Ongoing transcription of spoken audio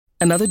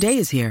Another day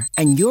is here,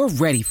 and you're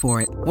ready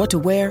for it. What to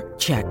wear?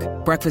 Check.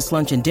 Breakfast,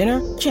 lunch, and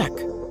dinner? Check.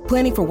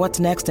 Planning for what's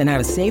next and how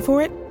to save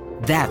for it?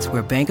 That's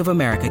where Bank of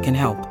America can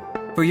help.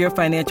 For your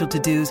financial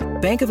to-dos,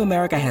 Bank of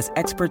America has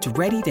experts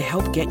ready to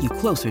help get you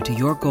closer to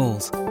your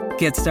goals.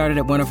 Get started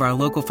at one of our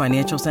local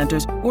financial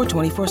centers or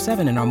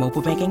 24/7 in our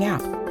mobile banking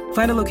app.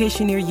 Find a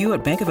location near you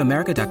at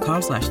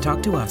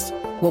bankofamerica.com/talktous.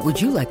 What would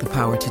you like the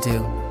power to do?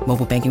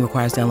 Mobile banking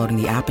requires downloading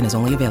the app and is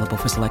only available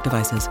for select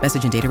devices.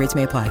 Message and data rates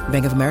may apply.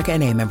 Bank of America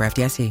N.A., member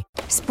FDIC.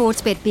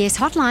 Sportsbet BS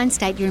hotline,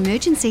 state your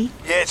emergency.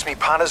 Yeah, it's me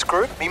punters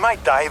group. Me mate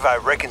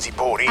Davo reckons he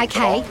bought in.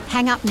 Okay,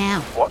 hang up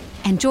now. What?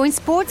 And join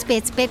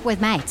Sportsbet's Bet with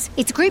Mates.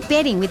 It's group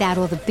betting without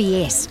all the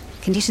BS.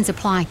 Conditions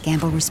apply.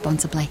 Gamble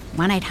responsibly.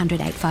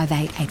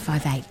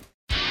 1-800-858-858.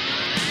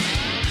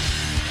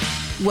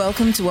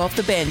 Welcome to Off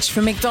the Bench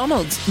from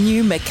McDonald's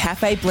new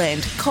McCafe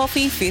blend,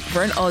 coffee fit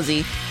for an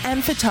Aussie,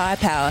 and for Tyre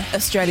Power,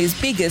 Australia's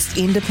biggest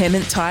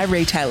independent tyre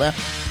retailer.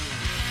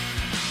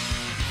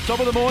 Top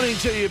of the morning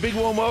to you. Big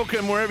warm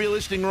welcome wherever you're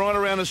listening right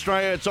around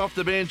Australia. It's Off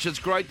the Bench. It's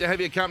great to have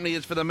your company.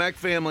 It's for the Mac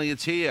family.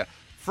 It's here.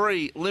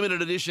 Free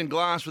limited edition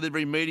glass with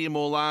every medium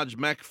or large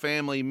Mac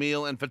family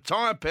meal. And for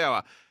Tyre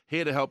Power,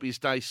 here to help you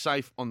stay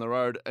safe on the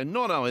road. And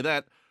not only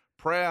that,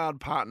 proud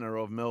partner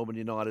of Melbourne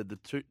United, the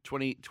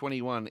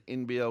 2021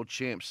 NBL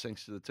champs,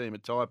 thanks to the team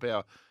at Tyre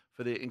Power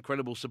for their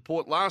incredible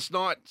support. Last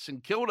night,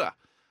 St Kilda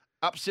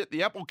upset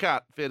the apple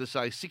cart, fair to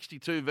say,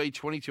 62 v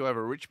 22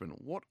 over Richmond.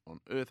 What on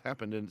earth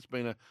happened? And it's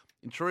been an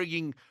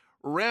intriguing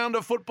round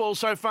of football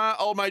so far.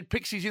 Old mate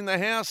Pixie's in the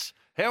house.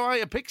 How are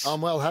you, Pix?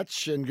 I'm well,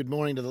 Hutch, and good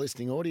morning to the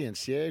listening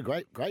audience. Yeah,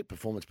 great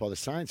performance by the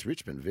Saints.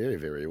 Richmond, very,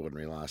 very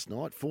ordinary last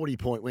night.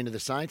 40-point win to the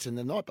Saints, and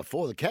the night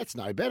before, the Cats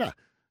no better.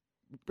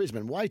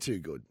 Brisbane, way too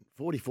good.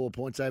 44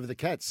 points over the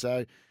Cats.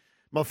 So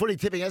my footy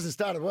tipping hasn't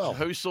started well.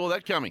 Who saw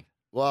that coming?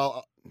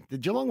 Well, the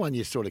Geelong one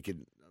you sort of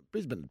could...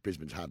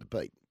 Brisbane's hard to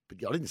beat, but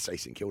I didn't see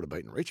St Kilda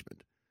beating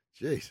Richmond.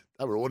 Jeez,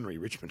 they were ordinary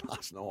Richmond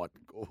last night.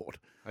 God.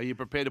 Are you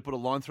prepared to put a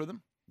line through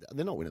them?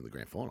 They're not winning the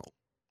grand final.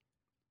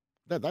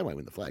 They won't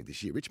win the flag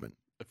this year, Richmond.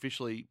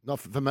 Officially? Not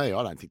for me.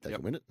 I don't think they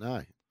can win it.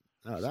 No,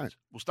 I don't.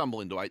 We'll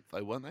stumble into eighth,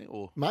 though, won't they?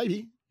 Or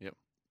maybe. Yep.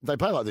 If they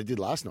play like they did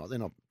last night, they're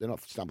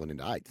not stumbling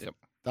into eighth. Yep.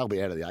 They'll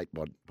be out of the eight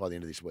by the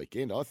end of this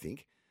weekend, I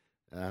think.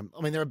 I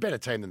mean, they're a better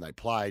team than they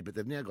played, but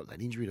they've now got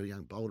that injury to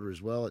young Boulder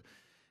as well.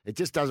 It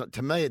just doesn't,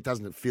 to me, it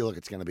doesn't feel like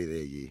it's going to be their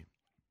year.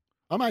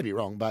 I may be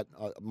wrong, but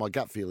my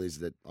gut feel is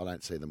that I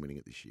don't see them winning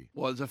it this year.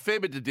 Well, there's a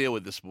fair bit to deal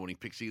with this morning,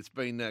 Pixie. It's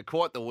been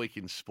quite the week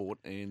in sport,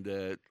 and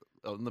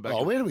on the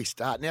back. Where do we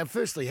start? Now,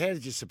 firstly, how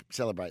did you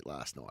celebrate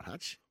last night,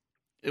 Hutch?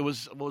 It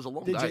was a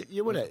long day.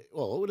 You would have.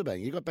 Well, it would have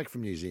been. You got back from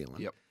New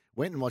Zealand. Yep.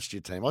 Went and watched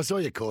your team. I saw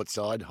you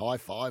courtside,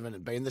 high-fiving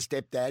and being the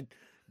stepdad,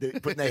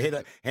 putting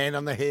their hand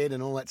on the head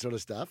and all that sort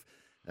of stuff.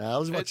 I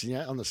was watching you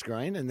on the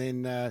screen, and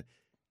then the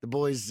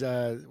boys,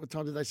 what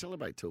time did they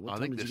celebrate till? What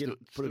time did you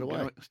put it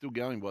away? Still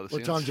going by the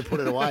sounds. What time did you put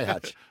it away,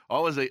 Hutch? I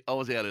was out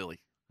early.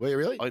 Were you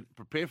really? I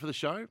prepared for the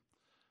show.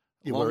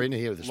 You were in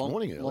here this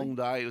morning early. Long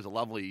day. It was a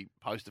lovely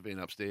post event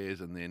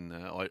upstairs, and then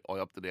I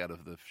opted out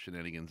of the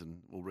shenanigans, and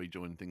we'll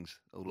rejoin things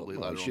a little bit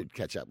later on. You should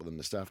catch up with them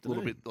this afternoon. A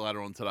little bit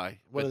later on today.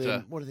 What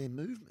are their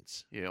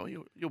movements? Yeah,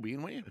 you'll be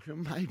in, won't you?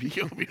 Maybe.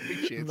 You'll be a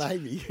big chance.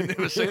 Maybe. You've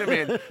never seen a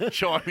man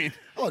chime in.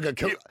 I got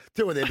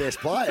two of their best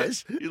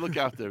players. You look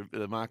after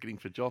the marketing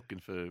for Jock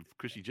and for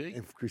Chrissy G.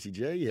 And for Chrissy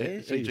G, yeah.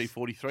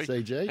 CG43.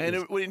 CG. And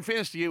in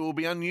fairness to you, it will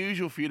be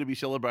unusual for you to be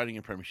celebrating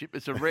a premiership.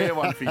 It's a rare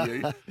one for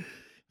you.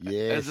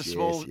 Yes, as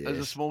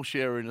a small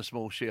sharer in a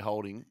small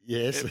shareholding.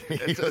 Yes,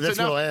 that's enough,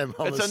 who I am.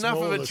 It's enough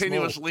of a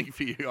tenuous link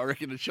for you, I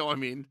reckon, to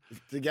chime in.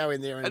 To go in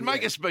there and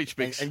make a speech,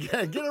 Pix. And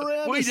get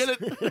around We us. did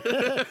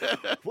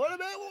it. What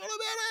about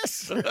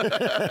us?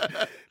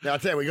 Now, I'll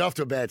tell you, we got off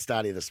to a bad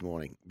start here this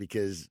morning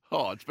because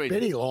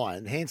Benny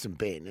Lyon, handsome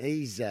Ben,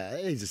 he's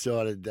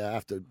decided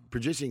after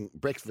producing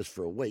breakfast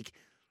for a week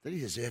that he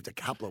deserved a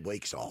couple of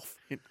weeks off.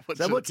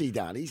 What's he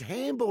done? He's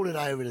handballed it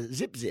over to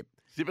Zip.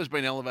 Zipper's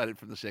been elevated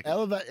from the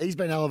second. He's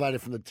been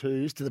elevated from the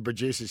twos to the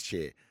producer's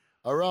chair.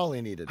 I roll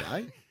in here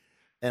today,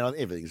 and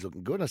everything's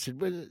looking good. And I said,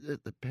 "Where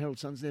the Herald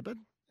Sun's there, bud?"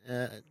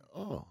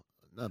 No,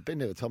 Ben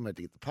never told me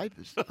to get the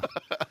papers.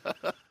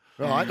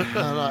 Right.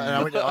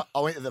 And I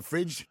went to the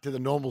fridge, to the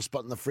normal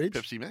spot in the fridge.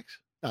 Pepsi Max?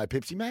 No,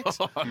 Pepsi Max.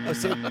 I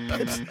said,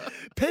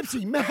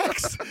 Pepsi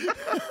Max?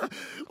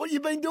 What,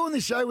 you've been doing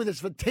this show with us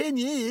for 10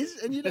 years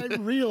and you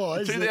don't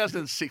realise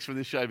 2006 when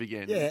this show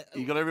began. Yeah.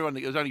 You got everyone,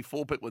 there was only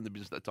 4 people in the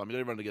business at that time. You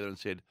got everyone together and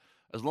said,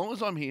 as long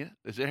as I'm here,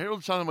 there's a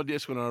Herald Sun on my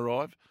desk when I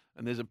arrive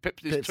and there's two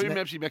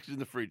Pepsi Maxes in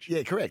the fridge.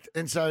 Yeah, correct.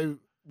 And so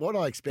what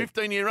I expect...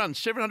 15-year run,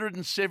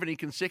 770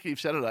 consecutive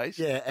Saturdays.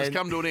 Yeah, has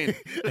come to an end.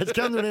 It's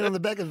come to an end on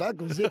the back of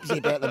Uncle Zip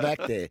out the back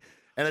there.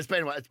 And it's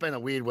been a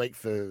weird week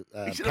for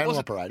panel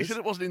operators. He said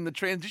it wasn't in the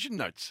transition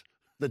notes.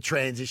 The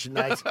transition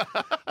notes.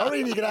 I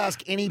reckon you could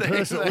ask any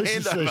person that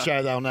listens to the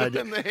show, they'll know.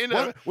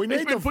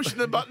 He's been pushing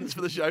the buttons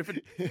for the show for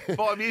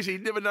 5 years. He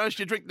never noticed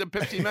you drink the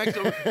Pepsi Max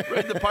or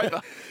read the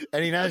paper.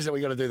 And he knows that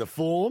we've got to do the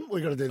form.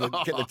 We've got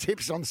to get the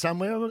tips on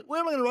somewhere. Where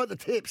am I going to write the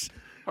tips?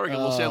 I reckon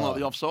we'll sound like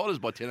the offsiders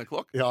by 10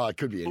 o'clock. Oh, it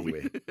could be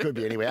anywhere. Could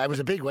be anywhere. It was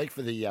a big week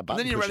for the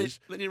button pushers.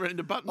 Then you ran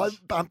into Buttons.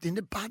 I bumped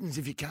into Buttons,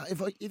 if you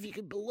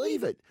can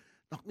believe it.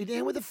 Knocked me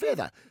down with a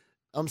feather.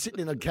 I'm sitting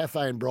in a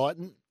cafe in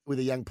Brighton with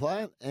a young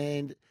player,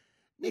 and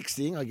next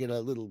thing I get a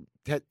little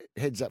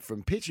heads up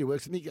from Pitch who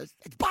works with me. He goes,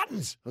 "It's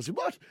Buttons." I said,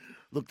 "What?"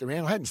 Looked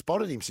around. I hadn't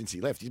spotted him since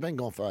he left. He's been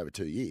gone for over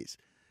 2 years.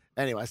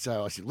 Anyway,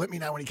 so I said, "Let me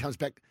know when he comes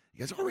back." He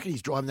goes, "I reckon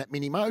he's driving that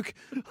Mini Moke."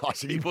 I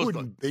said, He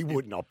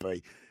would not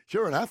be.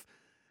 Sure enough.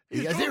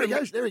 He goes,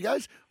 there he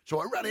goes. So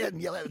I run out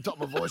and yell out at the top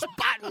of my voice,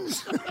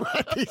 "Buttons!"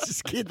 This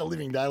scared the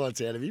living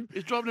daylights out of him.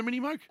 He's driving a Mini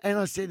Moke? And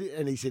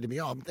he said to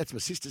me, "Oh, that's my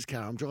sister's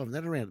car. I'm driving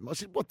that around." I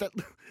said, "What? That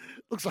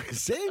looks like a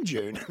sand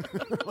dune."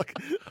 Like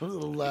a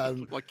little...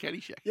 like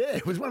Caddyshack. Yeah,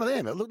 it was one of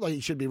them. It looked like he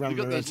should be running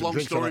around some long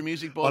drinks story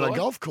music by on the a way?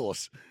 golf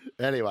course.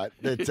 Anyway,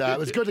 but it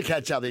was good to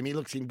catch up with him. He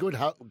looks in good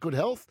health.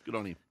 Good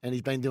on him. And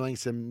he's been doing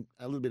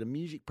a little bit of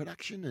music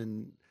production,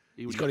 and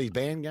he's got his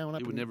band going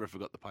up. He would never have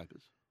forgot the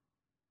papers.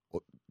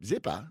 What,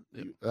 Zipper?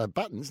 Yep.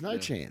 Buttons? No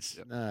chance.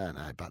 Yep.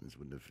 No, Buttons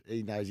wouldn't have.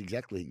 He knows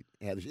exactly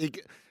how this... In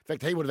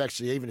fact, he would have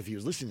actually, even if he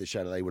was listening to the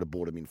show today, he would have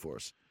brought him in for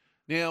us.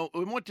 Now,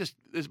 we might just...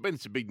 There's been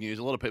some big news.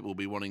 A lot of people will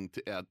be wanting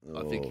I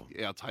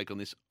think our take on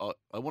this. I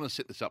want to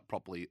set this up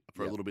properly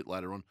for a little bit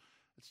later on.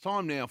 It's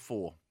time now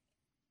for...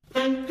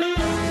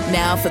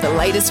 Now for the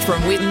latest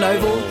from Whitten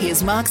Oval,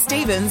 here's Mark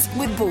Stevens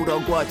with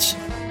Bulldog Watch.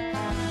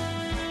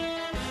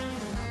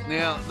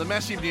 Now, the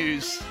massive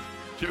news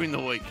during the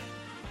week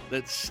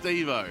that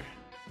Steve-O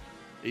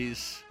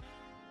is,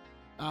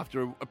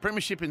 after a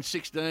premiership in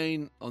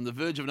 16, on the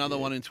verge of another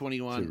one in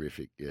 21.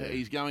 Terrific, yeah.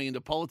 He's going into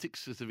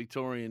politics as the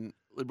Victorian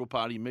Liberal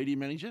Party media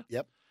manager.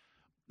 Yep.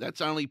 That's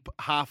only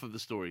half of the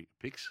story,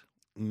 Pix.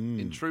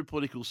 In true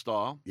political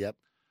style. Yep.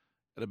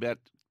 At about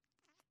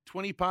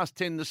 20 past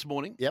 10 this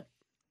morning. Yep.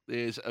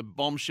 There's a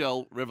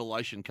bombshell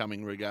revelation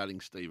coming regarding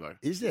Steve-O.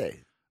 Is there?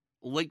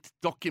 Leaked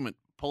document,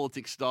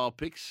 politics style,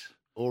 Pix.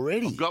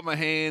 Already? I've got my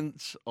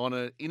hands on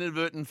an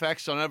inadvertent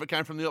fax. I don't know if it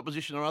came from the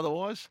opposition or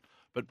otherwise.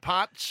 But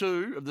part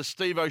 2 of the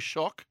Steve-O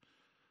shock,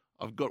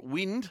 I've got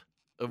wind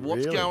of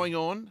what's going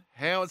on,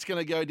 how it's going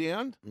to go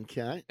down.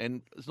 Okay.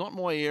 And it's not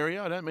my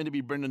area. I don't mean to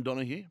be Brendan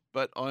Donaghy,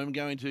 but I'm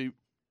going to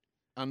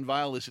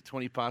unveil this at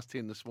 20 past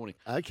 10 this morning.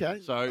 Okay.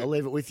 So I'll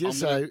leave it with you.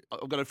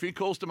 I've got a few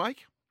calls to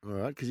make. All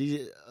right, because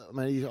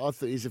I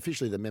thought he's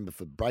officially the member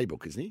for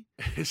Braybrook, isn't he?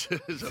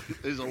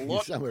 There's a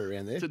lot somewhere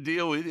around there to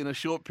deal with in a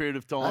short period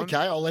of time. Okay,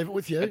 I'll leave it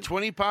with you. At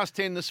 20 past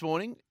 10 this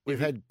morning. We've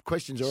had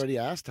questions already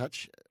asked,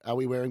 Hutch. Are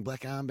we wearing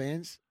black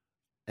armbands?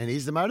 And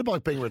is the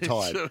motorbike being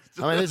retired?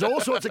 I mean, there's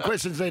all sorts of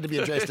questions need to be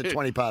addressed at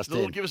 20 past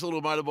 10. Give us a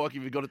little motorbike if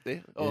you've got it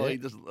there. Oh, he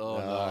doesn't. Oh,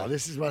 no.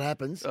 This is what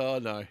happens. Oh,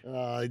 no.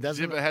 He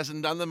doesn't. Zipper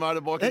hasn't done the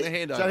motorbike in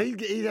the handover.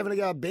 So he's having to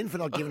go at Ben for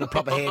not giving a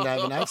proper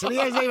handover notes, and he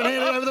hasn't even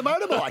handed over the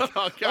motorbike.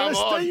 Oh, come on.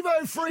 on. A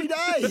Steve-O free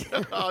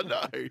day. Oh,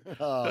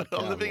 no.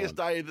 On the biggest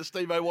day of the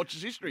Steve-O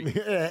Watch's history.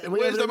 Yeah.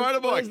 Where's the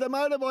motorbike? Where's the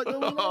motorbike?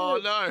 Oh,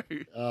 no.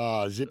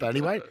 Oh, Zipper.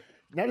 Anyway.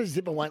 Notice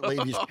Zipper won't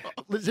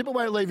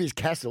leave his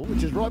castle,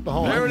 which is right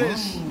behind. There it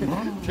is.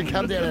 To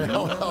come down and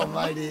help old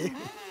mate here.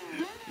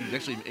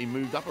 He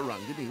moved up a run,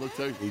 didn't he? Look,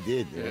 too. He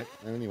did, yeah.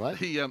 Anyway.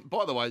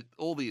 By the way,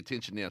 all the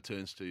attention now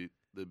turns to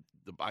the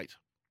debate.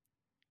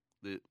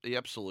 The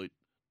absolute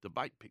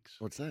debate picks.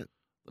 What's that?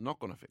 The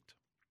knock-on effect.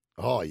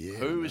 Oh, yeah.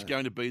 Who is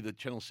going to be the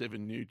Channel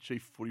 7 new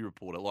chief footy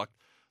reporter?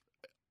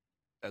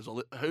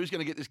 Who's going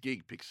to get this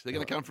gig, Pix? They're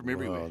going to come from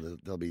everywhere.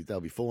 They'll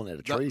be falling out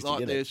of trees to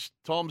get it.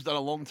 Tom's done a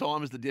long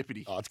time as the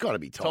deputy. Oh, it's got to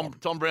be Tom.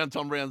 Tom Brown's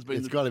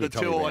been the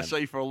two I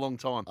see for a long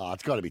time. Oh,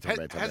 it's got to be Tom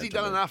Brown. Has he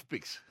done enough,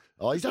 Pix?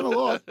 Oh, he's done a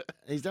lot.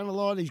 He's done a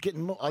lot. He's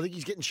getting more. I think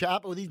he's getting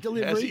sharper with his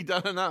delivery. Has he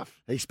done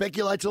enough? He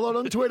speculates a lot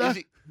on Twitter.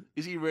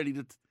 Is he ready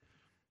to? Can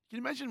you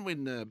imagine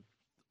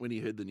when he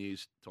heard the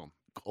news, Tom?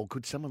 Or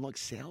could someone like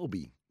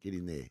Selby get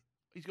in there?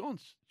 He's gone,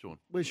 Sean.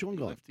 Where's Sean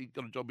gone? He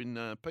got a job in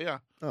PR.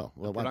 Oh,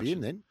 well, it won't be him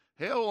then.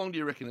 How long do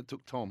you reckon it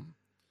took Tom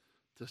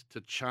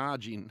to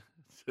charge in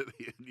to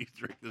the news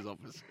director's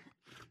office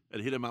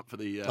and hit him up for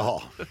the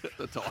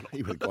the title?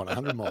 He would have gone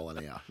 100 mile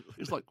an hour.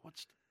 He's like,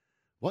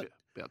 what?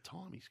 About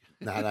time.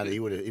 No, he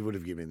would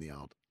have given him the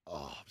old.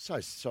 Oh, I'm so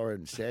sorry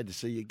and sad to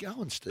see you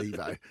going,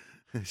 Steve-O.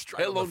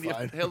 How long do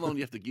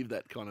you have to give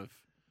that kind of?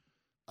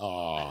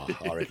 Oh,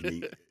 I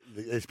reckon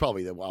it's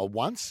probably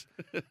once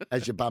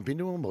as you bump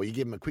into him, or you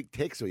give him a quick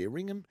text, or you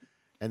ring him.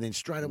 And then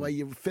straight away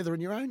you're feathering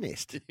your own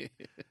nest.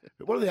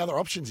 But what are the other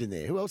options in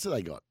there? Who else have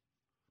they got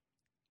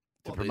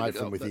to promote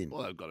from within?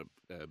 They've got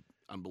an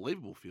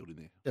unbelievable field in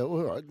there. Yeah,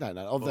 all right. No,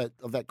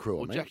 of that crew.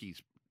 Well,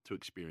 Jackie's too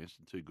experienced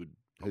and too good.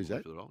 Who's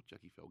that? For the role.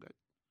 Jackie Felgate.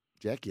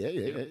 Jack,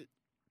 yeah.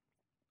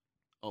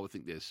 I would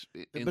think there's.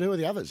 But who are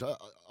the others?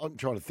 I'm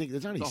trying to think.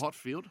 There's only the hot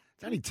field.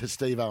 It's only to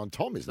Steve-O and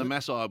Tom, isn't it? The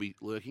Massai will be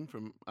lurking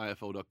from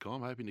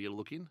AFL.com, hoping to get a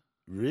look in.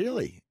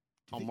 Really?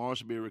 Tom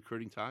Morris will be a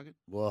recruiting target.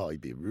 Well,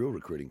 he'd be a real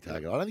recruiting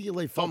target. I don't think you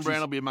leave Fox. Tom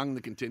Brown will be among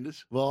the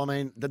contenders. Well, I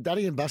mean, the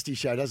Duddy and Busty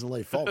show doesn't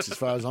leave Fox as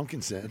far as I'm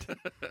concerned.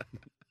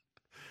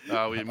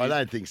 I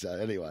don't think so,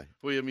 anyway.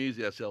 We amuse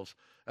ourselves.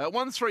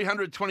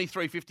 1300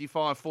 23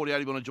 55 48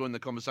 if you want to join the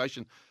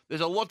conversation.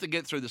 There's a lot to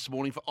get through this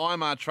morning for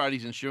IMAR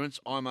Tradies Insurance.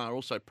 IMAR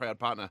also proud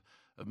partner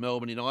of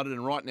Melbourne United,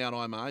 and right now at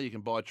IMAR you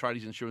can buy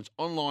Tradies Insurance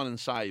online and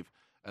save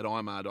at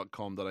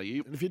imar.com.au.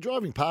 And if you're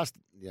driving past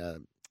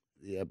the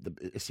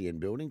SEN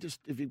building, just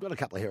if you've got a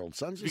couple of Herald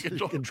Suns, you can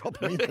drop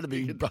them in. That'd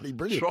be bloody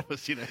brilliant. Drop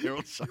us in a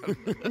Herald Sun.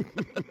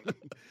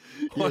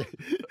 Yeah,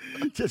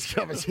 just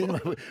drop us in.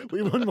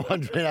 We wouldn't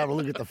mind being able to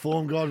look at the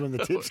form guide when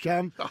the tips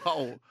come.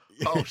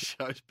 Whole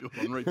show's built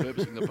on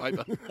repurposing the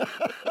paper.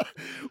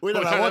 We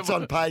don't know what's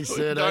on page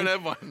 13. We don't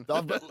have one.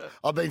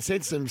 I've been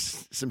sent some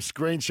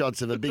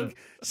screenshots of a big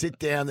sit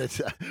down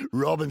that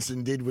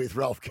Robinson did with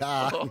Ralph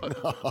Carr.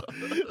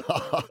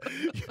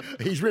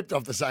 He's ripped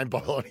off the same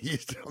byline he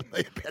used to on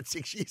me about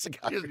 6 years ago.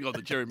 He hasn't got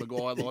the Jerry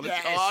Maguire line.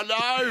 Yes. Oh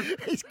no!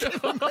 He's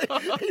given me.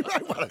 He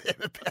wrote one of them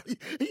about.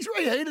 He's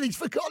reheated. He's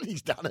forgotten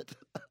he's done it.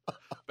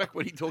 Back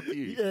when he talked to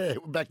you. Yeah,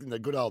 back in the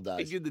good old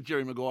days. He did the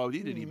Jerry Maguire with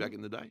you, didn't he, back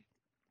in the day?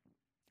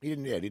 He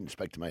didn't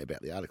speak to me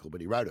about the article, but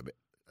he wrote a bit.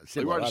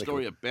 He wrote a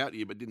story about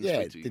you, but didn't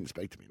speak to you. Didn't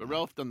speak to me. But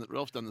Ralph's done the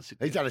sit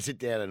down. He's done a sit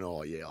down and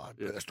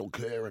personal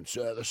care and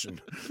service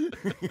and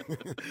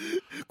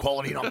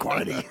quality, not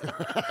quantity,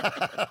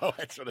 all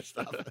that sort of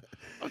stuff.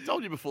 I've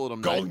told you before that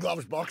I'm Golden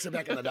Gloves boxer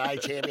back in the day,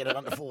 champion at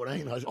under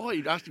 14.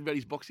 You asked him about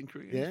his boxing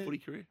career, his footy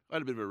career. I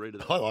had a bit of a read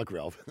of that. I like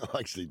Ralph. I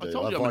actually do. I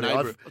told you I'm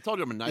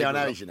a neighbour. Yeah, I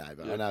know he's your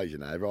neighbour. Yeah. I know he's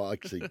your neighbour. I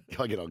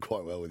get on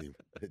quite well with him.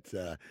 It's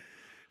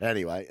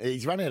anyway,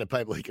 he's run out of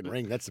people he can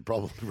ring. That's the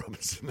problem.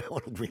 Robinson. No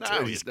one will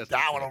return his goal.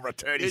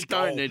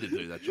 You don't need to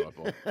do that,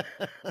 Tripod.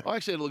 I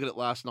actually had a look at it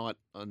last night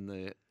on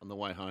the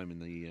way home in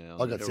the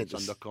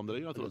heraldsun.com.au.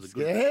 I thought it was a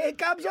good. Here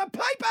comes a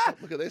paper.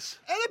 Look at this.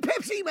 And a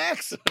Pepsi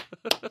Max.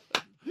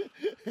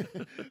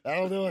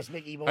 That'll do us,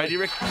 Mickey boy. Hey, do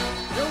you reckon?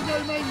 You'll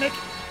do me, Mick.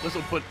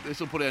 This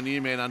will put our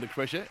new man under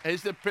pressure.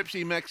 Has the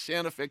Pepsi Max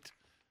sound effect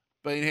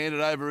been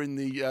handed over in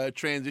the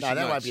transition notes? No,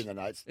 that won't be in the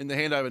notes. In the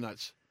handover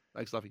notes.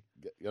 Thanks, Luffy.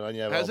 Good on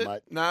you, Has it?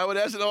 mate. No, it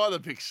hasn't either,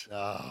 Pix.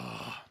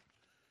 Oh,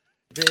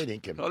 fair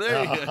income. Oh,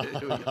 there you go.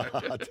 Here we go.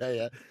 I tell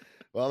you.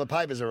 Well, the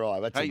papers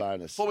arrive. That's a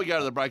bonus. Before we go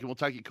to the break, and we'll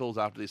take your calls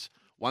after this,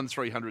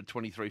 1300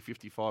 23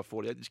 55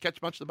 48. Did you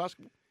catch much of the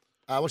basketball?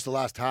 What's the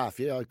last half?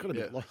 Yeah, I got a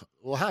bit.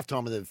 Well, half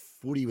time of the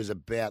footy was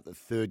about the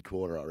third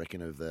quarter, I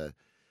reckon, half time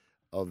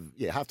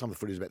of the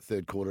footy was about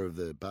third quarter of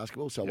the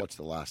basketball. So I watched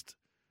the last.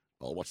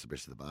 I'll watch the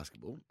rest of the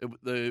basketball.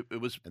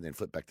 It was, and then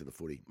flip back to the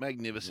footy.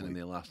 Magnificent in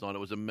there last night. It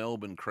was a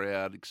Melbourne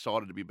crowd,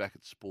 excited to be back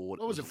at sport.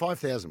 What was it?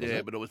 5,000.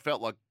 Yeah, but it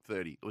felt like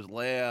 30. It was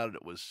loud.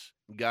 It was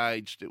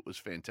engaged. It was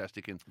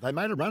fantastic. And they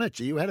made a run at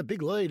you. You had a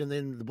big lead, and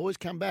then the boys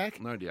come back.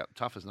 No doubt,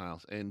 tough as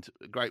nails, and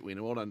a great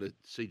win. Well done to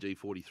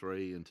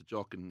CG43 and to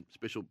Jock, and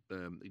special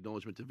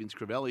acknowledgement to Vince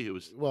Crivelli, who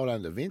was well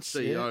done to Vince,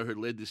 CEO who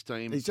led this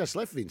team. He's just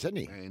left Vince, hasn't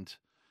he? And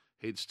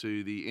heads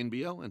to the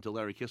NBL, and to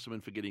Larry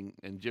Kesselman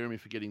and Jeremy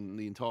for getting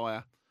the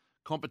entire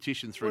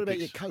competition through. What about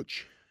your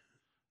coach?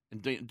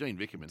 And Dean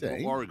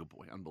Vickerman, Warrigal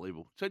boy,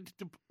 unbelievable. So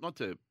not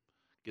to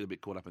get a bit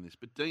caught up in this,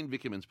 but Dean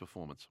Vickerman's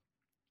performance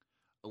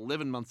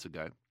 11 months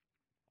ago,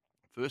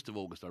 1st of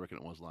August, I reckon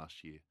it was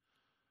last year,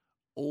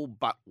 all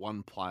but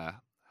one player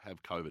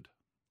have COVID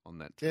on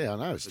that team. Yeah, I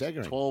know, it's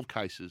staggering. 12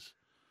 cases.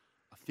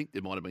 I think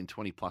there might have been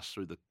 20 plus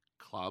through the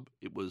club.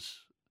 It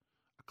was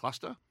a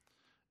cluster.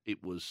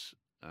 It was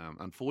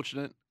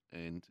unfortunate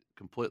and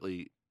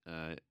completely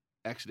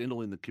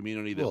accidental in the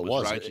community that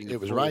was raging. It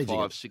was 4, raging.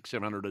 5, 6,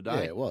 700 a day.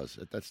 Yeah, it was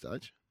at that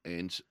stage.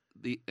 And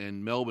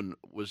Melbourne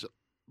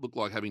looked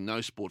like having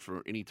no sport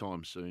for any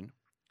time soon.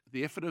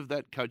 The effort of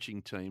that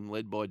coaching team,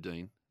 led by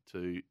Dean,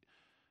 to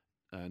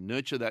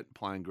nurture that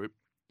playing group,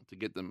 to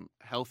get them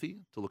healthy,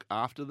 to look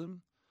after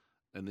them,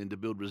 and then to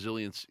build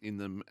resilience in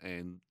them.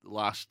 And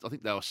I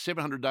think they were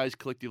 700 days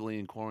collectively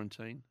in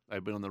quarantine.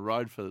 They've been on the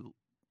road for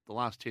the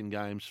last 10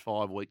 games,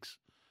 5 weeks,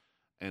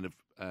 and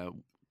have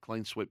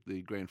clean swept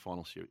the grand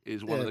final series. It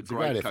is one of the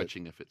great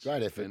coaching efforts.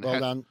 Great effort. And well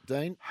done,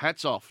 Dean.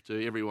 Hats off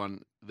to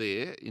everyone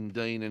there in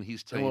Dean and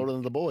his team. And well done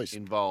to the boys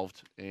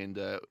involved. And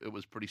it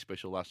was pretty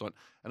special last night.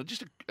 And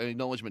just an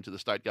acknowledgement to the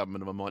state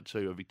government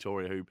of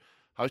Victoria, who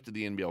hosted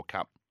the NBL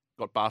Cup,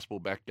 got basketball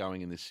back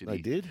going in this city.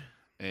 They did.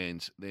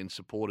 And then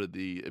supported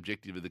the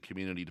objective of the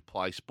community to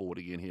play sport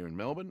again here in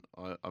Melbourne.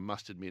 I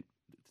must admit,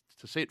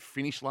 to see it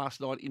finish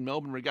last night in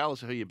Melbourne,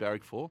 regardless of who you're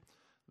barrack for,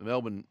 the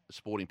Melbourne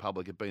sporting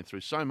public have been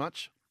through so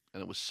much.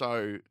 And it was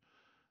so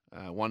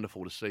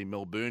wonderful to see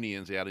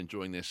Melburnians out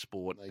enjoying their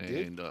sport.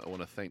 And I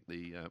want to thank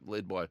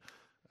led by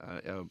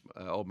our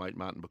old mate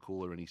Martin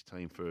Bakula and his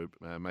team for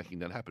making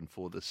that happen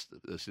for the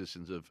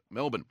citizens of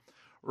Melbourne.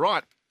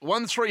 Right,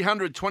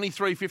 1300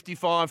 23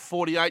 55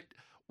 48.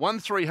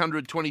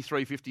 1300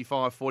 23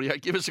 55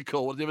 48. Give us a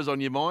call. Whatever's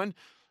on your mind.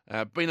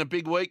 Been a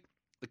big week.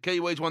 The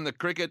Kiwis won the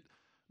cricket.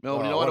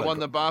 Melbourne United won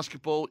the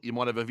basketball. You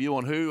might have a view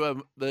on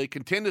who the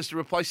contenders to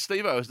replace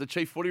Steve-O as the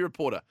chief footy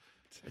reporter.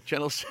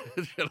 Channel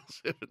 7,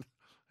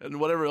 and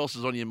whatever else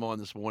is on your mind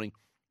this morning.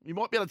 You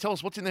might be able to tell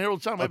us what's in the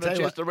Herald Sun. We haven't had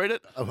a chance to read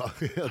it.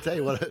 I'll tell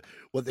you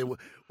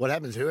what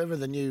happens. Whoever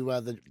the new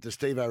the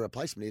Steve-O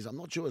replacement is, I'm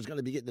not sure is going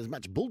to be getting as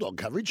much Bulldog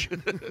coverage.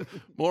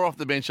 More off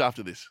the bench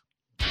after this.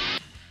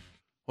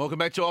 Welcome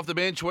back to Off the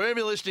Bench. Wherever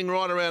you're listening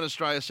right around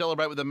Australia,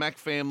 celebrate with the Mac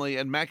family.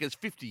 And Macca's,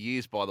 50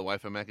 years, by the way,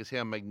 for Macca's.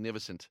 How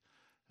magnificent.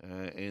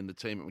 And the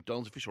team at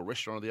McDonald's, official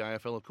restaurant of the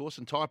AFL, of course,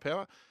 and Tyre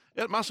Power.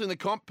 Out muscling the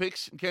comp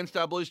picks and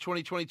CanStar Blues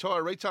 2020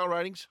 tyre retail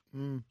ratings.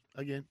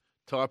 Again.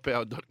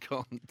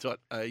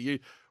 Tyrepower.com.au.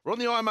 We're on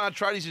the IMAR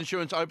Tradies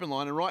Insurance open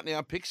line, and right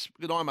now, picks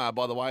with IMAR,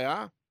 by the way,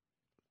 are?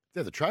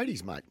 They're the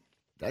tradies, mate.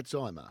 That's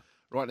IMAR.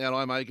 Right now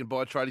at IMAR, you can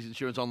buy Tradies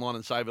Insurance online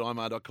and save at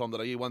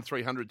imar.com.au,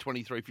 1300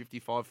 23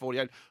 55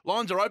 48.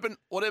 Lines are open,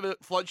 whatever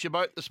floats your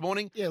boat this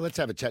morning. Yeah, let's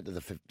have a chat to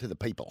the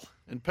people.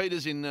 And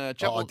Peter's in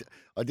Chapel.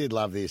 I did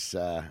love this.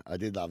 I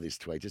did love this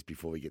tweet just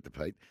before we get to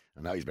Pete.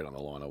 I know he's been on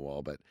the line a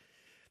while, but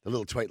the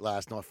little tweet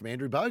last night from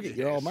Andrew Bogut,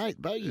 your old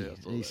mate, Bogey.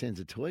 Yeah, he sends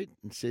a tweet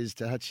and says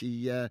to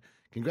Hutchie,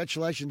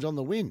 congratulations on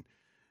the win.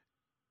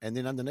 And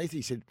then underneath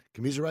he said,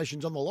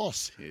 commiserations on the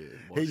loss. Yeah,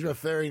 he's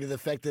referring to the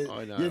fact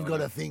that you've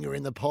got a finger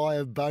in the pie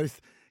of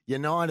both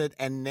United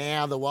and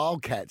now the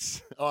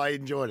Wildcats. I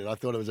enjoyed it. I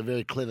thought it was a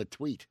very clever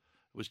tweet.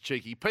 It was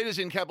cheeky. Peter's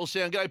in Capel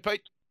Sound. Go,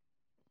 Pete.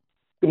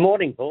 Good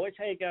morning, boys.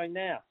 How you going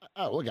now?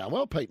 Oh, we're going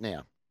well, Pete,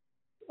 now.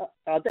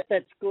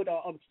 That's good.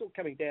 I'm still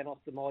coming down off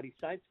the mighty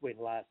Saints win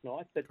last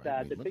night, but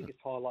the biggest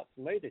highlight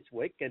for me this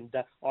week, and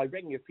I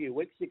rang you a few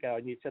weeks ago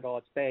and you said,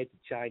 it's bad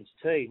to change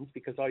teams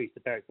because I used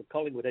to barrack for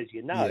Collingwood, as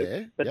you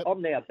know,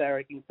 I'm now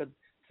barracking for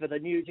the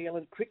New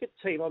Zealand cricket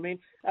team. I mean,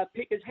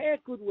 Pickers, how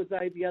good were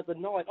they the other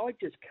night? I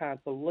just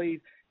can't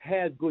believe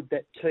how good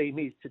that team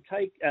is to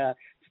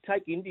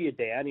take India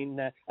down in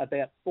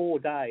about 4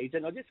 days.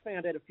 And I just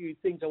found out a few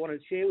things I wanted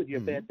to share with you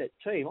about that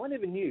team. I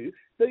never knew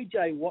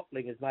BJ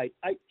Watling has made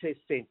 8 Test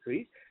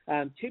centuries.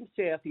 Tim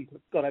Southey's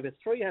got over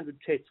 300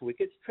 Test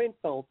wickets. Trent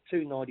Bolt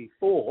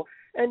 294.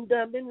 And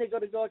then they've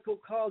got a guy called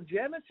Kyle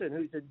Jamieson,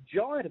 who's a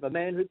giant of a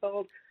man who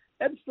bowled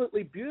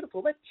absolutely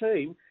beautiful. That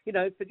team,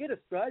 forget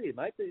Australia,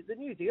 mate. The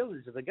New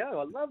Zealanders are the go.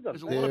 I love them.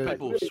 There's a lot of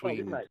people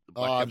swinging the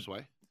Black Caps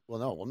way. Well,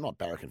 no, I'm not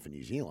barracking for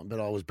New Zealand, but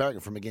I was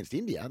barracking from against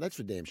India. That's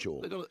for damn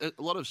sure. They've got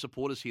a lot of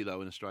supporters here,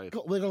 though, in Australia.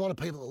 We've got a lot of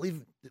people that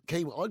live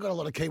Kiwi. I've got a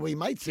lot of Kiwi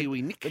mates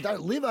Nick. that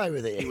don't live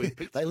over there.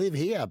 They live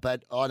here,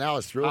 but I know I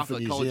was thrilled for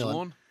New Zealand.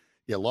 Lawn.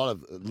 Yeah, a lot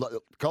of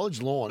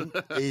College Lawn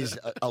is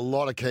a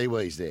lot of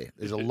Kiwis there.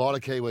 There's a lot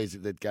of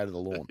Kiwis that go to the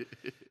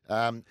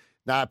lawn.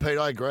 No, Pete,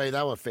 I agree.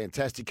 They were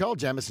fantastic. Kyle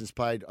Jamison's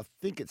played, I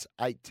think it's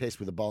 8 tests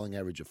with a bowling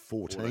average of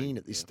 14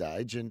 at this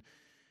stage. And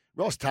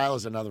Ross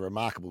Taylor's another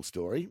remarkable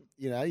story.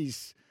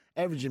 He's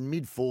averaging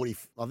mid-40,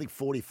 I think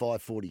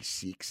 45,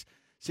 46,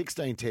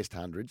 16 test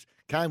hundreds.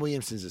 Kane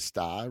Williamson's a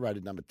star,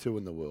 rated number 2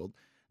 in the world.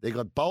 They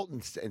got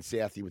Bolton and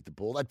Southey with the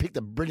ball. They picked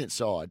a brilliant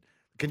side.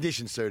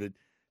 Conditions suited.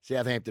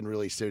 Southampton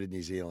really suited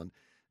New Zealand.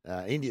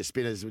 India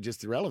spinners were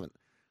just irrelevant.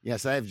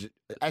 So they have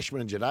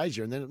Ashwin and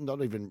Jadeja, and they're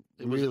not even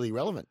really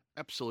relevant.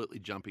 Absolutely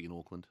jumping in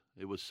Auckland.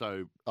 It was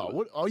so...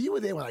 you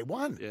were there when they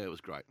won? Yeah, it was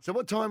great. So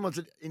what time was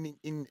it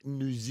in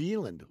New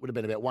Zealand? It would have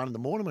been about 1 in the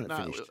morning when it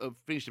finished. No, it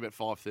finished about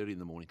 5:30 in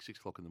the morning, 6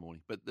 o'clock in the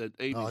morning. But the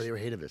they're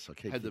ahead of us. I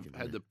keep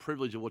had the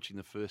privilege of watching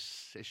the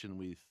first session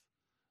with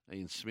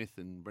Ian Smith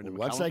and Brendan McCullum.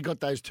 Once they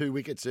got those 2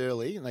 wickets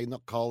early and they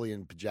knocked Kohli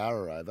and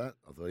Pujara over,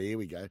 I thought, here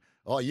we go.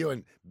 Oh, you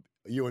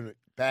and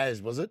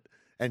Baz, was it?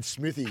 And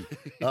Smithy.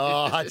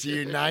 Oh, Hutchie,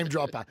 you name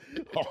dropper.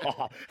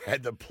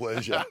 Had the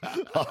pleasure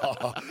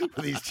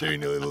with his 2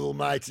 little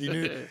mates. You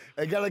knew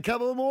they got a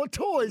couple more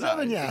toys,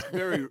 haven't you? It's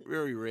very,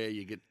 very rare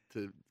you get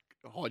to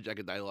hijack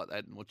a day like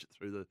that and watch it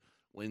through the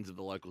lens of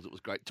the locals. It was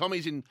great.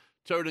 Tommy's in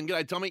Turriton.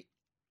 G'day, Tommy.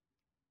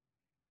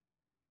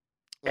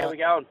 How we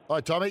going?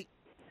 Hi, Tommy.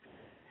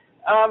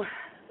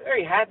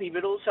 Very happy,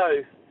 but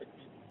also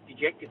a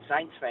dejected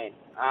Saints fan.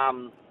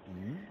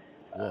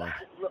 Why?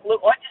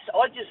 Look,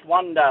 I just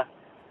wonder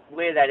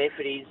where that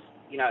effort is,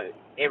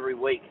 every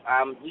week.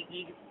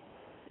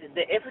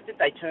 The effort that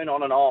they turn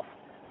on and off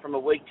from a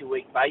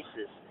week-to-week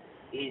basis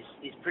is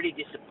pretty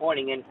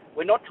disappointing. And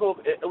we're not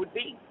talking. It would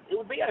be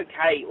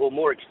okay or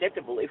more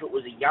acceptable if it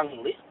was a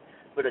young list,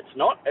 but it's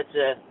not.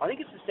 I think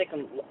it's the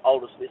second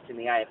oldest list in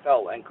the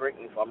AFL. And correct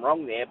me if I'm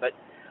wrong there, but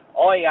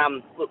I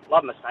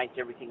love my Saints,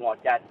 everything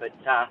like that. But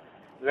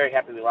very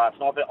happy with last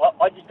night. But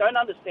I just don't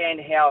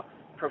understand how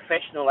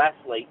professional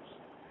athletes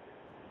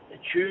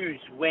choose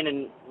when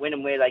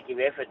and where they give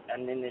effort,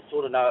 and then there's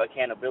sort of no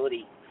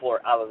accountability for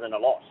it other than a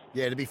loss.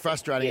 Yeah, to be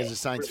frustrating as a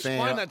Saints fan.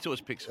 Explain that to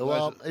us, Pix.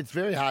 Well, it's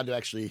very hard to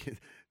actually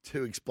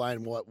to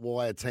explain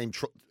why a team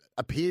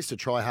appears to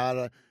try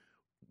harder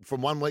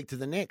from one week to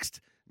the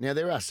next. Now,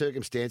 there are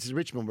circumstances.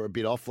 Richmond were a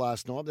bit off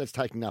last night, but that's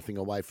taking nothing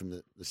away from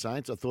the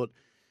Saints. I thought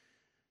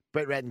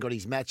Brett Ratton got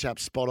his matchup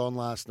spot on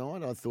last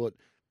night. I thought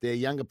their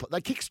younger...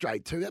 They kick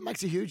straight too. That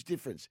makes a huge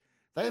difference.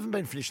 They haven't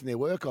been finishing their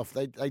work off.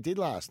 They did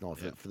last night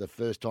for the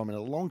first time in a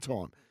long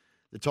time.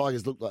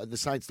 The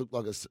Saints looked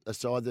like a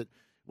side that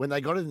when they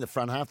got it in the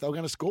front half, they were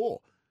going to score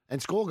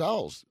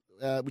goals,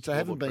 which they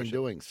haven't been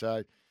doing.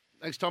 So,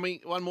 thanks, Tommy.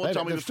 One more,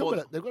 Tommy.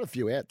 They've got a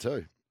few out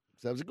too,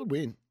 so it was a good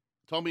win.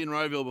 Tommy in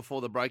Rowville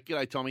before the break.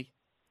 G'day, Tommy.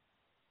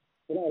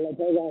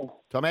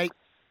 Tommy.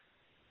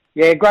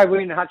 Yeah, great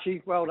win,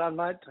 Hutchie. Well done,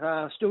 mate.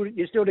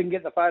 You still didn't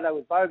get the photo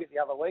with Bogut the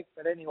other week,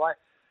 but anyway,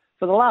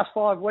 For the last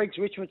 5 weeks,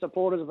 Richmond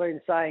supporters have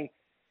been saying,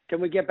 can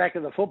we get back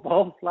to the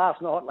football?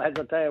 Last night, lads,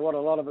 I tell you what,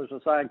 a lot of us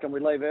were saying, can we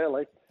leave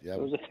early? Yep.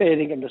 It was a fair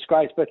dinkum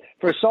disgrace. But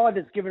for a side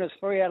that's given us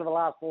 3 out of the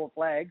last 4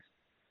 flags,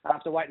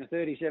 after waiting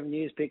 37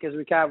 years, Pickers,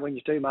 we can't win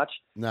you too much.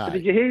 No. But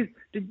did you hear?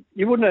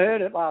 You wouldn't have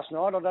heard it last night.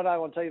 I don't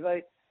know on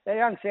TV. That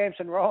young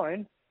Samson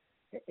Ryan,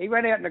 he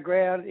ran out in the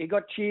ground. He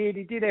got cheered.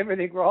 He did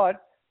everything right.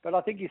 But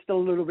I think he's still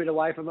a little bit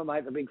away from it,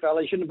 mate, the big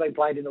fella. He shouldn't have been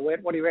played in the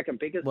wet. What do you reckon,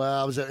 Pickers?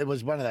 Well, it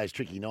was one of those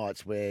tricky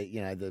nights where,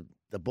 the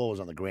ball was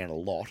on the ground a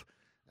lot.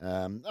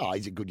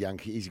 He's a good young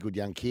kid. He's going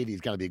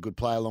to be a good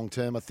player long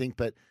term, I think.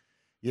 But,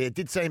 yeah, it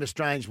did seem a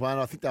strange one.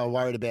 I think they were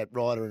worried about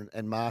Ryder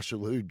and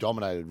Marshall, who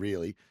dominated,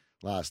 really,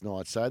 last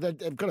night. So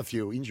they've got a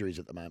few injuries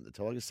at the moment, the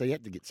Tigers, so you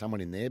have to get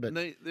someone in there. But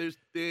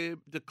their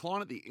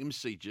decline at the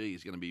MCG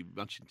is going to be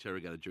much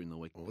interrogated during the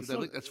week.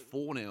 That's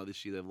 4 now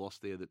this year they've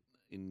lost there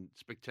in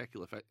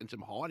spectacular fact, and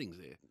some hidings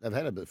there. They've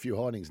had a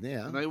few hidings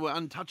now. And they were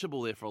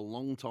untouchable there for a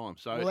long time.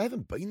 So they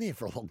haven't been there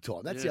for a long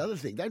time. That's the other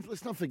thing.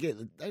 Let's not forget,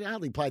 they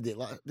hardly played there.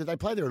 Did they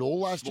play there at all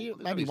last year?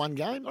 Maybe one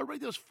game? I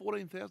read there was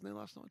 14,000 there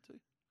last night too.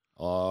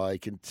 I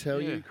can tell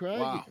you, Craig.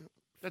 Wow.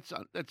 That's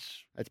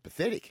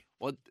pathetic.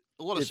 Well,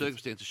 a lot of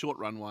circumstances, short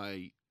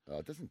runway. Oh,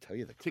 it doesn't tell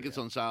you the tickets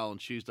on sale on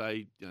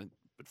Tuesday.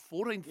 But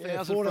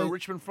 14,000 for a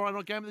Richmond Friday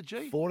night game of the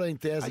G.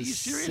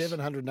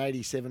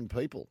 14,787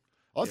 people.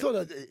 I thought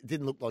it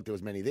didn't look like there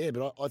was many there,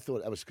 but I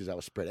thought that was because they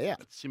were spread out.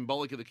 It's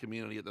symbolic of the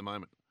community at the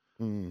moment.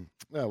 Oh,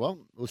 well,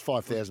 it was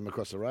 5,000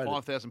 across the road.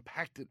 5,000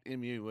 packed at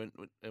MU, when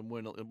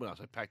I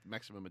say packed,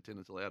 maximum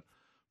attendance allowed.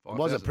 5, it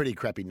was a pretty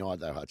crappy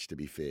night, though, Hutch, to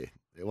be fair.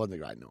 It wasn't a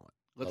great night.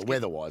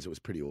 Weather-wise, it was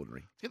pretty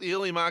ordinary. Let's get the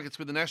early markets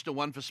with the National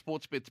one for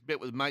sports bets. Bet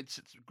with mates.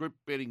 It's group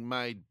betting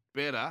made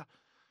better.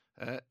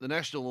 The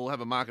National will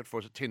have a market for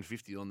us at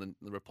 10.50 on the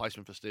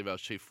replacement for Steve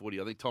O's Chief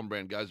 40. I think Tom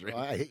Brown goes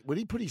around. Would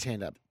he put his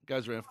hand up?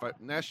 Goes around.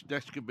 Nash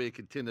could be a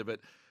contender, but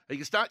you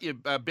can start your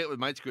bet with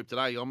mates group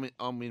today. I'm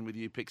in with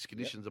you. Picks,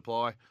 conditions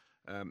apply.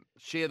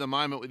 Share the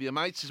moment with your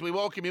mates as we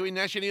welcome you in,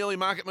 Nash. Any early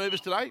market movers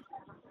today?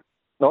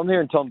 I'm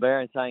hearing Tom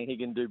Barron saying he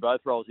can do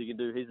both roles. He can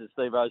do his and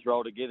Steve O's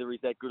role together.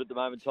 He's that good at the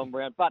moment, Tom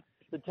Brown. But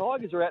the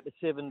Tigers are out to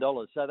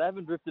 $7, so they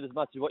haven't drifted as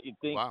much as what you'd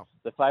think. Wow.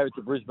 The favourites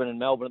are Brisbane and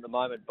Melbourne at the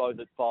moment, both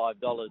at $5.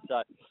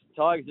 So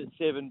Tigers at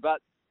 7, but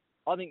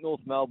I think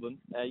North Melbourne,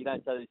 you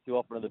don't say this too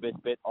often, are the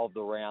best bet of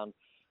the round.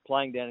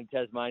 Playing down in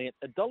Tasmania,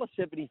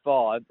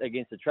 $1.75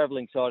 against the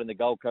travelling side in the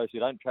Gold Coast who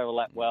don't travel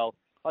that well.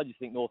 I just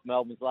think North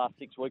Melbourne's last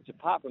 6 weeks,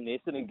 apart from the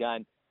Essendon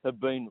game,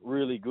 have been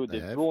really good.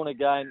 They've drawn a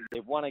game,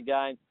 they've won a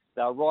game.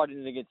 They were right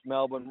in it against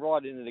Melbourne,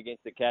 right in it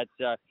against the Cats.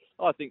 So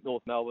I think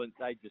North Melbourne,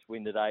 they just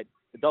win today.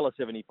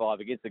 $1.75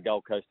 against the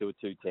Gold Coast who are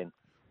 2.10.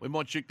 We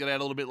might check that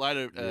out a little bit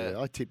later.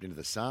 I tipped into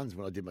the Suns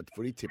when I did my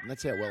footy tip, and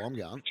that's how well I'm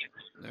going.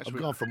 I've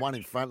gone from one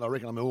in front, and I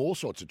reckon I'm in all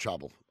sorts of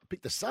trouble. I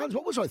picked the Suns.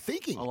 What was I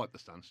thinking? I like the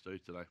Suns too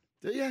today.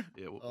 Do you?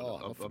 Yeah,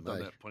 I've done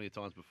that plenty of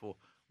times before.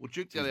 We'll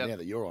duke that out. Now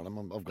that you're on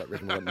them, I've got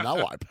no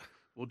hope.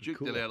 We'll duke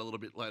that out a little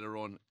bit later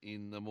on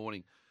in the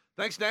morning.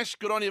 Thanks, Nash.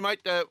 Good on you, mate.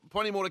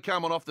 Plenty more to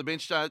come on Off the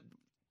Bench.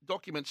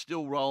 Documents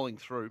still rolling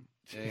through.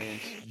 And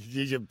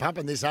you're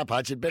pumping this up,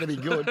 Hutch. It better be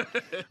good.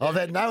 I've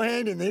had no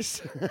hand in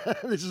this.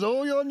 This is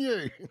all on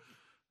you.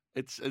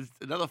 It's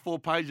another 4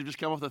 pages have just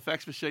come off the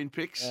fax machine,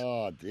 Picks.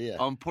 Oh, dear.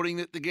 I'm putting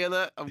it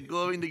together. I'm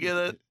gluing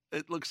together.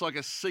 It looks like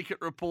a secret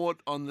report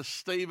on the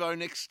Steve-O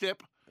next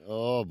step.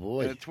 Oh,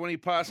 boy. At 20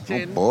 past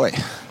 10. Oh, boy.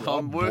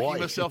 I'm working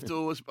myself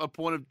to a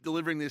point of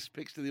delivering this,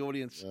 Picks, to the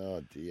audience.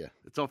 Oh, dear.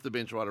 It's Off the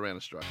Bench right around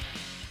Australia.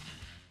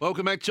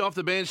 Welcome back to Off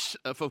the Bench,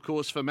 of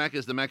course, for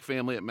Macca's, the Mac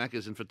family at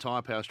Macca's, and for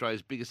Tyre Power,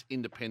 Australia's biggest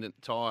independent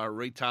tyre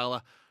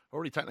retailer.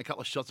 Already taken a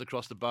couple of shots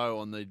across the bow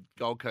on the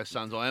Gold Coast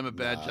Suns. I am a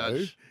bad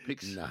judge.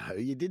 Picks. No,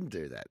 you didn't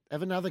do that.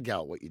 Have another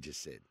go at what you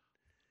just said.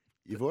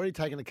 You've already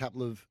taken a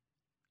couple of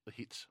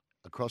hits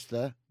across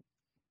the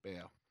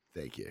bow.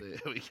 Thank you.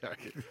 There we go.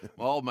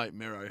 My old mate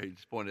Mero, who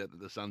just pointed out that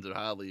the Suns are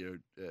hardly a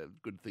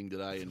good thing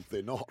today. And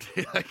they're not.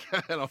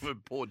 And I'm a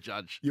poor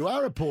judge. You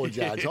are a poor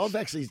judge. I've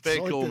actually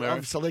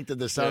selected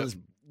the Suns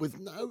with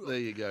no... There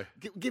you go.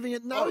 Giving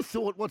it no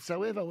thought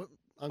whatsoever.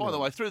 By the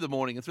way, through the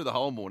morning and through the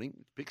whole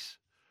morning, Picks,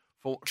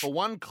 for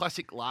one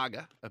classic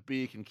lager, a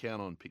beer can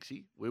count on,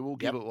 Pixie, we will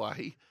give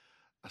away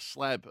a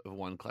slab of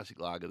one classic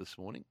lager this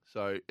morning.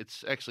 So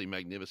it's actually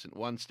magnificent.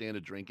 One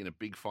standard drink in a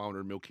big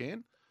 500ml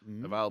can.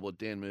 Available at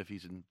Dan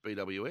Murphy's and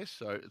BWS.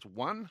 So it's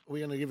one. We're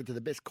going to give it to the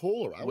best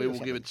caller, are we? We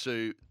will give it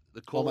to the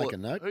caller. I'll make a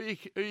note.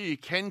 Who you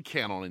can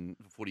count on in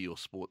footy or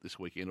sport this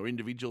weekend, or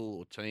individual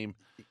or team.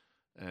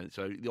 And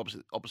so the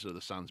opposite of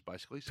the Suns,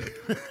 basically. So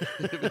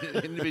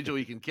individual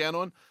you can count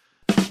on,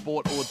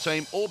 sport or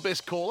team, or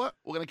best caller.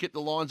 We're going to keep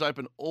the lines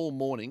open all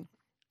morning.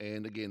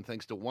 And again,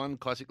 thanks to one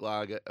classic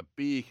lager, a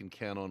beer you can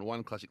count on,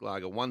 one classic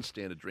lager, one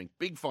standard drink,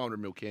 big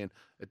 500ml can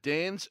at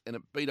Dan's and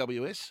at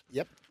BWS.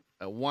 Yep.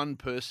 One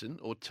person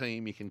or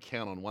team you can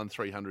count on,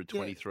 1300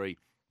 23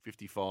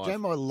 55. Do you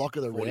know my lock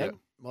of the round?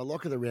 My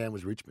lock of the round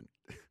was Richmond.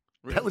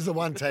 Really? That was the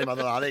one team I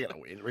thought, they're going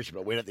to win.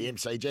 Richmond will win at the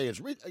MCG.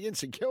 It's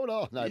against St Kilda.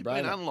 Oh, no You've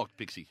brainer. been unlocked,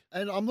 Pixie.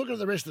 And I'm looking at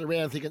the rest of the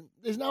round thinking,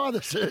 there's no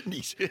other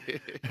certainties.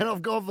 And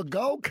I've gone for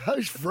Gold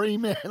Coast,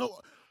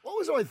 Fremantle. What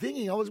was I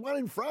thinking? I was one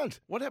in front.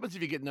 What happens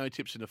if you get no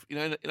tips in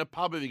a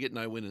pub? If you get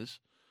no winners,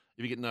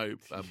 if you get no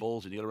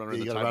balls, and you got to run around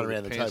the table. You got to run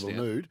around the table down.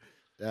 nude.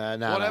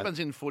 What happens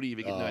in footy if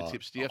you get no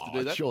tips? Do you have to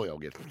do that? Surely I'll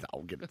get a few.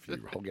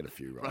 I'll get a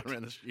few right. Run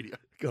around the studio.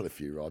 Got a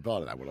few right. But I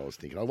don't know what I was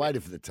thinking. I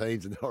waited for the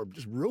teams and I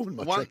just ruined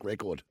my track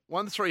record.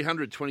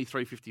 1300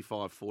 23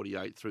 55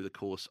 48 through the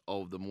course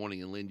of the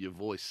morning and lend your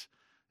voice.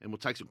 And we'll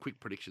take some quick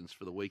predictions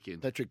for the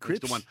weekend. Patrick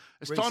Cripps.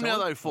 It's time now,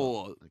 though,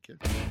 for...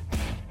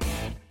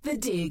 The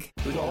Dig.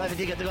 I'll have a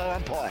dig at the goal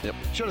umpire. Yep.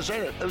 Should have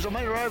seen it. It was a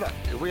metre over.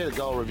 If we had a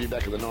goal review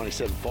back in the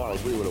 97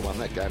 finals, we would have won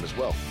that game as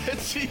well.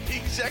 It's the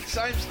exact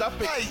same stuff.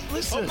 Hey,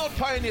 listen. I'm not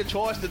paying you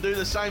twice to do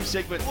the same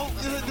segment. Well,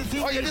 the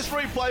thing I can is... just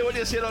replay what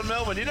you said on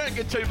Melbourne. You don't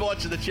get 2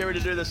 bites of the cherry to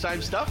do the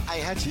same stuff. Hey,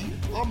 Hatchie,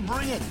 I'm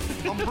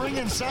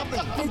bringing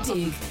something. The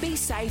Dig. Be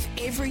safe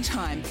every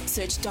time.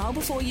 Search Dial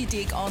Before You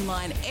Dig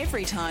online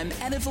every time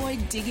and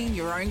avoid digging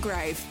your own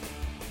grave.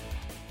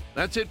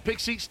 That's it,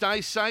 Pixie.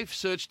 Stay safe.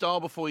 Search Dial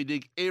Before You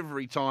Dig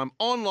every time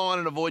online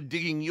and avoid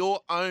digging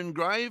your own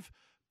grave.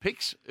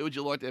 Pix, who would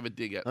you like to have a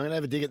dig at? I'm going to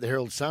have a dig at the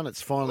Herald Sun.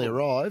 It's finally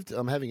arrived.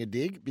 I'm having a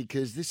dig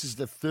because this is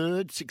the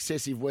 3rd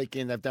successive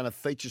weekend they've done a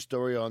feature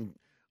story on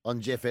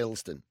Jeff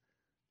Elliston.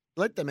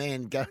 Let the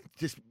man go,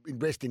 just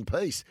rest in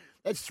peace.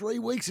 That's 3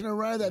 weeks in a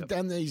row they've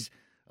done these,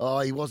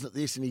 he wasn't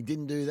this and he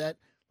didn't do that.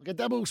 Like a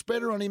double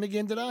spreader on him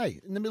again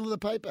today in the middle of the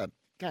paper.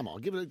 Come on,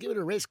 give it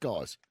a rest,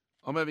 guys.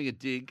 I'm having a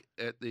dig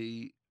at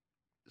the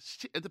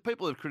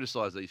people who have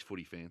criticised these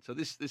footy fans. So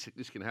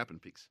this can happen,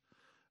 Pix.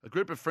 A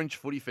group of French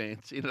footy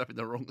fans ended up in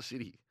the wrong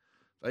city.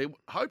 They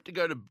hoped to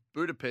go to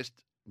Budapest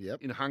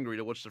in Hungary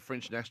to watch the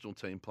French national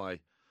team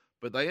play,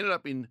 but they ended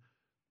up in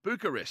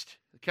Bucharest,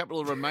 the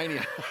capital of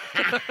Romania.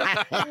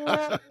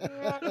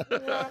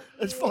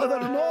 It's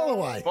 500 miles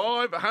away.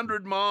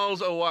 500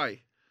 miles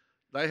away.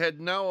 They had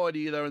no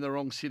idea they were in the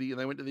wrong city, and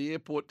they went to the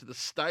airport to the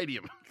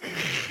stadium.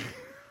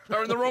 They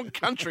were in the wrong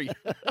country.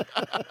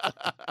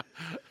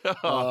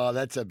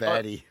 That's a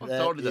baddie.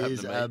 That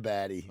is a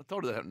baddie. I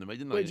told you that happened to me,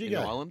 didn't I? Where'd you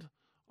go? Ireland.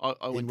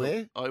 I went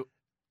where?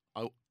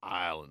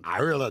 Ireland.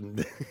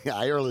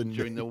 Ireland.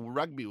 During the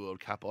Rugby World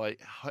Cup, I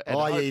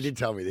you did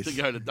tell me this. To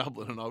go to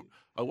Dublin, and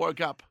I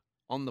woke up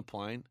on the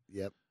plane.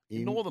 Yep.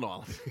 In Northern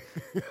Ireland.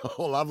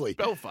 Oh, lovely.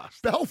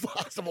 Belfast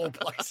of all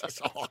places.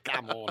 Oh,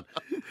 come on.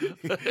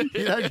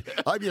 I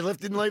hope you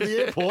didn't leave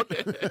the airport.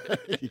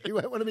 You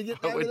won't want to be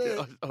getting over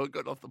there. I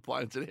got off the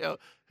plane and said,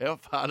 how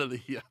far to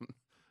the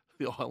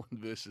Ireland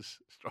versus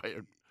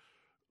Australia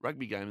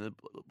rugby game? And the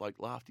bloke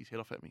laughed his head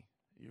off at me.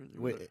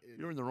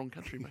 You're in the wrong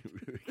country, mate.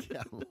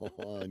 Come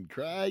on,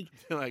 Craig.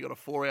 And I got a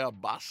 4-hour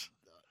bus.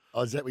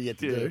 Oh, is that what you had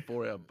to do?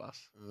 4-hour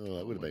bus. Oh,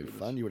 that would have been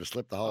fun. You would have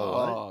slept the whole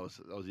way.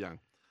 I was young.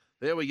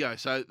 There we go.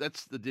 So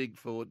that's the dig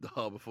for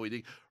Dial Before You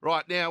Dig.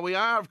 Right, now we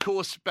are, of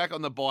course, back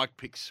on the bike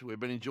picks. We've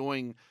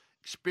been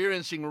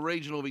experiencing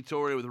regional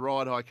Victoria with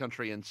Ride High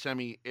Country, and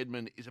Sammy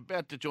Edmund is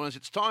about to join us.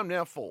 It's time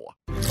now for...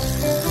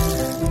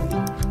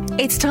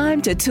 It's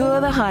time to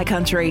tour the high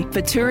country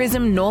for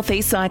Tourism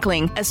Northeast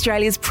Cycling.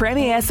 Australia's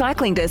premier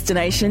cycling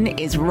destination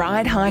is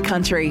Ride High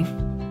Country.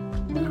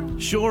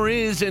 Sure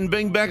is, and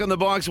being back on the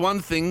bike's one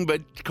thing,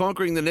 but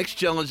conquering the next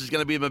challenge is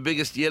going to be my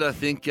biggest yet, I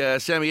think.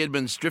 Sammy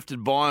Edmonds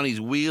drifted by on his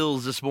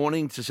wheels this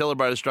morning to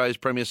celebrate Australia's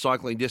premier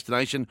cycling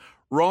destination,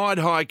 Ride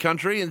High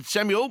Country. And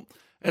Samuel,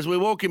 as we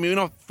welcome you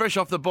in, fresh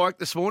off the bike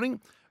this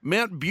morning,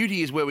 Mount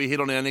Beauty is where we head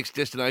on our next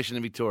destination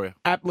in Victoria.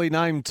 Aptly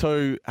named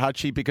too,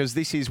 Hutchie, because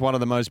this is one of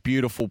the most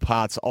beautiful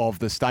parts of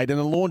the state and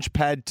a launch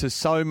pad to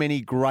so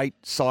many great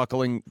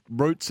cycling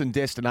routes and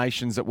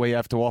destinations that we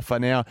have to offer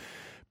now.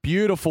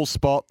 Beautiful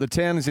spot. The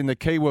town is in the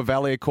Kiwa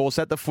Valley, of course,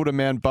 at the foot of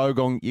Mount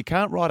Bogong. You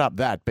can't ride up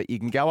that, but you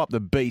can go up the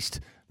beast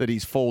that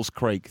is Falls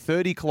Creek.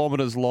 30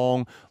 kilometres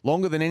long,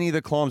 longer than any of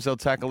the climbs they'll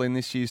tackle in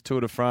this year's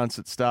Tour de France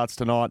that starts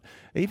tonight.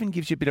 Even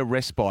gives you a bit of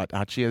respite,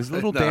 Archie. There's a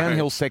little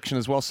downhill section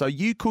as well, so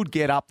you could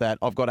get up that.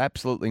 I've got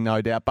absolutely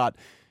no doubt, but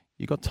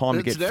you got time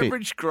to get fit. It's an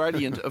average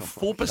gradient of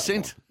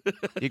 4%.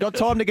 You got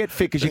time to get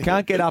fit because you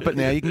can't get up it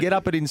now. You can get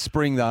up it in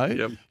spring though.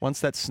 Yep.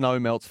 Once that snow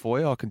melts for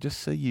you, I can just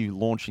see you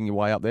launching your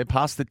way up there,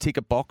 past the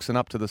ticket box and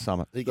up to the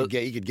summit. You could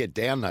get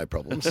down, no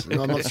problems.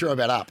 I'm not sure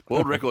about up.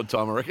 World record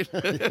time, I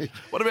reckon.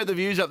 What about the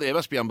views up there? It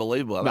must be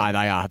unbelievable. No,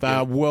 they are. They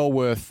are well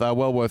worth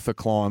the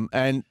climb.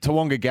 And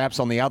Toowoomba Gap's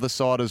on the other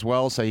side as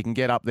well, so you can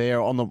get up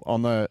there on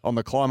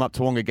the climb up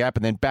Toowoomba Gap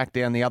and then back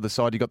down the other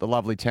side. You've got the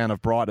lovely town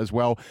of Bright as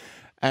well.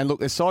 And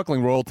look, there's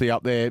cycling royalty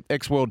up there.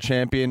 Ex-world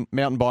champion,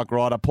 mountain bike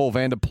rider, Paul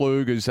van der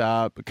Ploeg, who's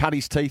cut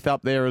his teeth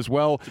up there as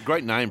well. It's a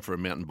great name for a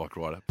mountain bike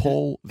rider.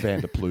 Paul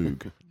van der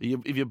Ploeg.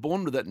 If you're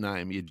born with that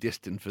name, you're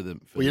destined for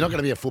them. Well, you're not going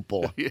to be a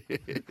footballer,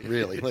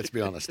 really, let's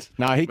be honest.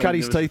 No, he cut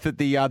his teeth at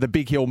the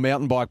Big Hill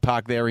mountain bike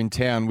park there in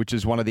town, which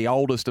is one of the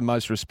oldest and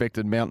most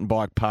respected mountain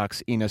bike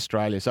parks in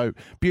Australia. So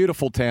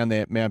beautiful town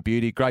there, Mount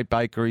Beauty. Great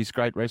bakeries,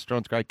 great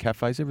restaurants, great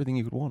cafes, everything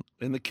you could want.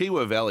 And the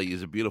Kiwa Valley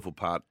is a beautiful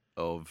part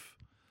of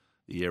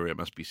the area, it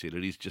must be said.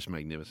 It is just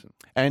magnificent.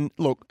 And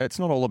look, it's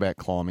not all about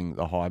climbing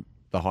the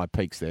high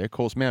peaks there. Of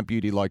course, Mount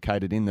Beauty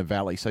located in the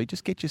valley. So you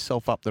just get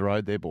yourself up the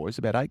road there, boys.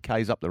 About 8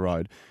 Ks up the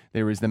road,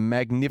 there is the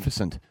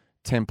magnificent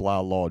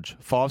Templar Lodge.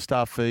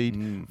 5-star feed,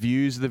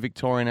 views of the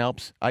Victorian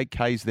Alps, 8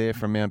 Ks there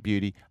from Mount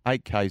Beauty,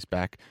 8 Ks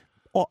back.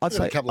 Oh, I'd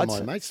say a couple of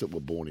my mates that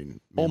were born in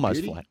Mount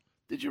almost Beauty. flat.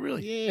 Did you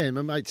really? Yeah,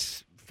 my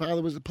mate's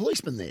father was a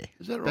policeman there.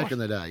 Is that right? Back in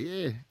the day,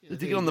 yeah.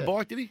 Did he get on the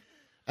bike, did he?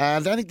 I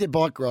don't think they're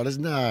bike riders.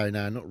 No,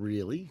 not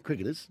really.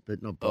 Cricketers,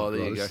 but not bike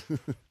there riders. You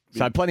go.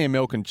 So plenty of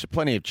milk and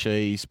plenty of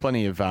cheese,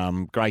 plenty of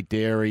great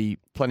dairy,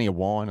 plenty of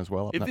wine as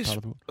well up in that part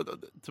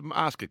of the to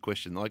ask a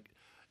question, like,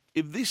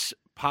 if this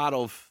part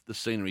of the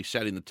scenery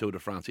sat in the Tour de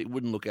France, it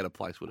wouldn't look out of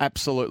place, would it?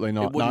 Absolutely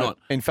not. It would not.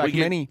 In fact,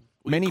 many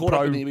caught pro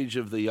up in the image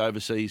of the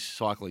overseas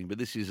cycling, but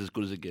this is as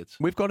good as it gets.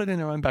 We've got it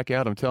in our own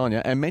backyard, I'm telling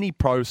you. And many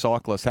pro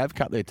cyclists have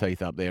cut their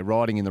teeth up there,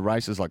 riding in the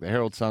races like the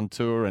Herald Sun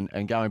Tour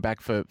and going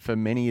back for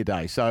many a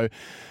day. So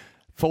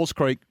Falls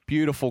Creek,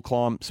 beautiful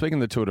climb. Speaking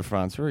of the Tour de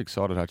France, very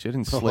excited, Hutch. I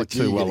didn't sleep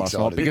too well last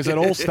night because it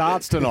all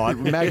starts tonight.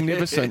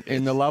 Magnificent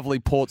in the lovely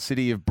port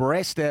city of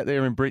Brest out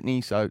there in Brittany.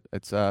 So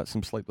it's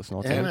some sleepless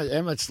nights.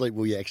 How much sleep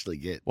will you actually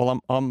get?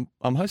 Well,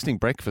 I'm hosting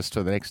breakfast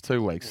for the next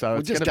 2 weeks, so we'll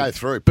it's just go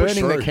through,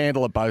 burning the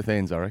candle at both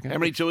ends. I reckon. How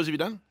many tours have you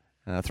done?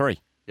 3.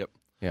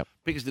 Yep.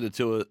 Pickers did a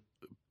tour.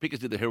 Pickers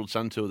did the Herald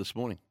Sun Tour this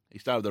morning. He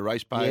started the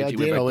race page. Yeah, he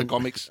went back to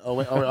comics. I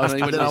went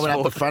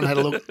up the front, had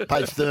a look,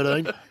 page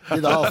 13, did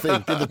the whole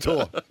thing, did the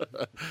tour.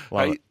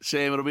 Hey,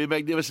 Sam, it'll be a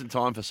magnificent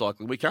time for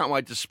cycling. We can't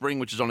wait to spring,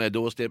 which is on our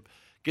doorstep.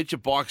 Get your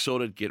bike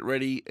sorted, get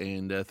ready,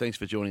 and thanks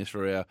for joining us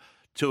for our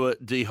tour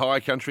de High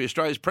Country,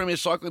 Australia's premier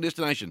cycling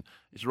destination.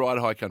 It's Ride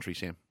High Country,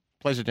 Sam.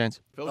 Pleasure, gents.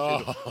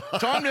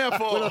 Time now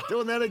for... We're not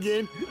doing that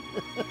again.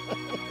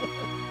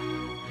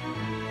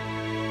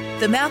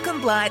 The Malcolm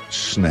Blight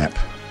Snap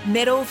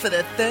Medal for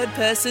the third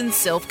person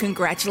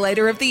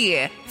self-congratulator of the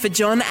year for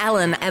John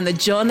Allen and the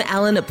John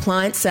Allen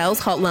Appliance Sales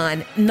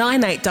Hotline,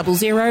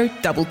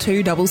 9800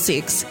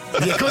 2266.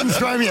 You couldn't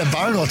throw me a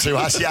bone or two,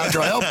 Hussey, after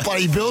I helped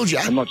bloody build you.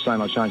 I'm not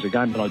saying I changed the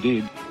game, but I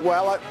did.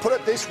 Well, I put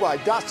it this way,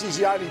 Dusty's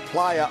the only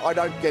player I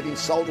don't get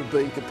insulted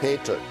being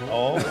compared to.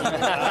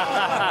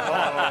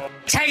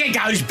 Tagger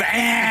goes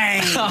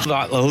bang!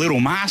 Like the little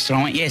master,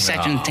 I went, yeah,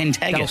 Saturn 10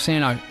 Tagger.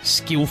 Dalsano,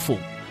 skillful.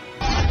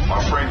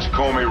 My friends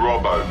call me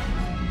Robbo.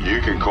 You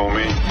can call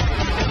me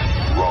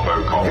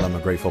Robocop. I'm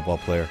a great football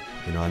player.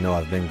 I know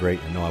I've been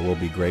great. I know I will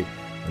be great,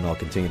 and I'll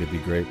continue to be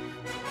great.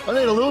 I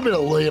need a little bit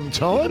of Liam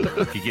time.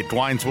 You get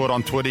Dwayne's Word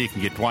on Twitter. You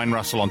can get Dwayne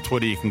Russell on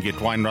Twitter. You can get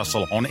Dwayne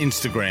Russell on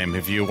Instagram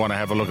if you want to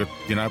have a look at,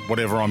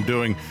 whatever I'm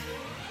doing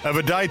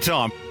over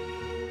daytime.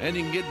 And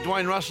you can get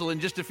Dwayne Russell in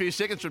just a few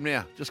seconds from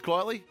now, just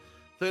quietly.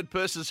 Third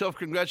person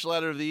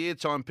self-congratulator of the year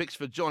time picks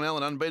for John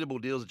Allen. Unbeatable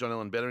deals at John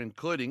Allen Better,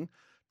 including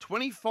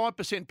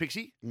 25%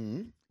 Pixie.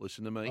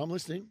 Listen to me. I'm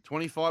listening.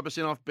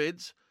 25% off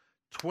beds,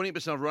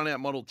 20% off run-out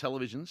model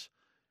televisions.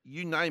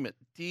 You name it.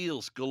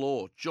 Deals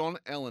galore. John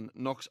Allen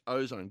knocks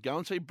ozone. Go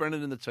and see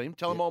Brendan and the team.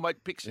 Tell them I'll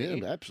make Pixie.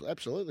 Yeah,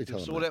 absolutely. Tell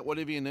them sort out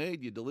whatever you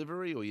need, your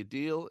delivery or your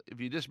deal. If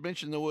you just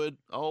mention the word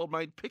 "old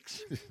mate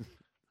Pix,"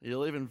 he's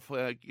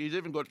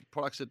even got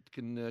products that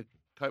can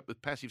cope with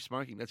passive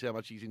smoking. That's how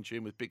much he's in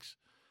tune with Pix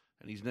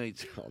and his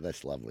needs. Oh,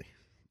 that's lovely.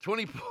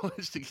 20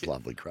 points to get.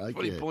 Lovely, Craig.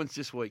 20 points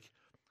this week.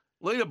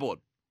 Leaderboard.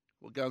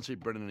 We'll go and see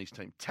Brendan and his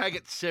team.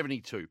 Taggart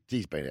 72.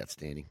 He's been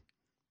outstanding.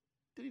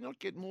 Did he not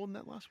get more than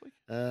that last week?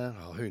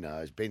 Who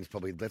knows? Ben's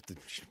probably left it.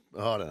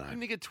 I don't know.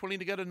 Didn't he get 20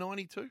 to go to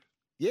 92?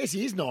 Yes,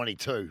 he is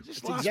 92.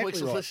 This That's last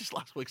exactly right. This is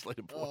last week's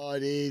leaderboard. Oh,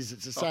 it is.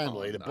 It's the same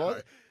leaderboard.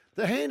 No.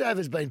 The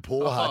handover's been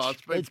poor, Hutch.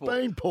 It's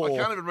been poor. I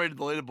can't even read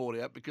the leaderboard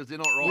out because they're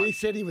not right. We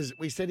said he was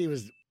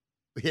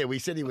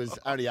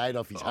only 8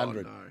 off his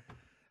 100. No.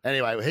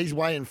 Anyway, he's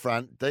way in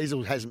front.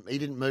 Diesel he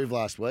didn't move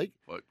last week.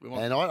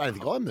 And I don't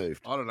think I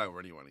moved. I don't know where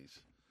anyone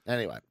is.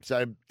 Anyway,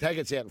 so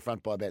Taggart's out in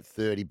front by about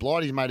 30.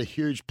 Blighty's made a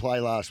huge play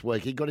last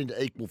week. He got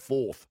into equal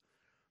fourth.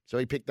 So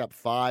he picked up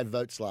 5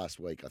 votes last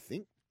week, I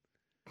think.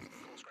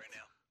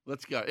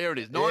 Let's go. Here it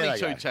is.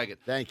 92 Taggart.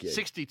 Thank you.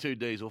 62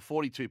 Diesel,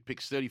 42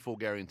 Picks, 34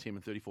 Gary and Tim,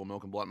 and 34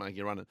 Malcolm Blight making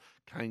a run at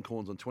Kane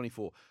Corns on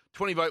 24.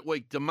 20 vote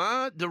week.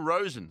 DeMar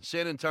DeRozan,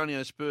 San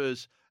Antonio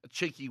Spurs, a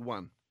cheeky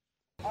 1.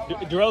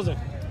 DeRozan,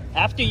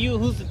 after you,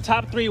 who's the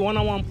top 3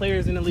 one-on-one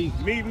players in the league?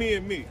 Me,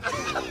 and me.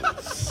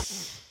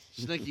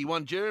 Sneaky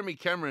 1. Jeremy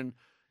Cameron,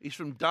 he's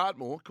from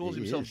Dartmoor, calls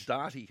himself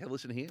Darty. Have a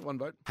listen here. 1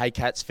 vote. Hey,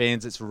 Cats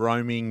fans, it's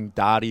roaming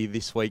Darty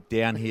this week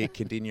down here at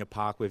Cardinia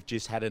Park. We've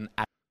just had an...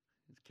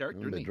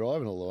 We've been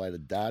driving all the way to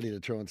Darty to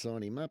try and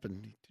sign him up,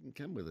 and he didn't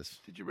come with us.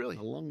 Did you really?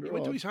 A long drive. You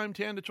went to his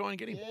hometown to try and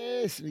get him?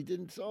 Yes, and he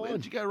didn't sign. Where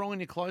did you go wrong in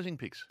your closing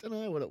picks? I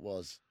don't know what it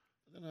was.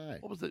 I don't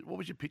know. What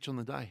was your pitch on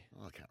the day?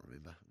 Oh, I can't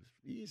remember. It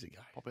was years ago.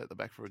 Pop out the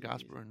back for a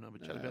Gasper and have a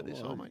chat about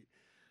this, mate.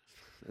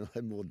 I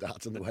had more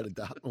darts on the way to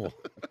Dartmoor.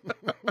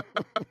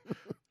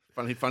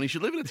 Funny, you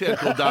should live in a town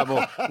called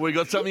Dartmoor. We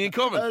got something in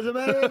common. As a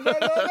matter of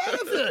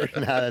fact,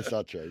 no, that's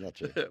not true. Not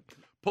true.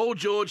 Paul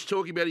George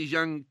talking about his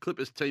young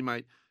Clippers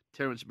teammate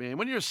Terrence Mann.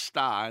 When you're a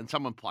star and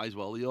someone plays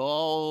well, the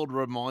old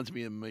reminds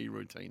me of me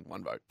routine.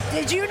 1 vote.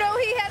 Did you know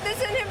he had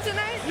this in him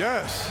tonight?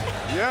 Yes.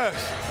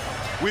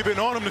 We've been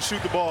on him to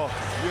shoot the ball.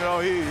 You know,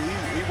 he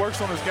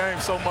works on his game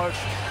so much.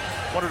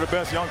 One of the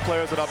best young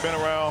players that I've been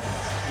around.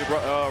 It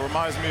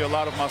reminds me a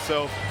lot of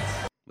myself.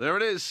 There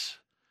it is.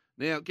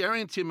 Now, Gary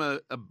and Tim are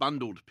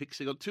bundled picks.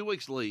 They've got 2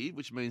 weeks leave,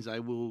 which means they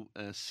will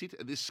sit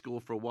at this score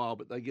for a while,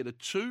 but they get a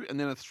 2 and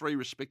then a 3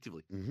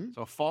 respectively. Mm-hmm.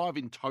 So a 5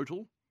 in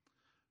total.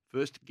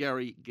 First,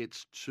 Gary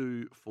gets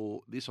 2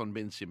 for this on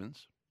Ben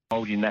Simmons.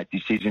 Holding that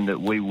decision that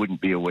we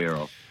wouldn't be aware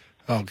of.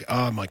 Oh,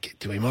 I might get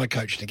to him. I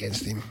coached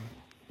against him.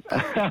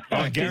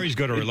 Gary's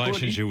got a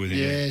relationship with him.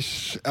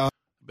 Yes.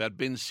 About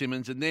Ben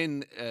Simmons. And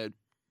then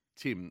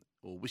Tim,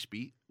 or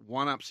Wispy,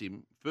 one-ups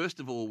him, first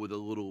of all, with a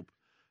little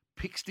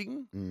pick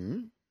sting. Mm-hmm.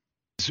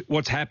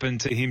 What's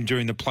happened to him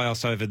during the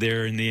playoffs over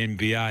there in the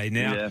NBA.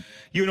 Now,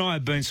 you and I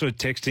have been sort of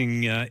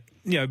texting,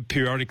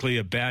 periodically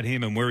about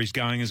him and where he's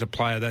going as a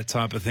player, that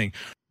type of thing.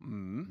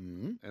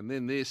 Mm-hmm. And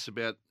then this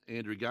about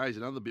Andrew Gaze,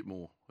 another bit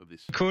more of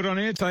this. Caught on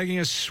air taking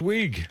a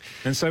swig.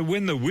 And so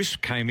when the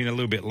wisp came in a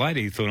little bit later,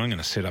 he thought, I'm going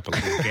to set up a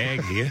little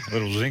gag here, a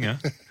little zinger.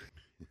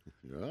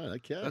 Right,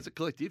 okay. That's a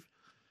collective.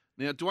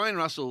 Now, Dwayne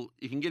Russell,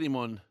 you can get him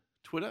on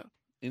Twitter,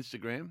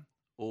 Instagram,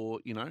 or,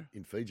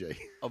 in Fiji,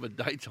 of a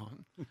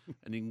daytime,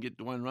 and you can get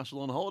Dwayne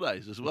Russell on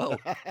holidays as well.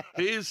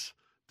 Here's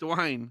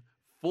Dwayne,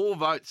 4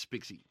 votes,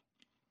 Pixie.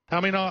 I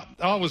mean,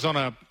 I was on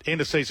a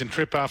end-of-season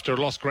trip after a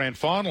lost grand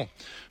final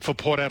for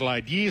Port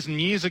Adelaide years and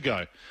years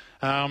ago.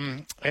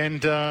 I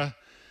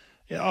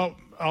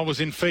was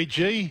in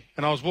Fiji,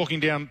 and I was walking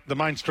down the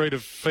main street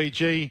of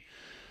Fiji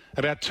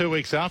about 2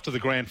 weeks after the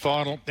grand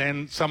final,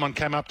 and someone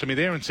came up to me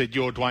there and said,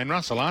 "You're Dwayne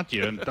Russell, aren't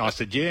you?" And I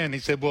said, "Yeah." And he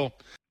said, "Well..."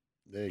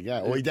 There you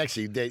go. Well, he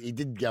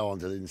did go on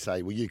to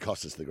say, "Well, you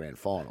cost us the grand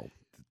final."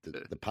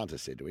 The punter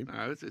said to him.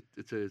 No, it's an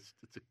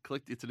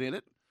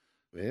edit.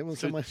 Yeah, well,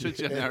 suits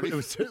your narrative.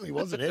 It certainly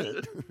was an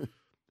edit.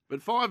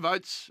 But 5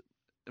 votes,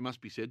 it must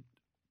be said.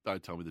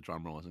 Don't tell me the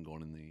drum roll hasn't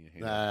gone in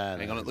the hand.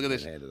 Hang on, look at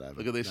this.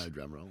 Look at this. No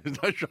drum roll.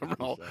 No drum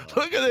roll.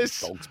 Look at this.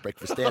 Dog's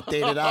breakfast out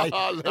there today.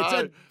 No. It's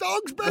a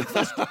dog's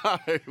breakfast.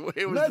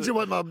 Imagine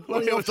what my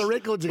off the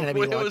records are going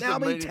to be like.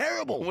 That'll be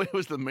terrible. Where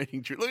was the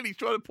meeting? Look at he's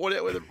trying to point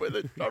out where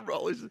the drum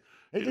roll is.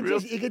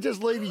 He could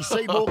just leave his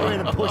seat, walk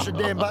around and push the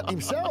damn button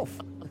himself.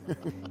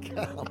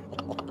 Come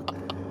on.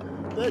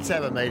 Let's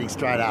have a meeting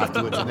straight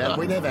afterwards. And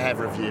we never have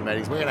review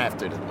meetings. We're going to have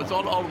to. It's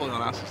ultimately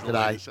on us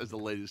today as the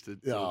leaders to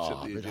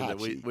accept the agenda.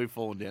 We've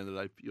fallen down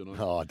today.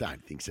 Oh, I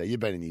don't think so. You've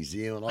been in New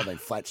Zealand. I've been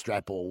flat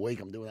strap all week.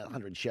 I'm doing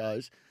 100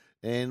 shows.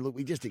 And look,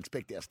 we just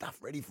expect our stuff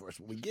ready for us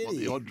when we get here.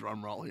 The odd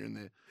drum roll here and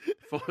there.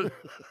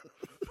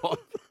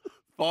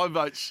 5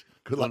 votes.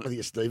 Good luck with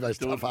your Steve-O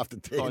stuff after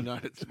 10. I know.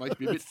 It makes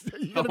me a bit...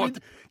 You're going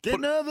to get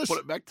nervous. Put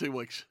it back 2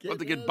 weeks. Got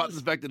to get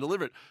buttons back to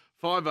deliver it.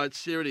 5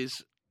 votes. Here it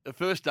is.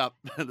 First up,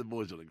 the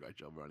boys did a great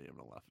job. We're only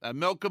having a laugh.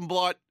 Malcolm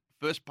Blight,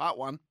 first part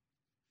 1.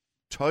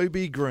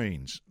 Toby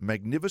Green's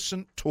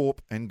magnificent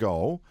torp and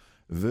goal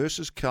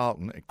versus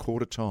Carlton at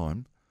quarter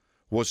time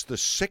was the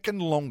second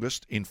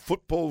longest in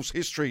football's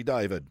history,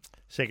 David.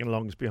 Second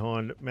longest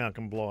behind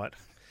Malcolm Blight.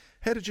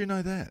 How did you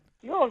know that?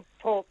 Your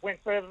talk went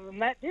further than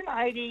that, didn't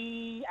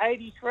it?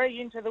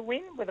 83 into the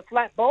wind with a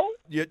flat ball.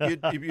 You'd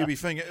be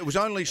thinking it was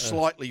only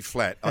slightly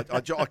flat.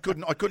 I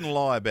couldn't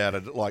lie about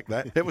it like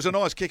that. It was a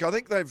nice kick. I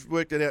think they've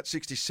worked it out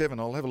 67.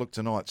 I'll have a look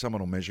tonight.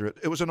 Someone will measure it.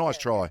 It was a nice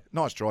try.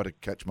 Nice try to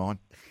catch mine.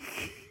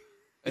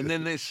 And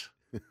then this.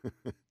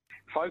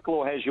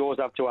 Folklore has yours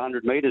up to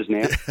 100 metres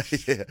now.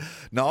 Yeah.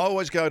 No, I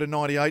always go to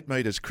 98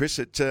 metres, Chris.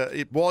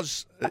 It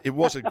was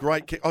a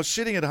great kick. I was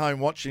sitting at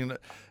home watching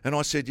it, and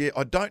I said,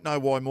 I don't know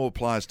why more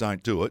players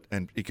don't do it,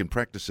 and you can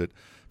practice it,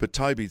 but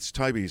Toby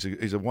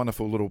is a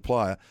wonderful little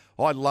player.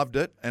 I loved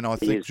it, and I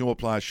think more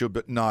players should,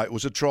 but no, it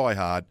was a try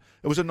hard.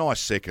 It was a nice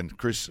second,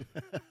 Chris.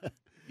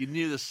 You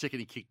knew the second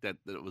he kicked that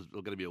it was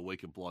going to be a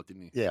week of Blight,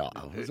 didn't you? Yeah,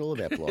 it was all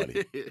about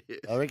Blighty.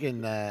 I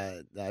reckon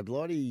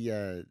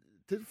Blighty...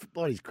 To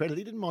Blighty's credit,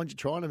 he didn't mind you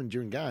trying him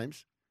during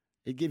games.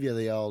 He'd give you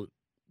the old,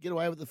 get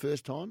away with it the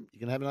first time. You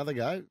can have another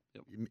go.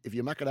 Yep. If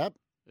you muck it up,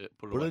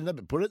 put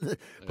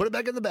it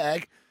back in the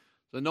bag.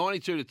 So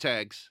 92 to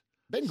tags.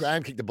 Ben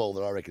Graham kicked the ball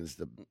that I reckon is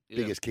the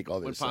biggest kick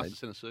I've ever seen. Went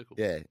past the centre circle.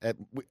 Yeah, at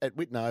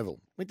Whitten Oval.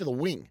 Went to the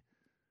wing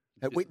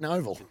at Whitten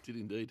Oval. It did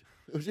indeed.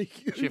 It was a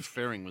huge... Jeff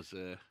Ferring was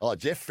there. Oh,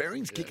 Jeff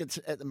Ferring's kick at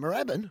the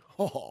Moorabbin.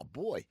 Oh,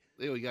 boy.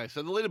 There we go.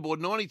 So the leaderboard,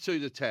 92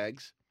 to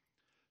tags,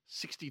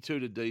 62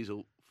 to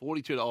Diesel,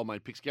 42 to Old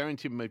Mate Picks. Gary and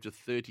Tim moved to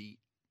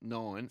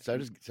 39. So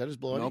does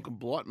Blighty. Malcolm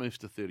Blight moves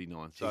to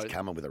 39. So he's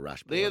coming with a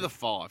rush. They're the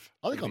 5.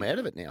 I think I'm out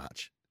of it now,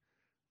 Hutch.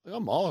 I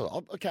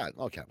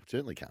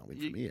certainly can't win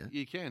from here.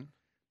 You can.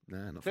 No,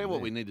 not Tell you from what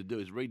there. we need to do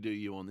is redo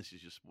you on This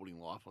Is Your Sporting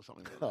Life or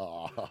something like that.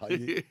 Oh,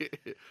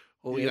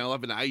 or,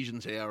 have an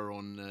Asians hour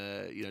on,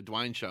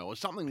 Dwayne show or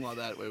something like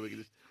that where we can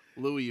just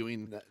lure you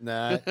in.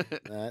 No,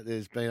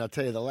 there's been, I'll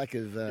tell you, the lack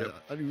of,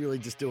 only really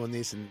just doing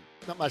this and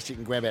not much you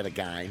can grab out of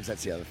games.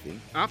 That's the other thing.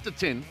 After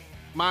 10,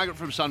 Margaret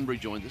from Sunbury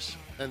joined us.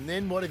 And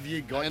then what have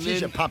you got? You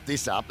should pump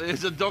this up.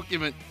 There's a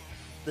document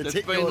That's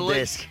hit your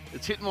desk.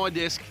 It's hit my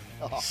desk.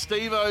 Oh.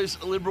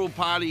 Steve-O's Liberal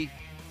Party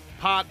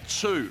Part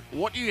 2.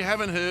 What you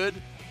haven't heard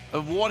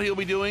of what he'll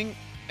be doing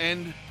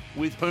and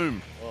with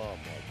whom. Oh, my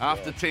God.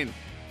 After 10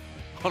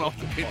 on Off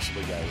the Bench.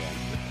 Possibly go wrong.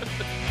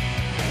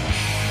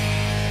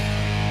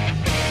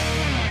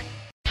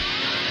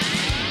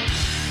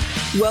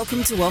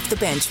 Welcome to Off the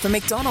Bench for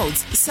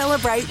McDonald's.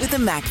 Celebrate with the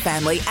Mac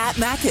family at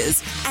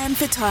Macca's. And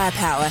for Tyre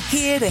Power,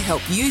 here to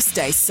help you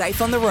stay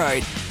safe on the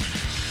road.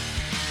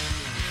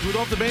 Good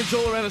Off the Bench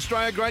all around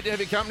Australia. Great to have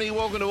your company.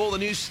 Welcome to all the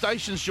news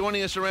stations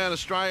joining us around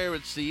Australia.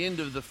 It's the end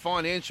of the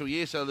financial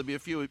year, so there'll be a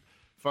few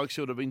folks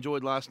who would have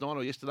enjoyed last night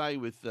or yesterday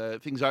with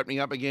things opening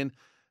up again.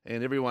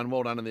 And everyone,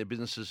 well done in their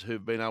businesses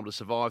who've been able to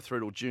survive through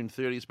till June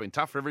 30. It's been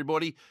tough for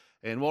everybody.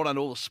 And well done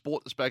to all the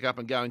sport that's back up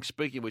and going.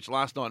 Speaking of which,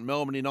 last night,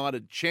 Melbourne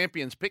United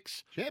champions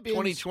picks.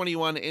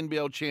 2021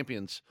 NBL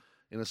champions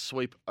in a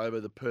sweep over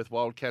the Perth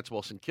Wildcats,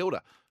 while St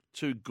Kilda,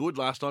 too good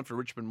last night for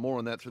Richmond. More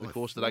on that through the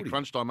course of the day.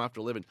 Crunch time after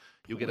 11.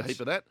 You'll get a heap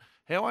of that.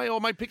 How are you,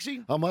 old mate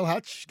Pixie? I'm well,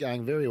 Hutch.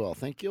 Going very well,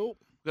 thank you.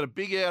 We've got a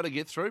big hour to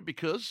get through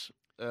because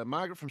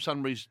Margaret from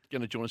Sunbury's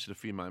going to join us in a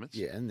few moments.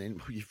 Yeah, and then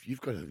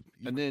you've got to...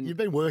 You've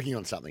been working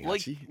on something,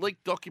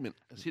 leaked document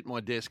has hit my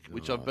desk,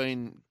 which I've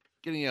been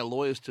getting our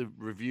lawyers to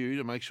review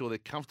to make sure they're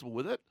comfortable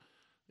with it.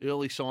 The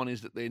early sign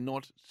is that they're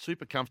not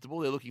super comfortable.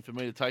 They're looking for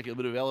me to take a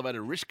bit of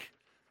elevated risk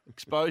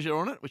exposure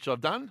on it, which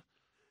I've done.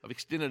 I've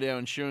extended our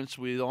insurance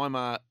with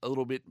IMAR a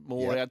little bit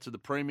more out to the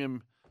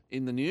premium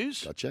in the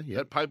news. Gotcha, yeah.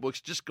 That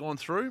paperwork's just gone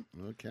through.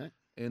 Okay.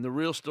 And the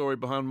real story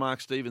behind Mark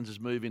Stevens'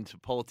 move into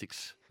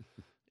politics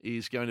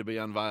is going to be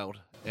unveiled.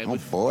 And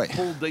with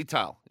full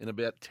detail in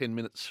about 10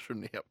 minutes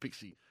from now,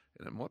 Pixie.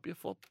 And it might be a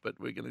flop, but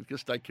we're going to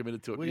just stay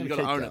committed to it. You've got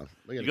to own it.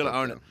 You've got to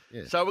own it.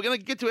 Yeah. So we're going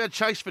to get to our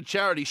chase for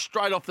charity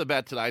straight off the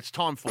bat today. It's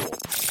time for...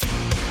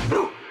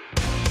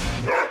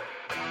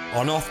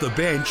 On Off the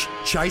Bench,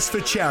 Chase for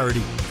Charity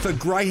for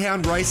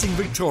Greyhound Racing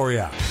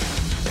Victoria.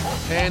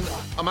 And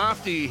I'm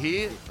after you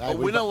here. A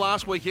winner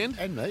last weekend.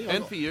 And me.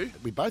 And for you.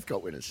 We both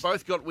got winners.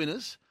 Both got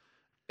winners.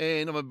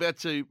 And I'm about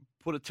to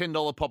put a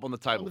 $10 pop on the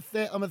table.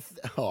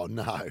 Oh,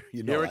 no.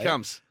 You're not. Here it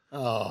comes.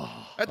 Oh.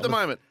 At the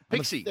moment,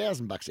 Pixie.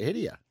 $1,000 ahead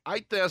of you.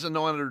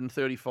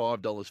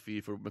 $8,935 for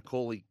you for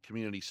Macaulay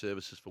Community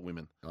Services for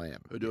Women. I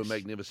am. Who do a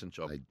magnificent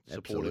job They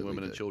supporting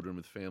women and do. children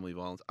with family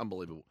violence.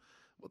 Unbelievable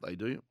what they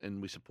do,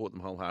 and we support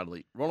them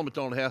wholeheartedly. Ronald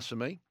McDonald House for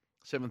me,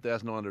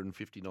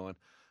 $7,959.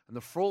 And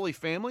the Frawley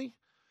family,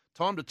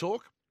 Time to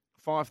Talk,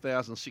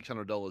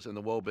 $5,600. And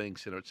the Wellbeing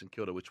Centre at St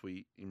Kilda, which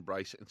we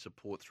embrace and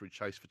support through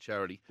Chase for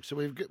Charity. So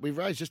we've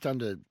raised just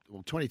under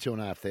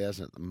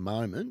 22,500 at the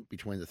moment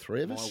between the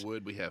three of us. My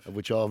word, we have. Of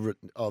which I've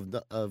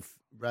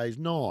raised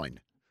 9.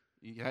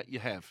 You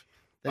have.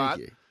 Thank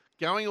you.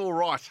 Going all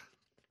right.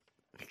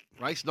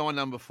 Race 9,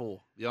 number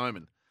 4, The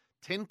Omen.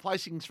 10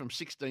 placings from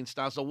 16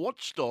 stars. The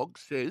Watchdog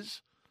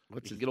says,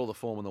 you can get all the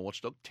form on the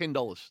Watchdog,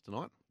 $10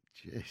 tonight.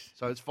 Jeez.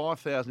 So it's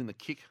 5,000 in the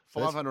kick,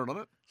 500 on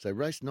it. So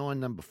race 9,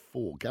 number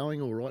 4,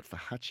 going all right for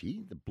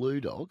Hutchie, the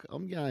Blue Dog.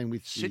 I'm going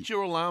with... Set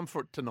your alarm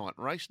for it tonight.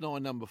 Race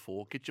 9, number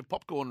 4. Get your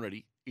popcorn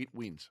ready. It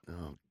wins.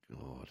 Oh,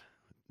 God.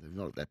 They're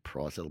not at that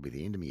price. That'll be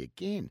the end of me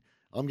again.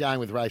 I'm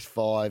going with race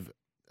 5,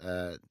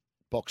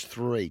 box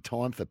 3,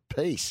 Time for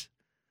Peace.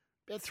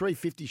 About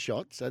 350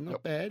 shots, so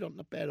not bad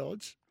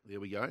odds. There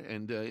we go.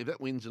 And if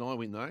that wins and I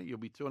win, though, you'll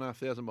be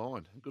 2,500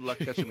 behind. Good luck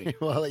catching me.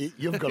 Well,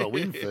 you've got to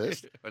win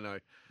first. I know.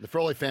 The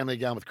Frawley family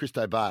going with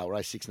Christo Bale,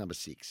 race 6, number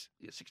 6.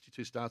 Yeah,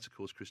 62 starts, of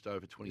course, Christo,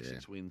 over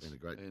 26 wins. Been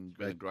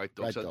a great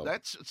dog. So dog.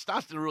 it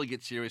starts to really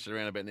get serious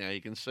around about now.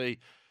 You can see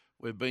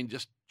we've been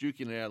just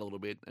duking it out a little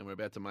bit, and we're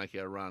about to make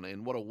our run.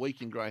 And what a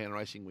week in greyhound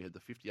racing. We had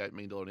the $58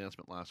 million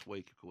announcement last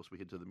week. Of course, we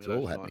head to the Meadows.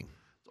 It's all happening.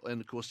 And,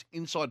 of course,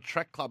 Inside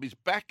Track Club is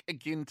back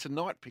again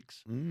tonight,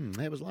 Pix.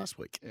 How was last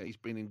week? Yeah, he's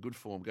been in good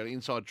form. Go to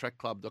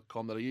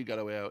insidetrackclub.com.au. Go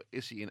to our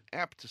SEN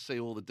app to see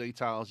all the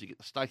details. You get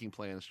the staking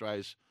plan.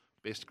 Australia's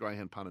best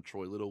greyhound punter,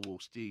 Troy Little, will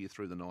steer you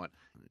through the night.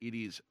 It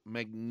is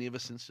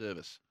magnificent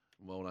service.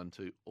 Well done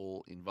to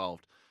all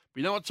involved.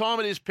 But you know what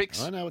time it is,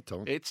 Pix? I know what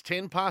time. It's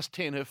 10 past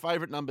 10, her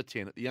favourite number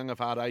 10 at the young of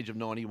heart age of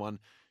 91.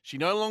 She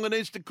no longer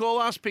needs to call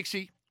us,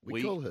 Pixie.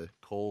 We call her.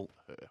 Call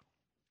her.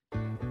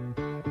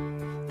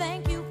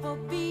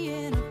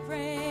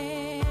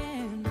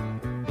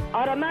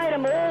 I'd have made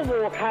them all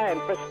walk home,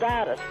 for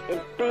starters, in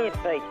bare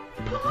feet.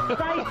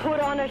 They put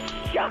on a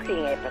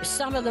shocking effort.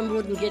 Some of them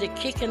wouldn't get a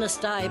kick in a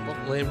stable.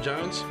 Liam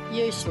Jones?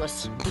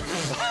 Useless.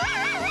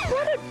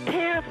 What a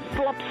pair of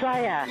flops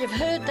they are. You've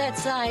heard that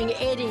saying,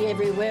 Eddie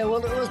everywhere.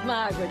 Well, it was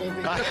Margaret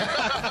everywhere.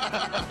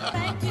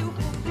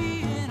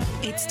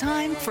 It's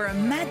time for a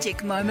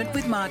magic moment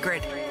with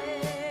Margaret.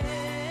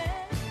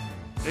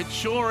 It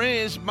sure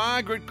is.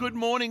 Margaret, good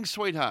morning,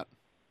 sweetheart.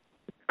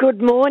 Good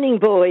morning,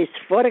 boys.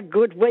 What a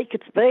good week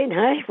it's been,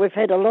 hey? We've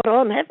had a lot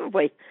on, haven't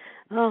we?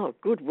 Oh,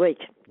 good week.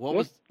 What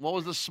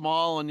was the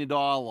smile on your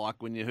dial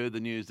like when you heard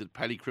the news that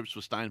Paddy Cripps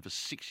was staying for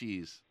 6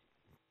 years?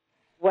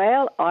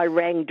 Well, I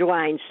rang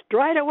Dwayne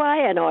straight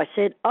away and I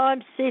said,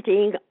 I'm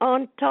sitting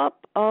on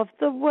top of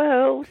the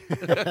world.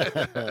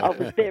 I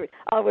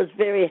was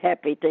very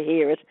happy to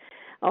hear it.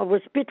 I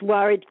was a bit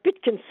worried, a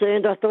bit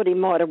concerned. I thought he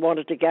might have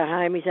wanted to go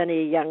home. He's only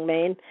a young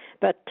man,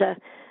 but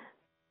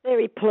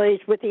very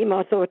pleased with him.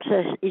 I thought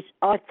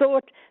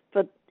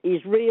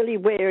he's really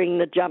wearing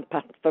the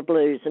jumper for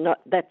Blues, and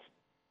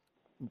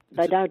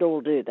they don't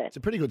all do that. It's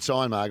a pretty good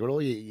sign, Margaret.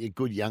 All your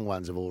good young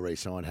ones have already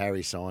signed.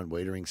 Harry signed,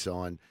 Wiedering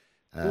signed.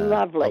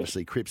 Lovely.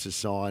 Obviously, Cripps has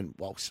signed.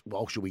 Walsh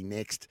will be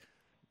next.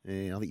 I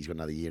think he's got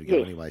another year to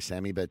go anyway,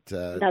 Sammy. But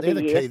they're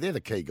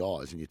the key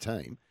guys in your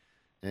team.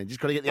 And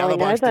just got to get the other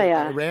blokes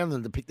around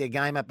them to pick their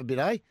game up a bit,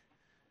 eh?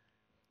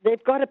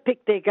 They've got to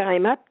pick their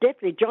game up,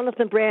 definitely.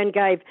 Jonathan Brown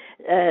gave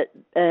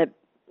the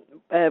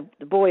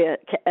boy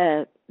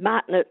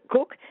Martin a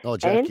cook. Oh,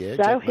 Jack, and yeah.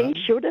 so Jack he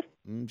Martin. should have.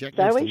 Jack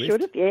So needs he to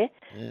should lift. have, yeah.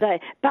 Yeah.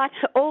 But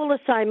all the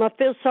same, I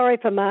feel sorry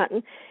for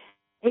Martin.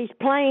 He's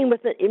playing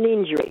with an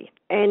injury,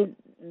 and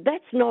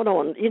that's not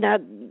on. You know,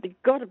 you've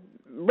got to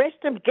rest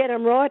him, get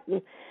him right,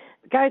 and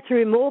go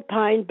through more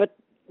pain, but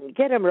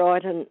get him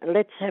right, and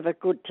let's have a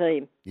good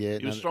team. Yeah,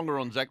 He was stronger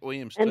on Zach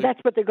Williams, And too. that's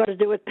what they've got to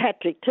do with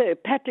Patrick, too.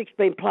 Patrick's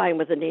been playing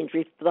with an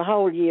injury for the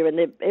whole year,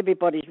 and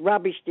everybody's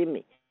rubbished him.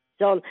 He's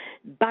on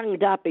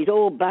bunged up. He's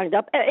all bunged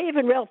up.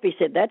 Even Ralphie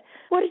said that.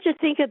 What did you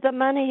think of the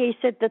money? He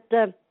said that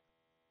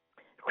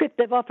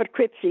they've offered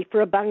Cripsy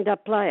for a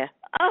bunged-up player.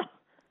 Oh,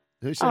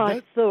 Who said I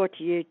that? thought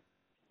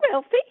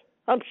Ralphie.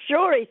 I'm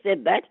sure he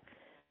said that.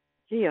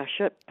 Gee, I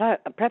should.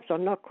 Perhaps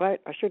I'm not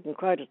quote. I shouldn't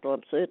quote it till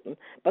I'm certain,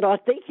 but I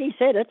think he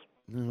said it.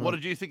 What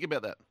did you think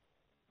about that?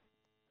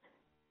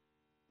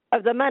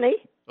 Of the money?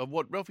 Of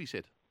what Ralphie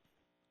said?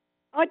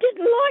 I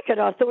didn't like it.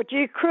 I thought,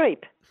 you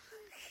creep.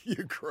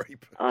 You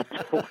creep. I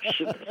thought I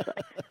shouldn't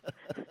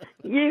say.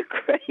 You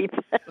creep.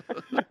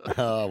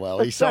 Oh, well,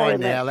 he's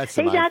signed now. That's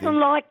the He main doesn't thing.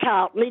 like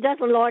Carlton. He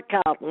doesn't like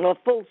Carlton. Or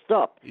full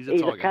stop. He's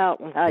a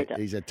Carlton hater.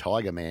 He's a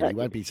Tiger man. He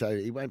won't be so.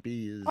 He won't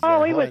be. As,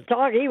 Oh, he high- was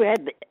Tiger.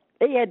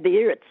 He had the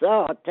irrits.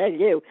 Oh, I tell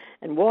you.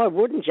 And why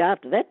wouldn't you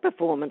after that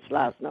performance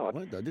last night?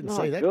 I didn't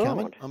My see that God.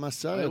 coming, I must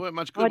say. They weren't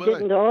much I good, were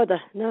didn't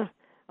either. No,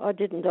 I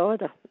didn't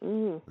either.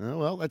 Oh,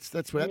 well, that's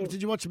what happened.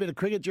 Did you watch a bit of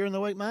cricket during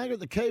the week, Margaret?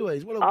 The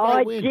Kiwis. What a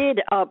I great win. did.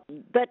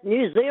 That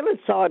New Zealand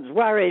side's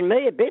worrying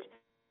me a bit.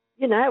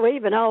 You know,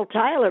 even old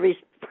Taylor is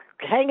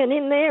hanging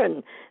in there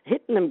and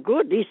hitting them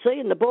good. He's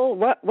seeing the ball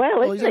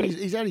well, isn't he?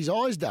 He's had his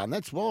eyes done.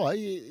 That's why.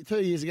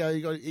 2 years ago,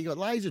 he got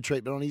laser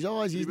treatment on his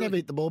eyes. He's never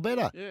hit the ball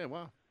better. Yeah,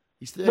 wow.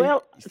 He's 30,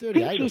 Well, he's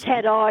 38 or Finchie's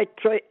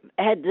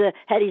something.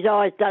 had his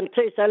eyes done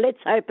too, so let's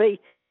hope he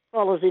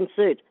follows in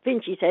suit.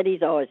 Finchie's had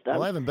his eyes done.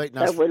 Well, they haven't beaten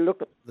so us. we're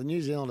looking. The New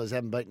Zealanders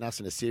haven't beaten us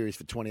in a series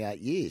for 28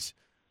 years.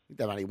 I think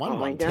they've only won I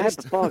one know,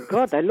 test. but by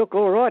God, they look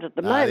all right at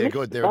the No, moment. they're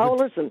good. They're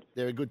Bowlers a good, and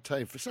they're a good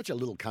team. For such a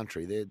little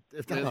country,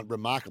 they've done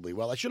remarkably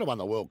well. They should have won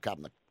the World Cup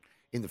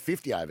in the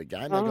 50-over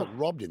game. They got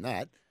robbed in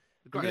that.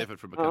 Great effort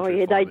from a oh country.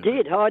 yeah, of they 5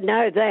 did. I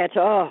know that.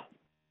 Oh,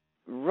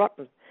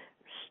 rotten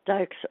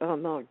Stokes. Oh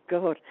my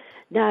God.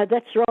 No,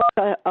 that's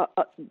right.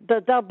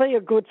 They'll be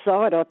a good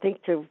side. I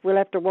think. We'll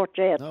have to watch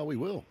out. No, we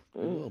will.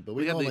 We will. But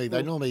We had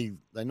they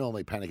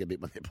normally panic a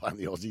bit when they're playing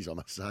the Aussies, I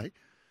must say.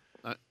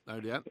 No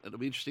doubt. It'll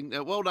be interesting.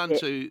 Now, well done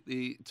to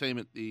the team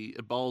at the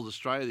Bowls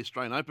Australia. The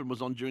Australian Open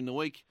was on during the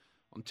week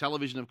on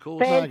television, of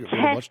course.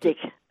 Fantastic.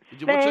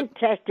 Did you watch it?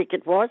 Fantastic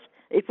it was.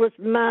 It was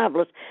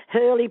marvellous.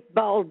 Hurley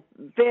bowled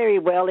very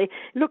well. He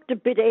looked a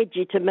bit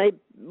edgy to me.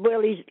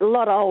 Well, he's a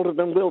lot older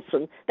than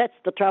Wilson. That's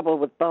the trouble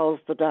with bowls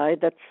today.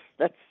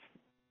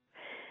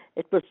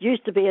 It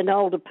used to be an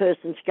older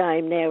person's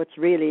game. Now it's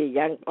really a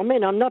young. I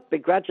mean, I'm not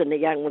begrudging the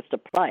young ones to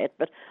play it,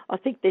 but I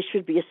think there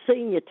should be a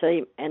senior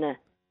team and a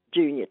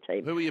junior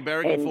team. Who were you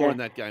barracking for in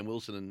that game,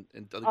 Wilson?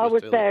 And I think I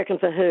was Taylor? barracking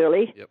for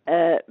Hurley. Yep.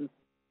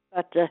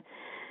 But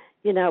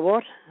you know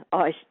what?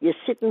 You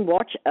sit and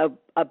watch.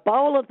 A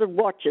bowler that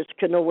watches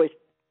can always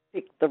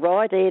pick the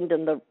right end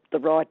and the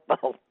right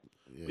bowl.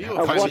 Yeah.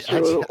 A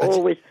watcher will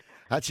always.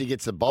 Hutchie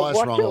gets the bias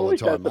watcher wrong all the always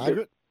time, does a bit.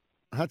 Margaret.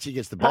 Hutchie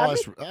gets the Pardon?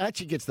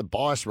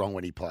 bias wrong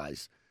when he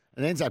plays,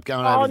 and ends up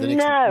going Oh over the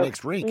no!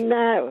 next rink.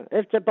 No,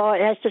 if the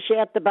it has to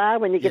shout the bar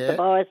when you get the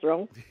bias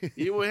wrong.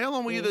 How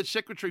long were you the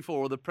secretary for,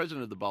 or the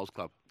president of the Bowls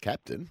Club?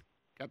 Captain.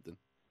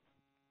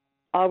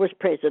 I was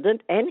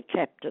president and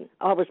captain.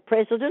 I was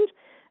president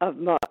of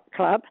my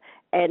club,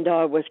 and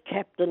I was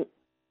captain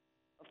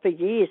for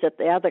years at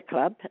the other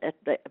club. At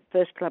the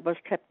first club, I was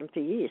captain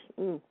for years.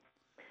 Mm.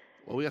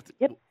 Well, we have to.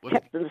 Yep,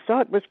 captain. The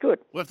side was good.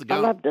 We'll have to go. I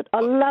loved it.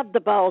 I loved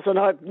the bowls,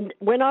 and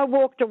when I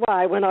walked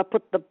away, when I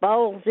put the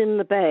bowls in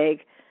the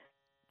bag,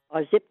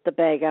 I zipped the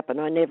bag up,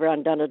 and I never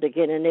undone it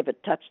again and never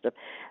touched it.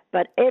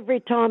 But every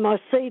time I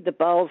see the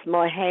bowls,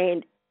 my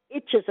hand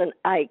itches and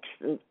aches,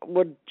 and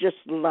would just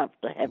love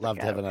to have Love a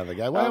to go. have another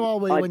go. How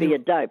old were you I'd when be you? a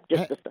dope.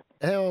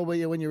 How old were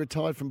you when you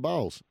retired from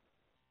bowls?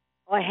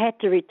 I had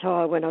to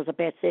retire when I was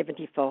about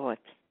 75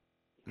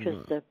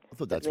 because I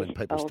thought that's when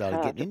people old started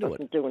heart getting into it.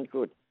 wasn't doing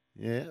good.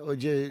 Yeah,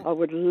 would you? I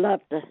would love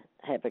to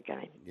have a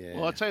game. Yeah.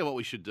 Well, I'll tell you what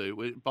we should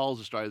do. Bowls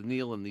Australia,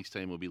 Neil and his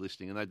team will be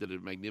listening, and they did a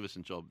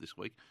magnificent job this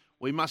week.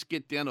 We must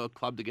get down to a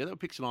club together.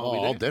 Pix and I will be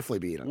there. I'll definitely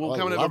be in it. We'll I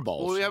come and love have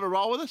bowls. Will you have a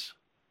roll with us?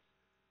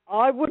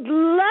 I would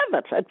love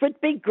it. It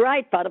would be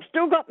great fun. I've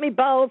still got my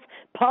bowls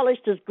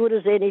polished as good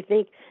as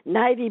anything,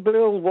 navy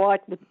blue and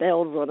white with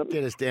bells on them.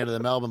 Get us down to the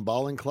Melbourne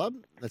Bowling Club.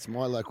 That's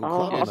my local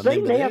club. I've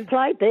been there. I've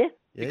played there.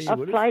 Yeah,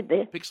 I've played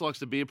there. Pix likes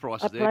the beer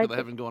prices there because they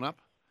haven't gone up.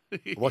 I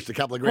watched a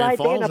couple of grand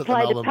finals at the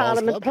Melbourne Melbourne Bowls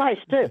Parliament Club. Place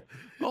too.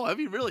 Oh, have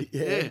you really?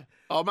 Yeah.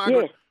 Oh,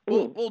 Margaret,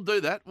 Yes. we'll do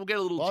that. We'll get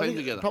a little Well, I team think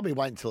together. probably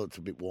wait until it's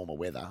a bit warmer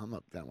weather.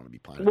 Don't want to be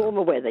playing.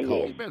 Warmer weather,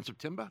 cold. yeah. About in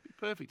September. Be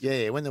perfect.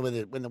 Yeah, when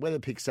the weather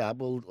picks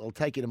up, I'll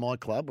take you to my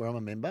club where I'm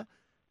a member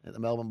at the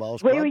Melbourne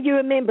Bowls Club. Where are you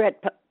a member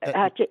at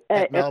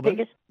Melbourne?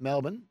 Piggers?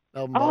 Melbourne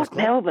Oh, Bowls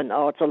Club. Melbourne.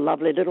 Oh, it's a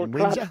lovely little In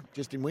club. Windsor,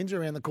 just in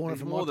Windsor, around the corner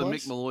from More my the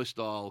place. Mick Malloy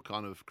style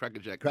kind of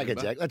crackerjack.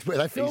 Crackerjack. That's where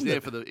they filmed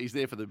he's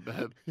there it. For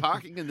the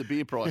parking and the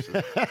beer prices.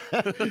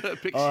 The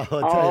beer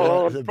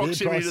Proximity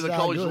to prices the are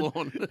college good.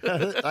 lawn.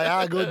 They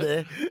are good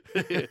there.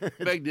 Yeah,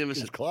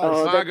 magnificent. It's close.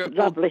 Oh, Margaret,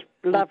 that's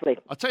lovely.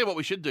 I'll tell you what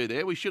we should do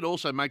there. We should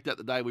also make that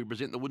the day we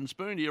present the wooden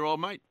spoon to your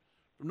old mate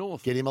from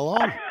North. Get him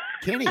along.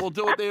 Kenny. We'll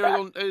do it there.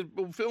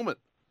 We'll film it.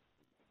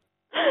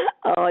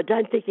 Oh, I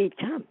don't think he'd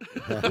come.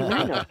 He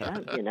may not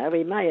come.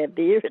 He may have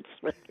the irrits.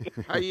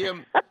 Hey,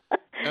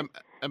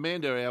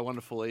 Amanda, our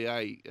wonderful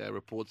EA,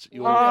 reports I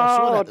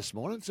saw that this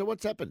morning. So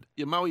what's happened?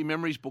 Your Moe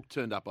Memories book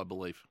turned up, I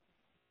believe.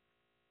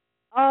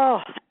 Oh,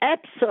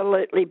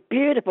 absolutely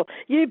beautiful.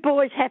 You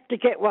boys have to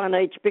get one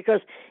each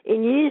because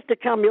in years to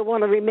come you'll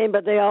want to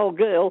remember the old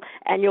girl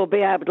and you'll be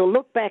able to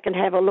look back and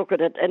have a look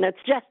at it. And it's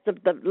just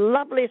the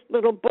loveliest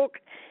little book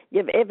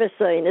you've ever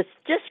seen. It's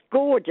just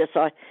gorgeous.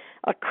 I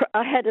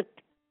had a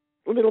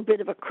little bit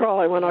of a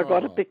cry when I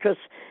got it because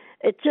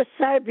it's just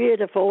so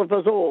beautiful. It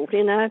was all,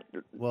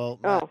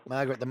 Well,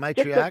 Margaret, the Just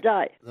a matriarch.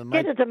 day.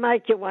 Get her to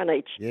make you one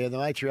each. Yeah, the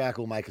matriarch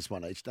will make us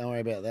one each. Don't worry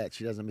about that.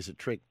 She doesn't miss a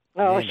trick.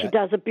 Oh, Amanda. she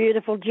does a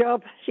beautiful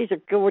job. She's a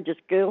gorgeous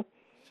girl.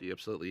 She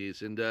absolutely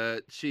is. And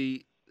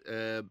she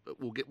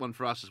will get one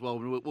for us as well.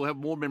 We'll have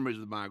more memories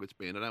of the Margaret's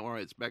band. Don't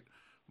worry, it's back.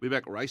 We'll be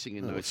back racing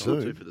in no time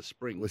soon. too for the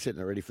spring. We're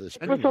getting ready for the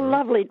spring.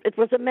 It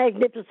was a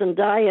magnificent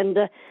day, and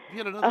You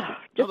had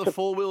another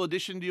four-wheel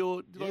edition to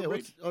your. Did I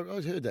read? I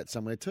heard that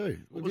somewhere too.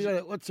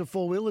 What's a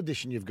four-wheel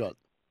edition you've got?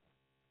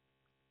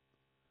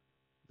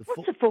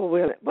 What's a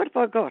four-wheeler? What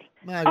have I got?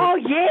 Margaret. Oh,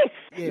 yes.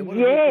 Yeah, what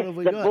have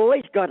we the got?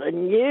 boy's got a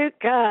new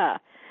car.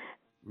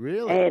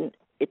 Really? And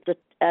it's a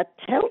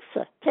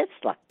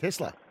Tesla.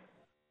 Tesla.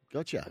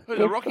 Gotcha.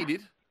 Rocky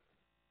did.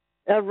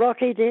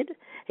 Rocky did.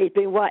 He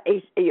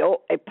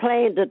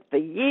planned it for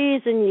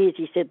years and years.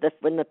 He said that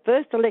when the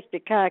first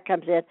electric car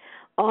comes out,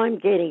 I'm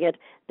getting it.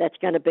 That's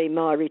going to be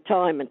my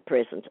retirement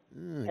present.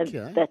 Okay.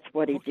 And that's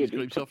what he Rocky's did. got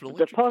He himself put an the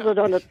electric deposit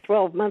car. on it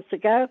 12 months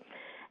ago,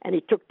 and he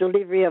took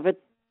delivery of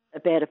it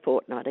about a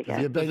fortnight ago.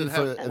 Have you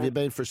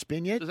been for a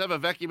spin yet? Does it have a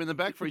vacuum in the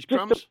back for his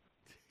crumbs?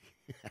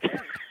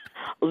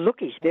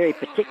 Look, he's very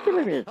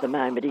particular at the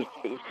moment.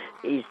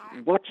 He's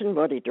watching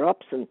what he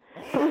drops and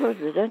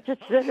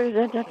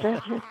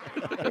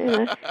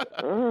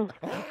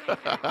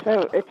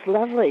so it's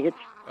lovely. It's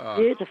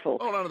beautiful.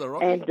 Hold on to the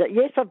Rocky. And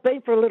yes, I've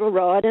been for a little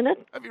ride in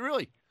it. Have you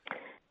really?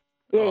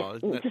 Yes, Oh,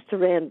 isn't that- just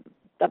around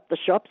up the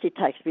shops. He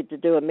takes me to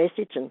do a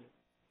message and.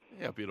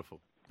 Yeah, beautiful.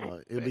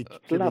 He'll be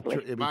lovely.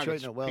 treating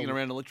Margaret's it well. picking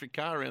around an electric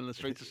car around the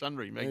streets of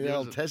Sunbury. The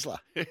old Tesla.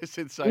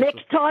 Sensational.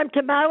 Next time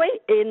to Maui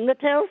in the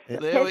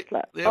There we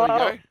Tesla.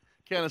 go.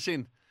 Count us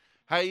in.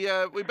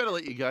 Hey, we better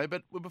let you go,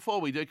 but before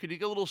we do, could you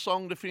get a little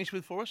song to finish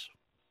with for us?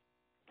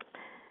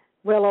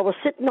 Well, I was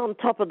sitting on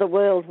top of the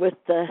world with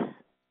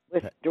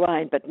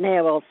Dwayne, but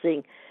now I'll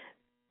sing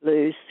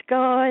Blue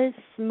skies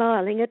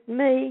smiling at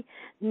me,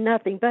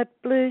 nothing but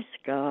blue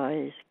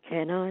skies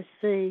can I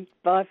see.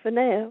 Bye for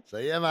now.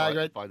 See ya,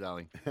 Margaret. Bye,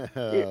 darling.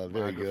 Very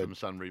Margaret good. from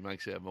Sunbury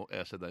makes our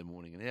Saturday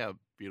morning. And how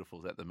beautiful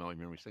is that, the Moe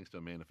Memories? Thanks to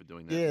Amanda for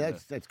doing that. Yeah, And,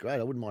 that's great.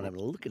 I wouldn't mind having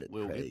a look at it,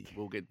 Craig.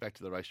 We'll get back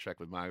to the racetrack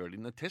with Margaret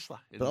in the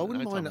Tesla. But I wouldn't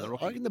no time mind. in the I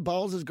Rocky. reckon the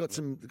Bowls has got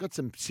some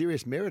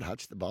serious merit,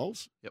 Hutch. The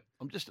Bowls. Yep.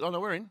 I know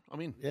we're in. I'm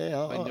in. Yeah,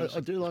 I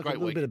do like a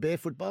little week. bit of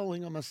barefoot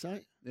bowling, I must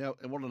say. Now,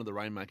 and what another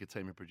Rainmaker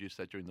team who produced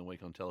that during the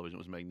week on television. It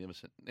was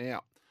magnificent.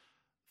 Now,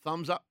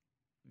 thumbs up.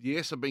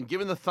 Yes, I've been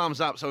given the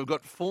thumbs up. So we've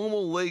got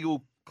formal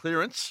legal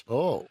clearance.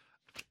 Oh.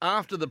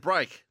 After the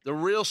break, the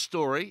real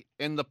story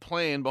and the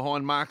plan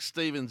behind Mark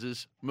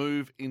Stevens'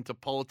 move into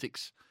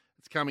politics.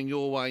 It's coming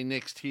your way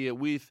next here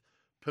with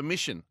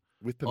permission.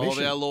 With Of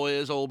our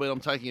lawyers, albeit I'm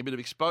taking a bit of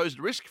exposed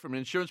risk from an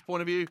insurance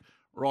point of view,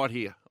 right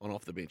here on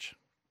Off the Bench.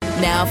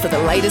 Now for the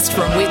latest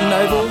from Whitten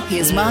Oval,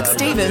 here's Mark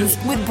Stevens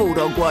with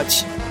Bulldog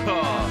Watch.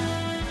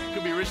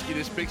 Could be risky,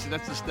 this, Pix, and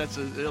that's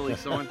an early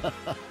sign.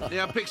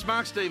 Now, Pix,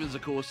 Mark Stevens,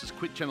 of course, has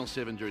quit Channel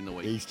 7 during the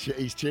week.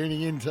 He's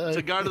tuning in too.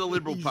 To go to the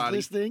Liberal He's Party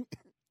listening.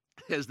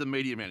 as the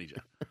media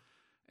manager.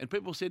 And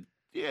people said,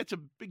 yeah, it's a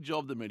big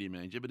job, the media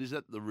manager, but is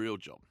that the real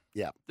job?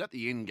 Yeah. Is that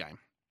the end game?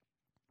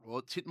 Well,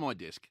 it's hit my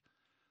desk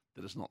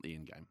that it's not the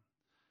end game.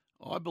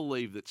 I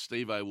believe that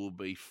Steve-O will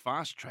be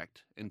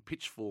fast-tracked and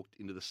pitchforked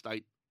into the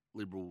state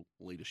Liberal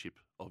leadership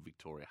of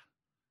Victoria.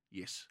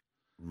 Yes.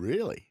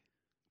 Really?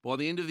 By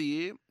the end of the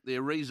year,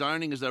 they're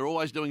rezoning, as they're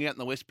always doing out in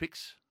the West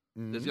Picks.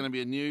 Mm-hmm. There's going to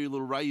be a new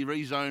little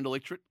rezoned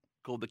electorate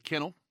called the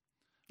Kennel.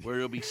 where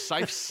he'll be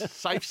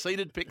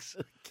safe-seated picks.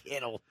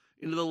 Kettle.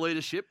 Into the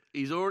leadership.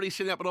 He's already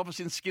setting up an office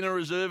in Skinner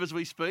Reserve as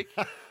we speak.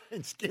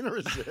 In Skinner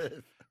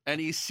Reserve.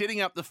 And he's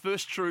setting up the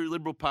first true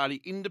Liberal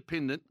Party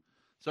independent.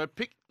 So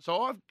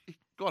I've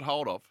got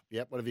hold of.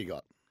 Yep, what have you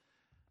got?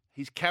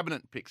 His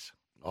cabinet picks.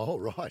 Oh,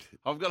 right.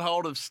 I've got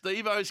hold of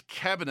Steve-O's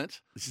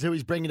cabinet. This is who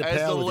he's bringing to power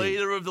as the with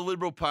leader of the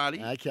Liberal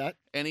Party. Okay.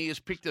 And he has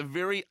picked a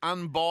very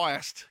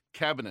unbiased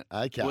cabinet.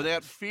 Okay.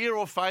 Without fear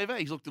or favour.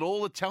 He's looked at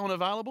all the talent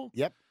available.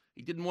 Yep.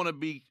 He didn't want to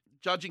be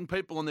judging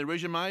people on their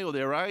resume or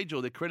their age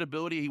or their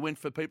credibility. He went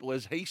for people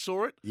as he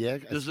saw it. Yeah.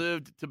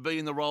 Deserved to be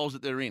in the roles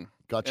that they're in.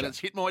 Gotcha. And it's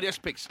hit my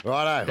desk picks.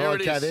 Righto.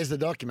 Okay, there's the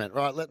document.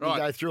 Right, let me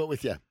go through it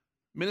with you.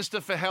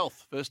 Minister for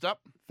Health, first up.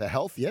 For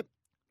Health, yep.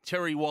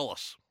 Terry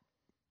Wallace.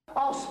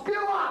 I'll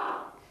spew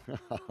up!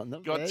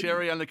 Got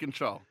Terry under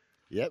control.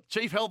 Yep.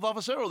 Chief Health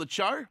Officer or the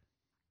Cho?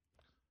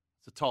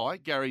 It's a tie.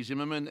 Gary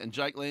Zimmerman and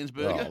Jake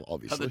Landsberger. Oh,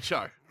 obviously. Are the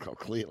Cho. Oh,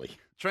 clearly.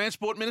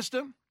 Transport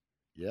Minister?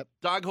 Yep.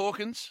 Doug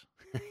Hawkins.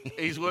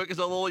 His work as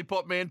a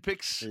lollipop man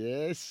picks.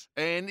 Yes.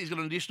 And he's got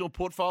an additional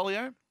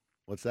portfolio.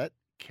 What's that?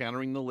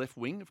 Countering the left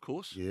wing, of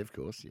course. Yeah, of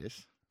course,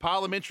 yes.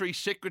 Parliamentary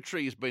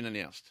Secretary has been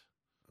announced.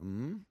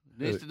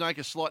 Needs to make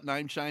a slight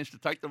name change to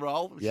take the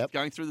role. It's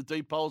going through the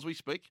deep poll as we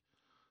speak.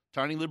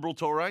 Tony Liberal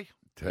Torre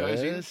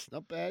goes in.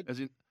 Not bad. As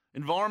in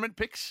Environment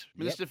picks,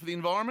 Minister for the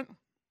Environment.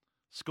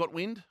 Scott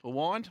Wind or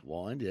Wind.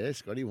 Wind, yeah,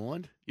 Scotty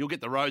Wind. You'll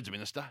get the Roads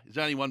Minister. There's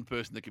only one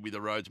person that could be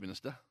the Roads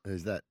Minister.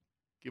 Who's that?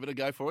 Give it a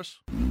go for us.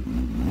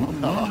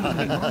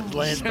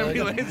 Landsberger. Sammy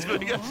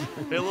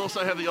Landsberger. He'll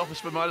also have the Office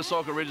for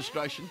Motorcycle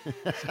Registration.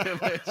 Sam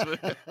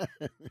Landsberger.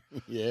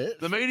 Yeah.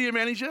 The media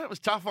manager, it was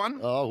a tough one.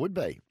 Oh, would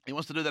be. He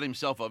wants to do that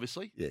himself,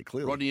 obviously. Yeah,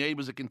 clearly. Rodney Eade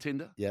was a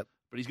contender. Yep.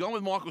 But he's gone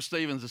with Michael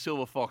Stevens, the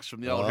Silver Fox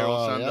from the old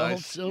Herald Sun the days.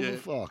 old Silver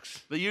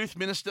Fox. The Youth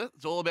Minister,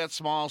 it's all about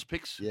Smiles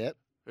picks. Yep.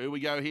 Who we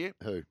go here?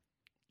 Who?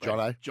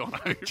 Jono.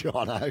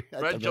 Jono.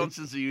 Brad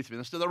Johnson's the Youth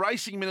Minister. The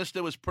Racing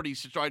Minister was pretty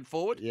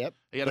straightforward. Yep.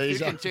 He had a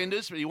few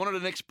contenders, but he wanted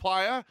an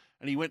ex-player,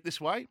 and he went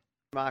this way.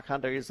 Mark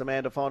Hunter is the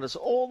man to find us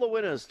all the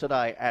winners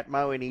today at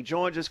Moe, and he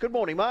joins us. Good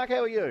morning, Mark.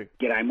 How are you?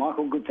 G'day,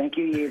 Michael. Good, thank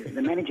you. Yeah,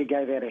 the manager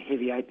gave out a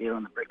heavy 8 there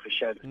on the breakfast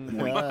show this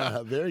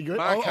morning. Very good.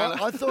 Mark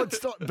I thought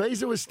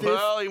Beezer was stiff.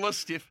 Well, he was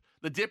stiff.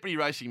 The Deputy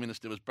Racing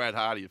Minister was Brad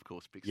Hardy, of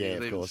course. Picks. Yeah, he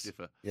was of course.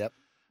 Stiffer. Yep.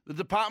 The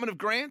Department of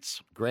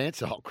Grants.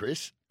 Grants,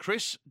 Chris.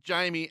 Chris,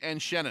 Jamie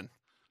and Shannon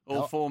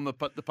all form the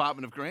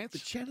Department of Grants.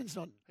 But Shannon's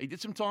not... He did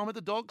some time with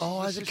the Dogs.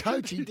 Oh, as a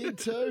coach, he did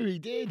too. He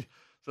did.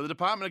 So the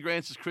Department of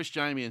Grants is Chris,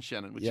 Jamie and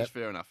Shannon, which is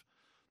fair enough.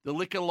 The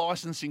Liquor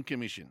Licensing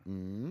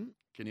Commission.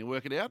 Can you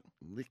work it out?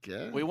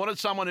 Liquor. We wanted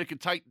someone who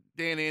could take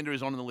Dan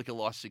Andrews on in the Liquor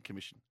Licensing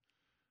Commission.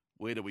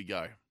 Where do we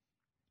go?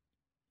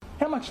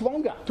 How much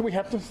longer do we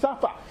have to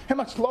suffer? How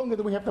much longer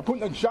do we have to put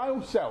in a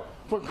jail cell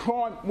for a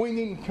crime we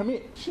didn't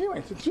commit?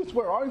 Serious, it's just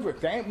we're over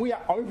it, Dan. We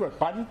are over it,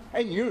 buddy.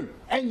 And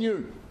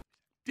you.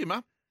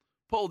 Dimmer.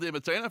 Paul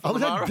Dimartino from the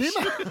Maras.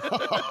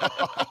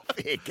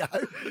 There you go.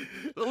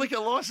 The Liquor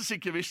Licensing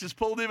Commissioner's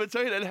Paul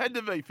Dimartino. It had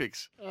to be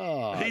Fix.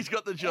 Oh, he's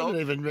got the job. I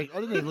didn't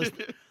even listen.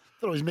 I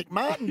thought it was Mick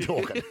Martin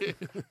talking.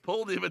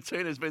 Paul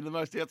Dimartino's been the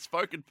most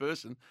outspoken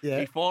person. Yeah.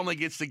 He finally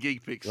gets the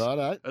gig Fix.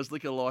 Righto. As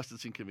Liquor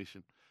Licensing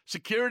Commission.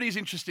 Security's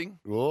interesting.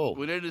 Whoa.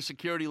 We needed a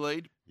security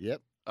lead.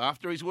 Yep.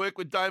 After his work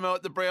with Damo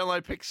at the Brownlow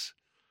Picks.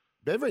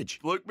 Beveridge.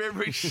 Luke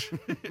Beveridge.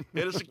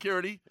 Head of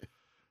security.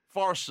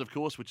 Forests, of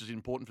course, which is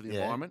important for the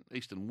environment.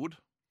 Eastern Wood.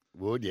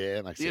 Wood,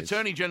 yeah, makes sense. The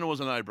Attorney General was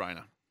a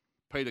no-brainer.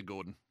 Peter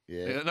Gordon.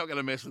 Yeah. They're not going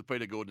to mess with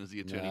Peter Gordon as the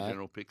Attorney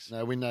General picks.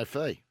 No win, no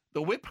fee.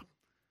 The Whip.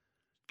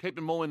 Keep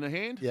them all in the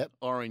hand. Yep.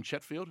 Irene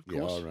Chatfield, of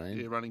course. Irene.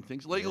 Yeah, running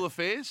things. Legal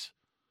Affairs.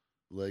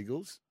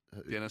 Legals.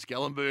 Dennis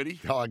Gallenberty.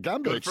 Oh,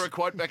 Gumboots. Good for a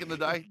quote back in the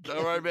day.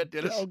 Don't worry about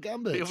Dennis. Oh,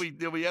 Gumboots.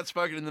 He'll be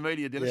outspoken in the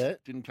media, Dennis. Yeah.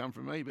 Didn't come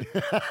from me, but...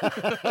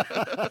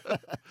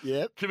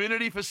 Yep.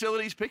 Community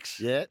facilities picks.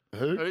 Yeah.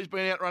 Who? Who's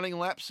been out running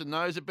laps and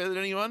knows it better than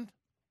anyone?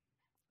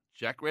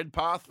 Jack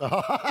Redpath.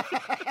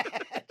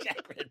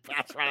 Jack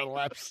Redpath's running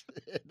laps.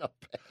 Not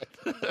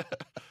bad.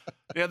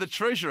 Now, the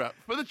Treasurer.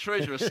 For the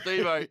Treasurer,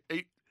 Steve-O,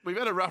 we've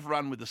had a rough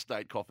run with the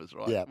state coffers,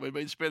 right? Yeah. We've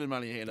been spending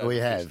money hand over We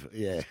fist. have,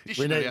 yeah.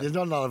 There's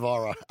not a lot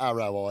of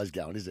ROIs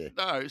going, is there?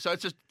 No, so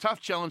it's a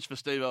tough challenge for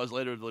Steve-O as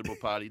leader of the Liberal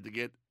Party to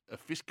get a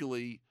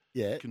fiscally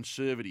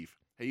conservative.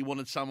 He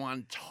wanted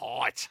someone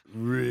tight.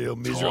 Real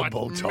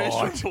miserable.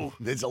 Miserable.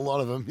 There's a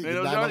lot of them. And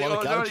it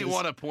was only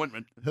one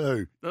appointment.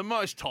 Who? The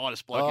most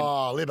tightest bloke.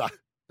 Oh, Libber.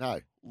 No.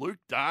 Luke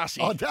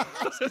Darcy. Oh,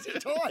 Darcy's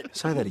tight.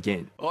 Say that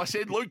again. I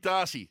said Luke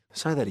Darcy.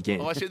 Say that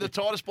again. I said the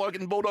tightest bloke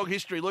in Bulldog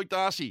history, Luke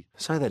Darcy.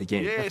 Say that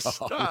again. Yes,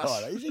 Darcy.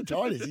 Right. Is he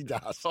tight? Is he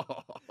Darcy?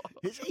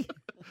 Is he?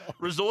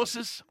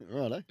 Resources.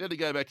 Righto. Had to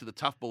go back to the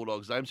tough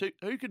Bulldogs names.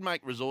 Who could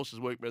make resources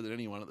work better than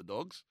anyone at the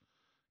Dogs?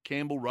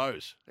 Campbell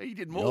Rose. He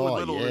did more with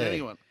little than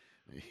anyone.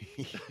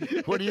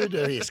 What do you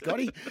do here,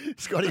 Scotty?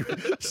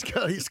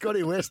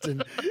 Scotty West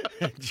and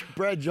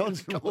Brad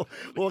Johnson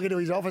walk into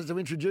his office to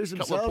introduce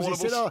themselves.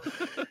 He said,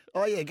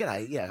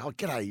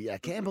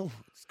 g'day, Campbell,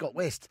 Scott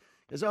West.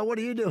 He goes, what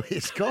do you do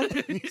here, Scott?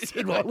 He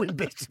said, I win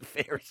best and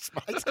fairest,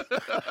 mate.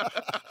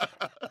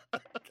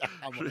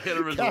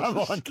 Come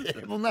on,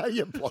 Campbell, know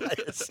your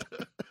players.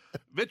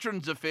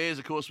 Veterans Affairs,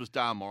 of course, was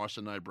Dale Morris,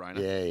 a no-brainer.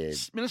 Yeah.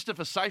 Minister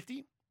for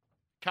Safety,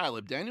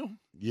 Caleb Daniel.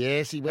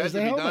 Yes, he wears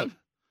the helmet.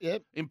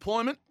 Yep.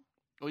 Employment,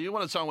 well, you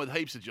wanted someone with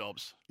heaps of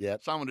jobs.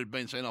 Yep. Someone who'd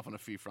been seen off on a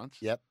few fronts.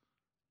 Yep.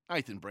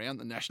 Nathan Brown,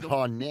 the National.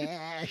 Oh,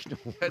 National.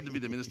 Had to be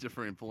the Minister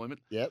for Employment.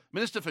 Yep.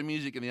 Minister for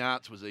Music and the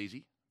Arts was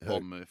easy.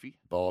 Bob Murphy.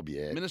 Bob,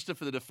 yeah. Minister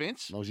for the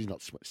Defence. As long as he's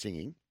not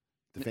singing.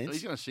 Defence.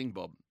 He's going to sing,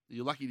 Bob.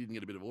 You're lucky you didn't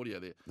get a bit of audio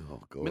there.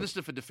 Oh, God.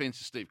 Minister for Defence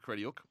is Steve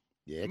Krediuk.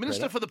 Yeah,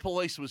 Minister for the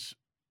Police was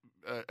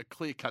a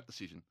clear-cut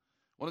decision.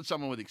 Wanted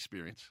someone with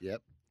experience.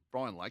 Yep.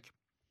 Brian Lake.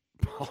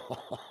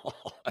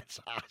 That's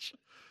harsh.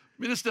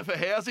 Minister for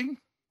Housing.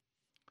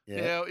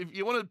 Yeah. Now, if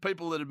you wanted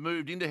people that had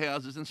moved into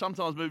houses and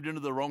sometimes moved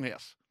into the wrong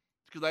house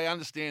because they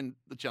understand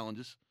the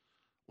challenges.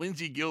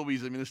 Lindsay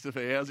Gilby's the Minister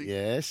for Housing.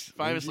 Yes.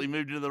 Famously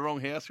moved into the wrong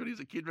house when he was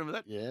a kid. Remember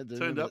that? Yeah, do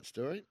Turned remember up. that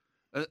story.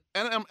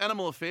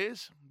 Animal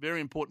Affairs,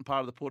 very important part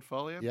of the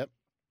portfolio. Yep.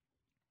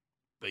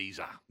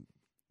 Beezer.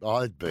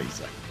 Oh,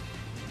 Beezer.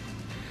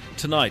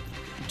 Tonight,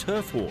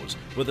 turf wars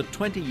with a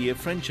 20-year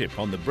friendship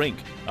on the brink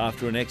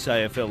after an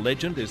ex-AFL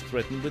legend is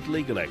threatened with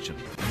legal action.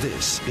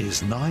 This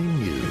is 9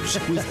 News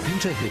with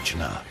Peter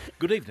Hitchner.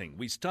 Good evening.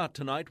 We start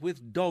tonight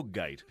with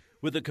Doggate,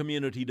 with the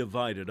community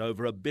divided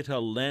over a bitter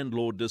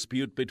landlord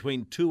dispute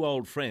between two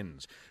old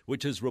friends,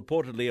 which has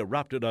reportedly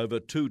erupted over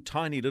two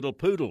tiny little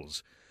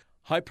poodles.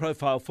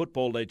 High-profile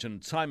football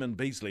legend Simon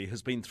Beasley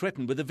has been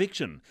threatened with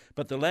eviction,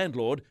 but the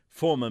landlord,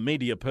 former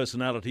media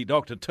personality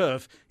Dr.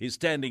 Turf, is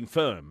standing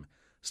firm.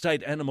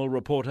 State animal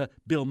reporter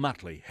Bill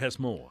Mutley has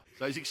more.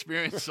 So he's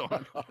experienced,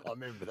 Simon. I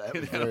remember that.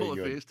 In Animal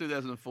Affairs,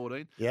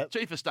 2014. Yep.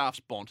 Chief of Staff's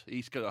Bont.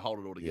 He's got to hold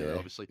it all together,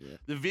 obviously. Yeah.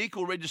 The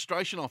Vehicle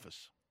Registration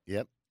Office.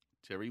 Yep.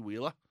 Terry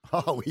Wheeler.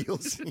 Oh,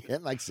 Wheels. Yeah,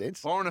 makes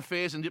sense. Foreign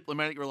Affairs and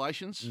Diplomatic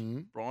Relations.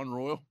 Brian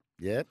Royal.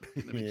 Yep.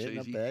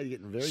 Not bad. You're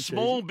getting very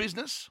Small cheesy.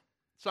 business.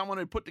 Someone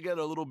who put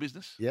together a little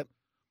business. Yep.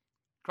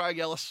 Craig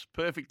Ellis,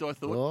 perfect, I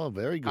thought. Oh,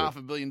 very good.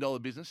 $500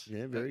 million business.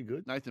 Yeah, very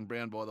good. Nathan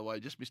Brown, by the way,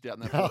 just missed out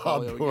in that Oh,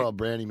 portfolio. poor old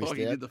Brownie missed like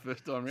he out. did the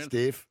first time round.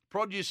 Stiff.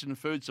 Produce and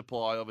Food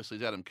Supply, obviously,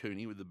 is Adam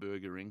Cooney with the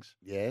burger rings.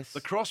 Yes.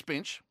 The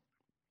crossbench,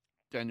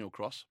 Daniel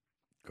Cross.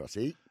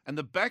 Crossy. And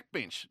the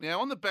backbench.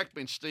 Now, on the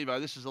backbench, Steve-O,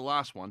 this is the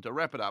last one. To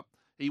wrap it up,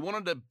 he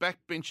wanted a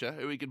backbencher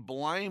who he could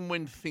blame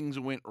when things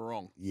went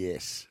wrong.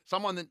 Yes.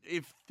 Someone that,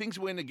 if things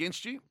went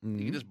against you,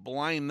 you can just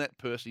blame that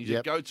person. You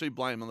just go-to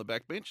blame on the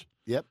backbench.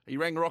 Yep. He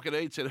rang Rocket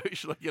Eade, said, who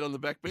should I get on the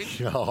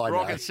backbench? Oh, I know.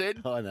 Rocket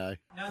said, I know.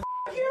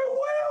 You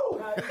will!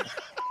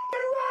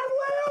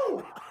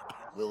 Will!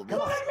 Will Glenn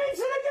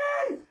Minson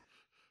again!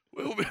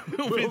 Will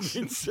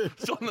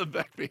Vincent's on the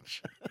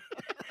backbench.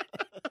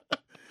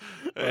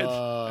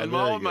 And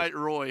my old mate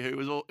Roy, who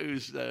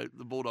was the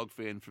Bulldog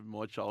fan from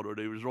my childhood,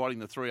 who was writing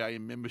the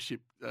 3AM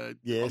membership, on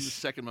the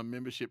second one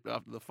membership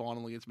after the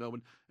final against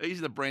Melbourne.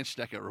 He's the branch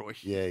stacker, Roy.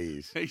 Yeah, he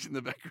is. He's in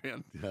the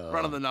background,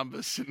 running the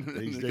numbers and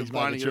He's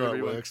complaining making sure at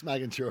everyone.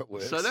 Making sure it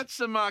works. So that's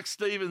the Mark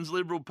Stevens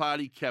Liberal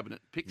Party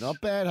cabinet picks.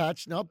 Not bad,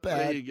 Hutch. Not bad.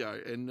 There you go.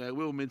 And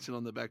Will Minson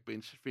on the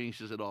backbench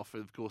finishes it off.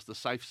 And of course, the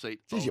safe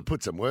seat. Geez, you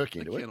put some work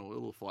into it. A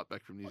little fight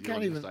back from New I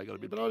Zealand. can't even. Got a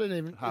bit But I didn't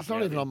even. It's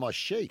not even on my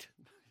sheet.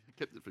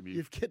 Kept it from you.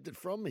 You've kept it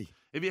from me.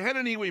 If you had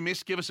any we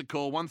missed, give us a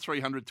call,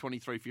 1300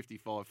 23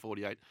 55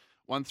 48,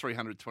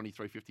 1300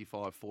 23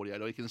 55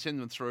 48, or you can send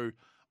them through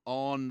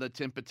on the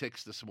temper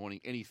text this morning.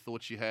 Any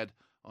thoughts you had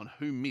on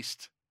who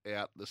missed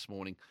out this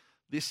morning?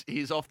 This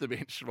is Off the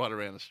Bench right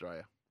around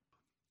Australia.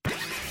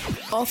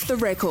 Off the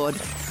record.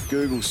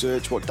 Google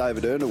search what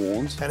David Erner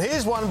warns. And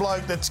here's one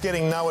bloke that's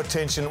getting no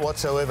attention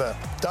whatsoever.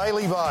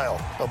 Daily Vale.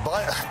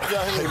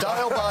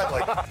 Dale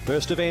Bailey.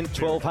 First event,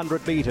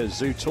 1,200 metres.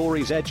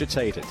 Zutori's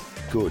agitated.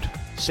 Good.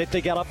 Set to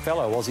gallop.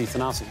 Fellow Aussie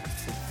Thanasi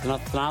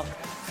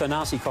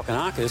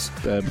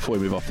Kokonakis. Before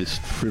we move off this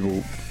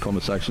frivol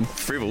conversation.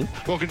 Frivol?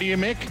 Welcome to you,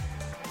 Mick.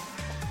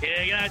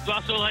 Yeah, g'day,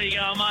 Russell. How you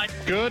going, mate?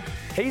 Good.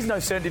 He's no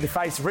certainty to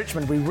face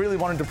Richmond. We really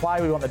want him to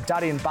play. We want the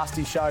Duddy and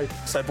Busty show.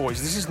 So,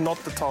 boys, this is not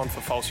the time for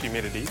false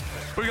humidity.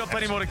 We've got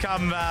plenty more to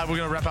come. We're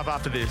going to wrap up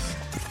after this.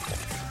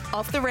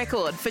 Off the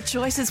record for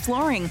Choices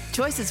Flooring.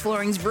 Choices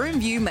Flooring's Room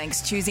View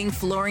makes choosing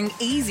flooring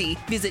easy.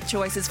 Visit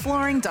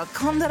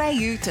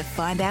choicesflooring.com.au to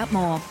find out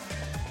more.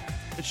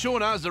 It sure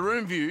does. The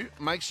Room View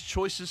makes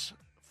Choices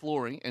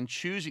Flooring and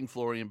choosing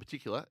flooring in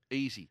particular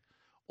easy.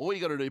 All you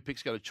got to do,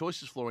 Pix, go to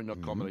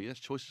choicesflooring.com.au. That's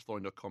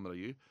choicesflooring.com.au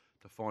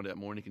to find out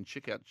more. And you can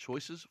check out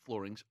Choices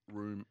Flooring's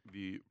Room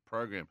View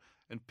program.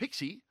 And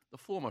Pixie, the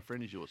floor, my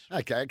friend, is yours.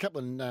 Okay, a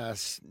couple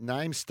of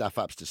name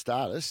stuff-ups to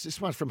start us.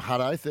 This one's from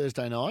Hutto,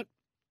 Thursday night.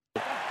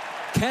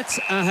 Cats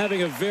are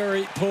having a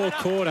very poor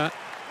quarter.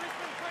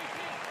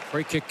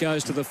 Free kick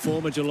goes to the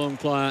former Geelong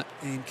player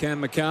in Cam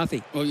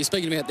McCarthy. Well, you're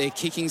speaking about their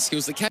kicking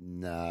skills.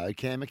 No,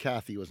 Cam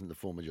McCarthy wasn't the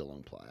former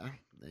Geelong player.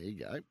 There you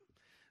go. It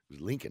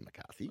was Lincoln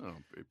McCarthy. Oh,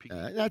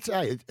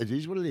 it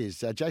is what it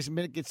is. Jason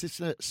Bennett gets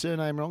his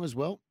surname wrong as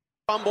well.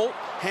 Fumble,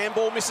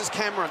 handball misses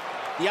Cameron.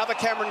 The other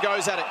Cameron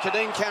goes at it.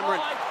 Kadeem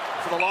Cameron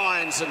for the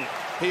Lions, and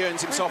he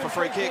earns himself a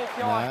free kick.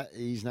 No,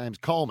 his name's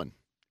Coleman.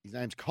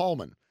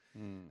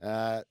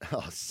 Sava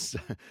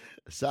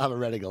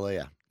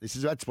Ratugolea.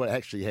 That's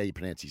actually how you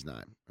pronounce his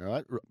name, all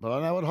right? But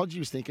I know what Hodgie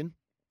was thinking.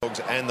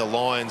 And the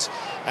Lions,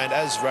 and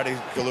as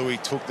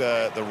Ratugolea took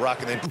the ruck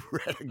and then...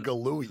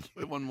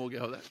 Ratugolea. One more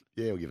go at that.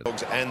 Yeah, we'll give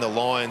it. And the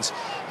Lions,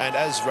 and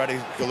as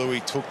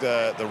Ratugolea took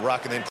the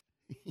ruck and then...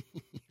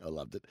 I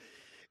loved it.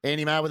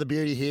 Andy Marr with a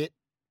beauty hit.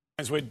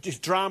 Where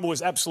drama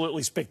was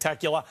absolutely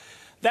spectacular.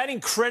 That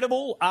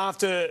incredible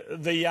after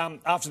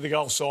the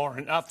goal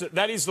siren.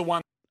 That is the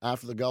one.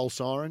 After the goal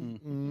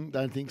siren?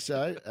 Don't think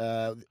so.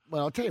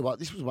 Well, I'll tell you what,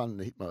 this was one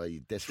that hit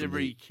my desk.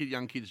 Every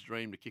young kid's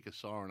dream to kick a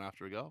siren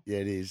after a goal. Yeah,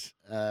 it is.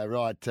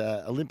 Right,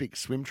 Olympic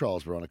swim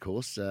trials were on, of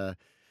course. They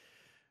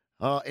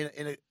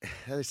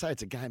say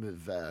it's a game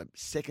of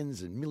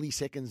seconds and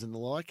milliseconds and the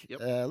like. Yep.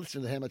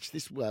 Listen to how much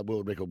this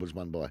world record was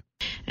won by.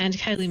 And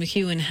Kaylee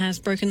McEwen has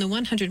broken the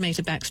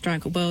 100-metre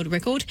backstroke world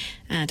record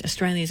at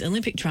Australia's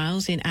Olympic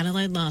trials in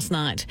Adelaide last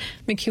night.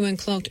 McEwen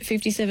clocked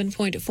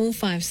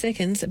 57.45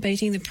 seconds,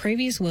 beating the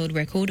previous world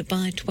record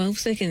by 12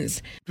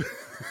 seconds.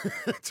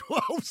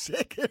 12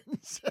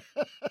 seconds?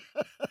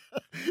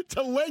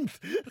 To length.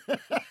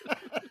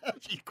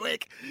 She's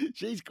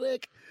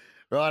quick.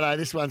 Righto,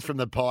 this one's from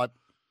the pipe.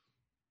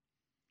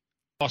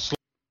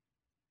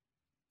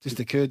 Just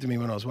occurred to me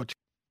when I was watching.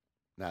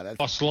 No, that's...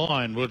 Boss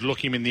Line would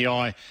look him in the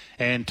eye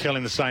and tell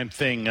him the same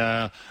thing.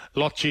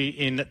 Lochy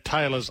in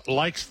Taylor's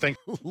Lakes.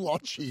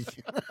 Lochy.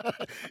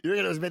 You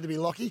reckon it was meant to be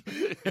Lochy?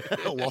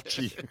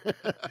 Lochy.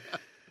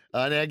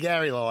 Now,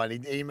 Gary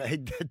Lyon, he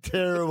made a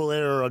terrible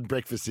error on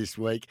breakfast this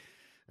week.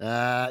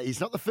 He's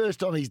not the first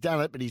time he's done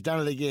it, but he's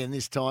done it again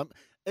this time.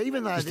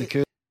 Even though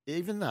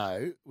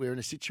we're in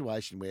a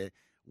situation where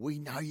we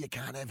know you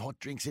can't have hot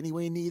drinks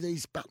anywhere near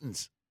these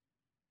buttons.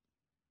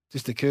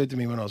 Just occurred to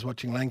me when I was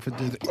watching Langford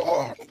do the...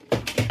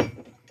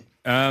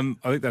 I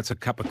think that's a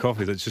cup of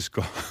coffee that's just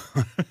gone.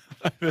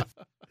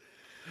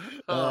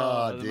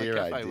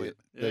 Dear.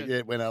 Yeah.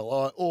 It went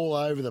all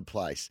over the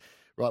place.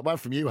 Right, one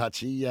from you,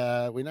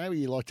 Hutchie. We know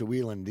you like to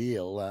wheel and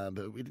deal,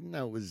 but we didn't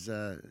know it was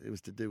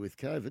to do with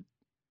COVID.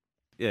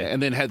 Yeah,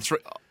 and then had three...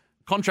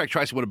 Contract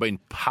tracing would have been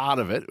part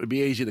of it. It would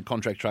be easier to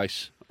contract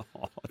trace.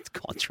 It's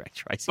contract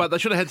tracing. But they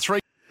should have had three.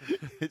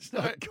 It's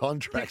not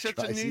contract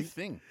tracing. It's a new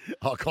thing.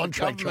 Oh,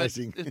 contract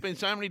tracing. There's been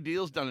so many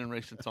deals done in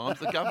recent times.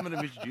 The government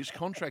have introduced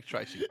contract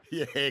tracing.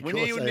 Yeah, of when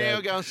you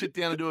now go and sit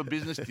down and do a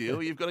business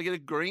deal, you've got to get a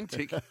green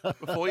tick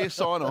before you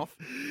sign off.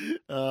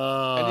 Oh,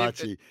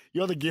 Archie,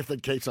 you're the gift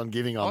that keeps on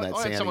giving on that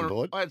sounding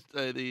board. I had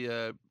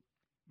the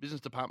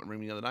business department ring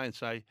me the other day and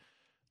say,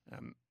 I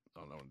don't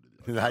want to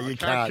do that. No, you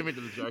can't. Commit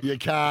to the joke. You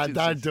can't.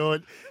 Don't do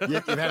it.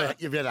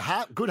 You've had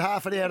a good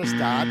half an hour to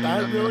start.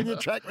 Don't ruin your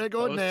track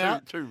record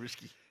now. Too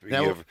risky.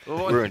 Now, You've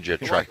ruined your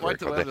track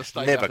record.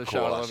 Never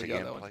call us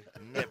again, please.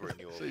 Never in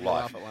your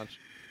life.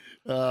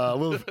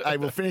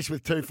 We'll finish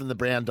with two from the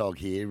brown dog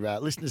here.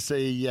 Listen to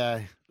see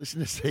if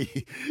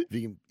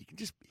you can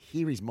just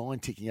hear his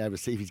mind ticking over,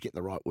 see if he's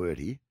getting the right word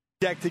here.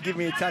 Jack to give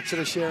me a touch of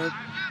the Sharon.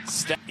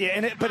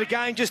 Yeah, but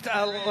again, just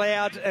a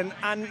loud and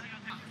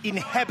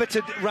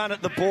uninhabited run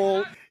at the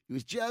ball. He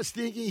was just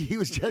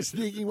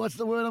thinking, what's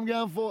the word I'm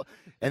going for?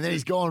 And then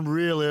he's gone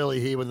real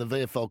early here when the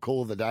VFL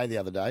call of the day the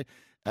other day.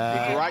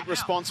 A great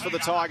response for the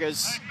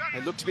Tigers.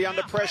 They look to be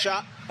under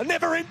pressure.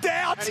 Never in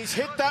doubt. And he's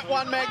hit that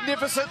one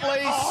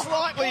magnificently,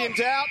 slightly in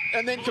doubt,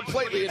 and then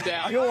completely in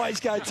doubt. You always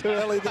go too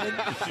early then.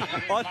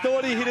 I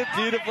thought he hit it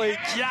beautifully,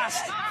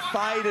 just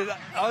faded.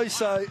 Oh,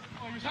 so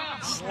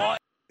slight.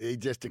 He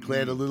just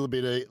declared a little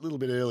bit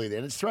early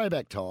then. It's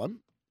throwback time.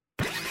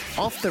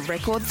 Off the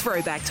record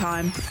throwback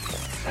time.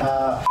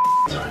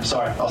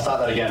 Sorry, I'll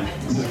start that again.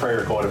 This is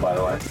pre-recorded, by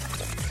the way.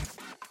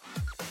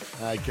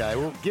 Okay,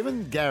 well,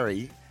 given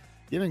Gary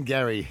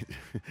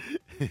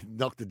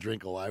knocked the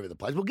drink all over the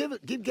place, we'll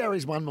give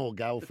Gary's one more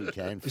go if we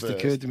can. Just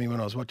occurred to me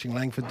when I was watching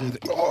Langford do the...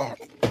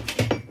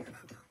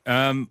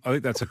 I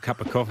think that's a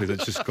cup of coffee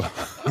that's just gone.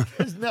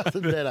 There's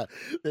nothing better.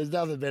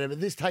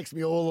 But this takes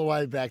me all the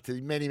way back to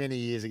many, many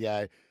years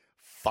ago.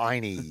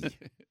 Finey.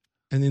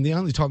 And then the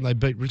only time they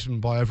beat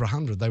Richmond by over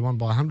 100, they won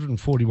by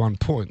 141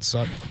 points.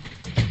 So,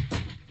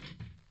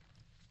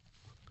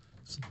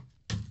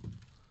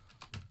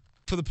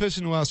 for the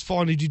person who asked,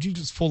 Finey, did you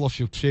just fall off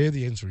your chair?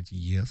 The answer is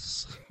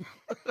yes.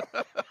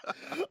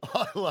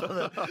 I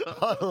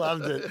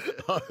loved it.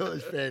 Oh, it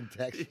was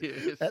fantastic.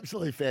 Yes.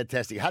 Absolutely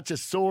fantastic.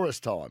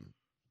 Hutchosaurus time.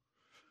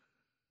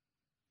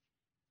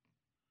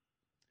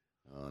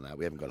 Oh, no,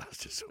 we haven't got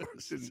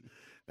Hutchosaurus.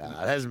 No,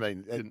 it hasn't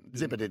been.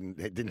 Zipper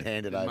didn't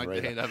hand it over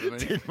either.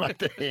 Didn't make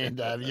the hand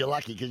over. You're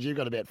lucky because you've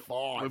got about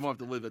 5. We might have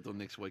to leave that till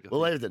next week.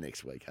 We'll leave it to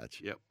next week,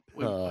 Hutch. Yep.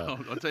 I'll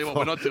tell you what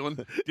we're not doing.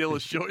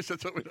 Dealer's choice.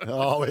 That's what we're doing.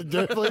 Oh, we're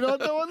definitely not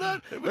doing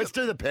that. Let's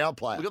do the power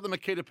play. We've got the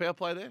Makita power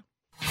play there.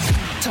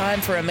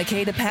 Time for a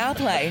Makita power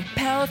play.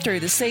 Power through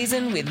the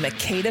season with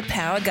Makita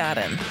Power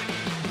Garden.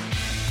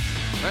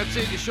 That's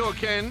it. You sure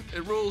can.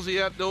 It rules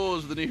the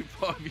outdoors. The new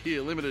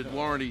 5-year limited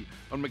warranty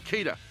on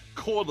Makita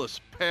cordless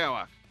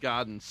power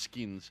garden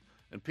skins.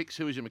 And picks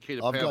who is your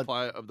Makita power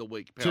player of the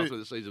week. Power through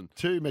the season.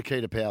 2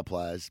 Makita power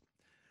players.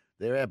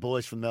 They're our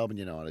boys from Melbourne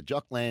United,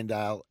 Jock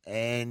Landale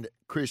and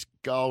Chris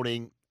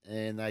Golding,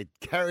 and they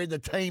carried the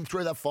team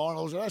through the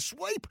finals in a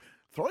sweep.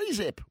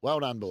 3-zip. Well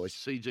done, boys.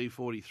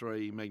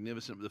 CG43,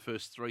 magnificent with the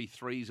first 3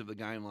 threes of the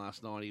game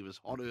last night. He was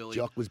hot early.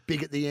 Jock was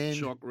big at the end.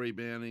 Jock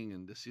rebounding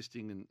and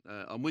assisting. And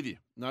I'm with you.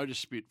 No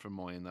dispute from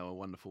my end. They were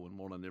wonderful, and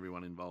well done to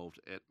everyone involved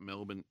at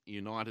Melbourne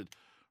United.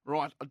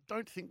 Right, I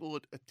don't think we'll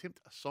attempt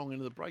a song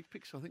into the break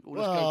picks. I think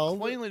we'll just go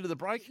cleanly to the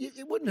break.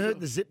 It wouldn't hurt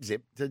the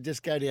zip to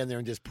just go down there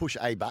and just push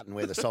a button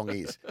where the song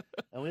is.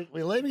 And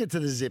we're leaving it to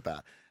the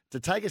zipper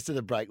to take us to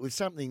the break with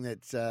something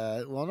that,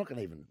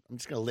 I'm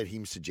just going to let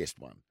him suggest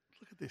one.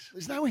 Look at this.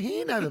 There's no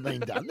handover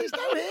being done. There's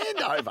no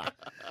handover.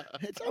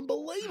 It's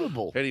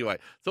unbelievable. Anyway,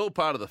 it's all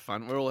part of the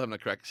fun. We're all having a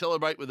crack.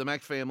 Celebrate with the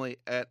Mac family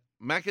at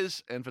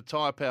Macca's, and for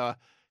Tyre Power,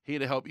 here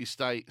to help you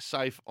stay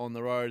safe on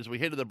the road. As we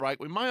head to the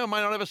break, we may or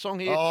may not have a song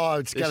here. Oh,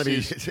 it's going to be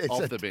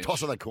off the bench.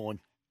 Toss of the coin.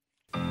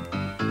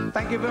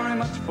 Thank you very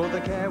much for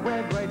the care.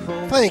 We're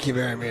grateful. Thank you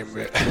very much.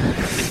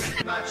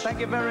 Thank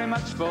you very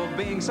much for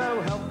being so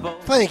helpful.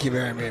 Thank you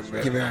very much.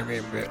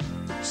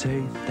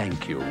 Say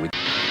thank you.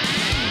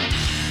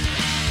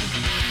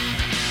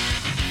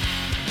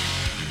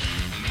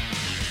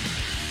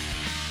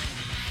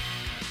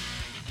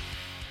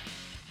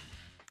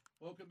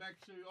 Welcome back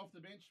to Off the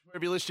Bench.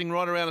 Wherever you're listening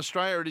right around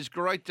Australia, it is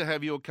great to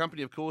have your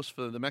company, of course,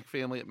 for the Mac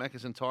family at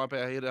Macca's and Tyre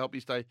Power here to help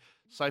you stay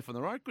safe on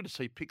the road. Good to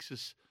see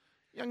Pix's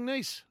young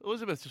niece,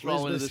 Elizabeth, just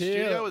rolling into the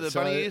studio with her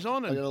bunny ears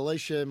on. I've got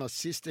Alicia, my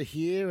sister,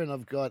 here, and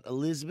I've got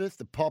Elizabeth,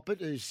 the poppet,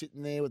 who's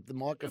sitting there with the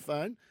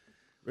microphone,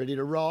 ready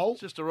to roll.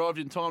 Just arrived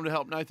in time to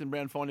help Nathan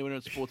Brown find a winner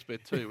at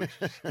Sportsbet too. Which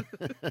is...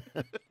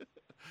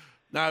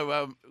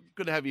 No,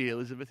 good to have you here,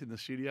 Elizabeth, in the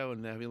studio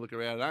and having a look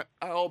around.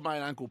 Old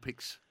mate Uncle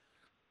Pix.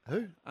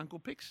 Who? Uncle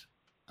Pix.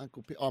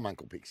 Uncle Pix. I'm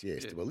Uncle Pix,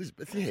 yes, to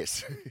Elizabeth,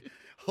 yes.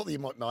 I thought you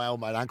might my old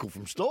mate Uncle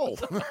from Stall.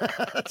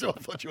 That's what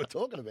I thought you were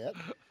talking about.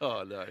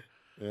 Oh, no.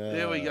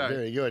 There we go.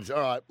 Very good.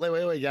 All right, where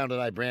are we going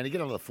today, Brownie?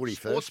 Get on to the footy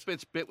first.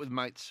 Sportsbet's Bet with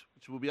Mates,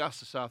 which will be us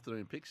this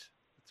afternoon, Pix.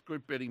 It's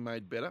group betting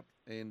made better,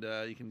 and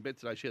you can bet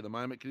today, share the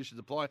moment. Conditions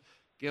apply.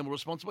 Gamble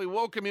responsibly.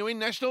 Welcome you in,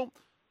 National.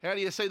 How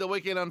do you see the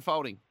weekend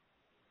unfolding?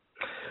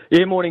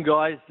 Yeah, morning,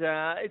 guys.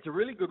 It's a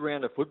really good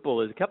round of football.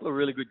 There's a couple of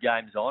really good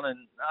games on. And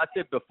I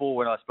said before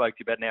when I spoke to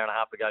you about an hour and a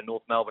half ago,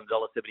 North Melbourne,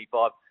 $1.75.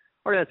 I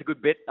reckon that's a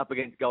good bet up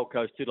against Gold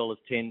Coast,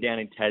 $2.10 down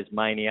in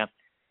Tasmania.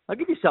 I'll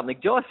give you something.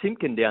 Jai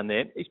Simpkin down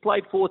there, he's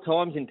played 4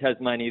 times in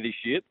Tasmania this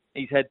year.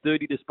 He's had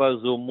 30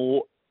 disposals or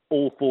more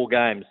all 4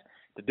 games.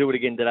 To do it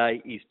again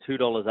today is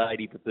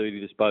 $2.80 for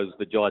 30 disposals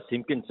for Jai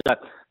Simpkin. So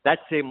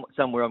that's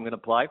somewhere I'm going to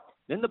play.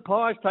 Then the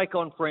Pies take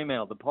on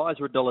Fremantle. The Pies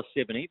are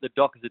 $1.70. The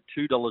Dockers are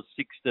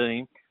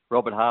 $2.16.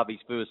 Robert Harvey's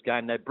first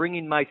game. They bring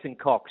in Mason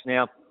Cox.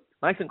 Now,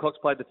 Mason Cox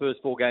played the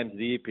first 4 games of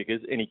the year,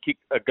 Pickers, and he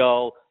kicked a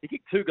goal. He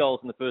kicked 2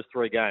 goals in the first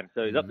 3 games.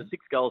 So he's up to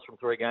 6 goals from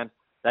 3 games.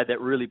 They had that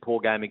really poor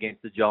game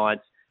against the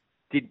Giants.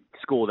 Did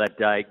score that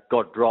day,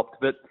 got dropped.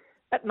 But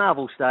at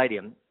Marvel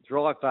Stadium,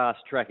 drive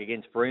fast track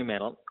against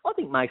Fremantle, I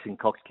think Mason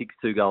Cox kicks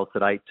 2 goals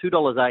today.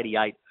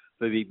 $2.88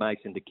 for Big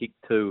Mason to kick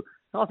 2.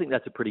 I think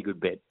that's a pretty good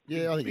bet.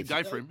 Yeah, I think it's a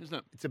big day for him, isn't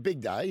it? It's a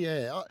big day,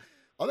 yeah.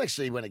 I've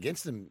actually went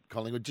against them,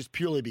 Collingwood, just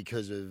purely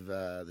because of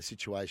the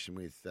situation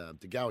with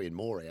DeGoey and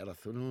Moore out. I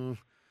thought, I'm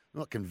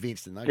not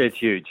convinced. And it's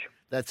huge.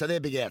 So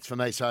they're big outs for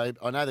me. So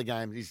I know the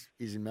game is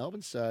in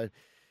Melbourne, so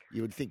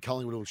you would think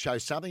Collingwood will show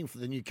something for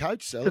the new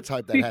coach. So let's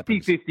hope that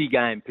happens. 50-50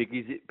 game,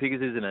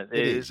 Pickers, isn't it?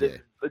 It is, yeah.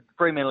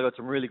 Fremantle got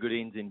some really good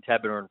ins in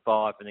Taberner and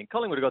Fife, and then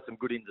Collingwood have got some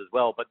good ins as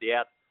well, but the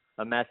outs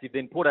are massive.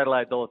 Then Port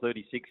Adelaide,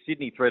 $1.36,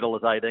 Sydney,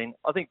 $3.18.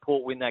 I think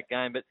Port win that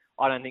game, but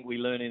I don't think we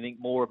learn anything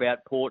more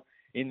about Port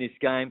in this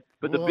game.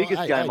 But the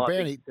biggest game,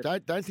 Brownie,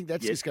 don't think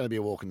that's just going to be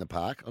a walk in the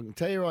park. I can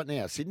tell you right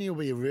now, Sydney will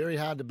be very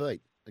hard to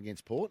beat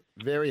against Port.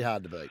 Very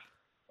hard to beat.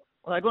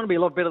 Well, they're going to be a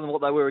lot better than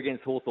what they were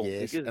against Hawthorn.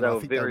 Yes, because they were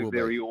very,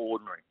 very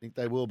ordinary. I think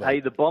they will be. Hey,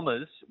 the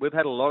Bombers, we've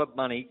had a lot of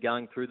money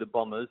going through the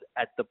Bombers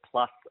at the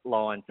plus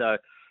line. So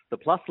the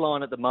plus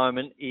line at the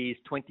moment is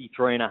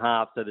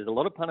 23.5. So there's a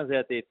lot of punters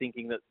out there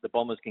thinking that the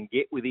Bombers can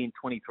get within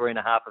 23.5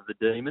 of the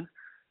Demons.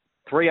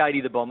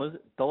 3.80 the Bombers,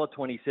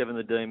 $1.27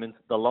 the Demons.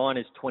 The line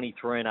is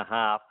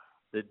 23.5.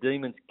 The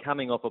Demons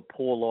coming off a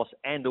poor loss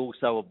and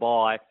also a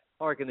bye.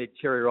 I reckon they're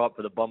cherry ripe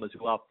for the Bombers,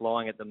 who are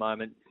flying at the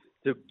moment,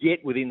 to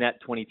get within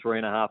that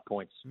 23.5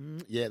 points.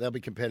 Yeah, they'll be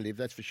competitive,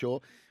 that's for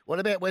sure. What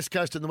about West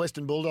Coast and the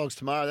Western Bulldogs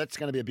tomorrow? That's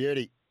going to be a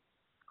beauty.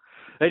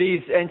 It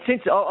is, and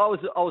since I was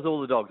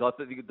all the Dogs, I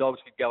thought the Dogs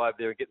could go over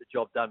there and get the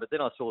job done, but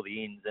then I saw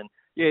the ins, and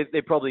yeah,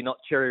 they're probably not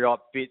cherry ripe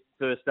fit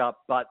first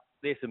up, but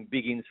there's some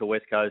big ins for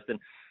West Coast, and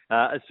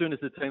as soon as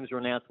the teams were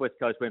announced, West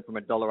Coast went from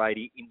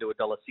 $1.80 into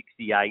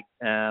 $1.68.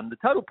 The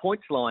total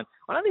points line,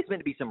 I know there's meant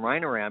to be some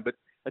rain around, but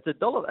it's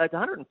 $1. It's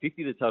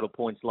 150 the total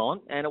points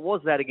line, and it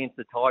was that against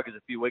the Tigers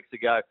a few weeks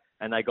ago,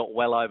 and they got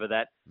well over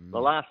that. The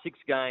last 6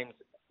 games,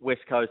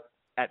 West Coast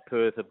at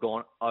Perth have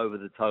gone over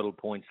the total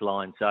points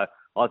line, so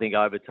I think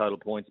over total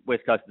points.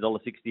 West Coast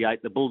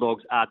 $1.68. The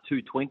Bulldogs are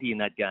 $2.20 in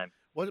that game.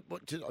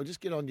 I'll just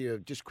get on to you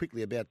just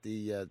quickly about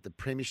the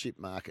premiership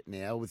market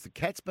now, with the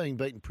Cats being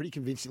beaten pretty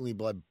convincingly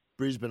by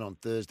Brisbane on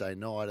Thursday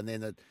night, and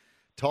then the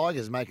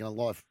Tigers making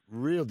life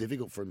real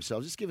difficult for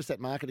themselves. Just give us that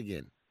market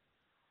again.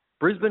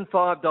 Brisbane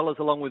 $5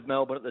 along with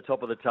Melbourne at the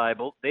top of the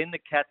table. Then the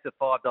Cats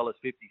are $5.50.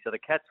 So the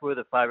Cats were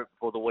the favourite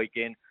before the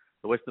weekend.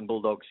 The Western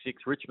Bulldogs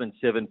 6, Richmond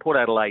 7, Port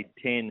Adelaide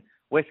 10,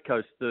 West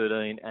Coast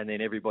 13, and then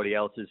everybody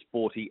else is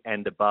 40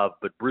 and above.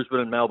 But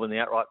Brisbane and Melbourne, the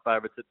outright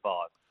favourites at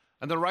 5.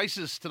 And the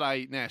races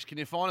today, Nash, can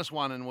you find us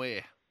one and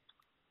where?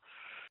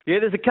 Yeah,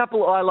 there's a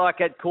couple I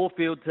like at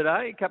Caulfield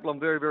today. A couple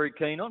I'm very, very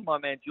keen on. My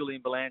man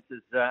Julian Balance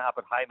is up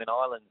at Hayman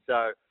Island,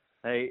 so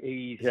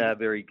he's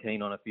very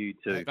keen on a few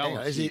too.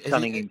 Has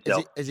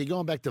he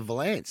gone back to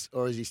Valence,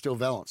 or is he still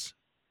Valence?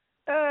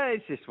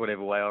 It's just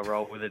whatever way I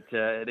roll with it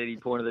at any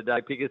point of the day,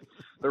 Pickers.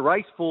 But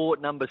race 4,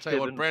 number 7.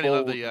 What, Brownie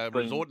will have the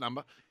resort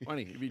number, won't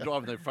he? If you're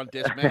driving the front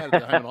desk mad at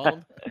the Hayman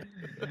Island.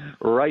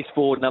 Race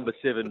 4, number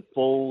 7,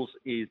 Falls,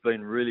 is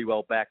been really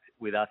well backed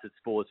with us at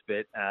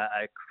Sportsbet.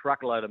 A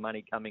truckload of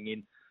money coming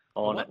in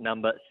on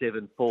number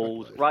 7,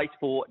 Falls. Race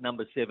 4,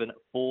 number 7,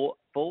 4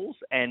 Falls.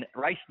 And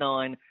race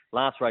 9,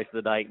 last race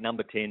of the day,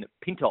 number 10,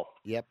 Pintoff,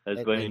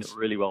 has been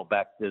really well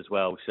backed as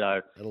well.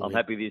 So I'm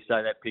happy to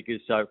say that,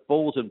 Pickers. So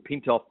Falls and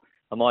Pintoff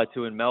are my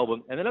 2 in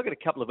Melbourne. And then I've got a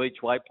couple of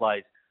each way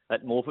plays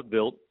at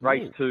Morfettville.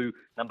 Race 2,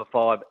 number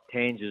 5,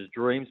 Tanger's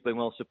Dreams, been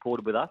well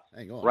supported with us.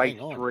 Hang on. Race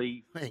hang on.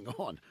 3. Hang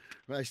on.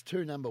 Race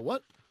 2, number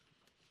what?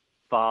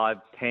 5,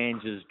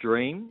 Tanger's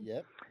Dream.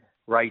 Yep.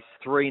 Race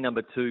 3,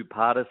 number 2,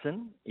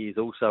 Partisan, is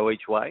also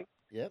each way.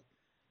 Yep.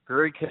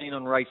 Very keen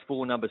on race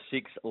 4, number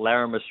 6,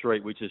 Larimer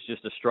Street, which is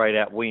just a straight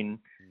out win.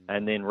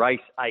 And then race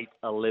 8,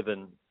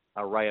 11,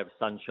 A Ray of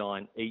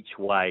Sunshine each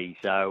way.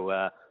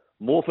 So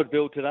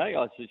Morfettville today,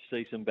 I just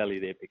see some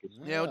value there, Pickers.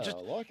 Yeah, well, just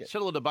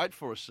settle a debate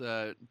for us.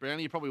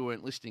 Brownie, you probably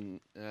weren't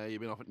listening. You've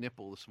been off at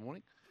netball this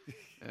morning.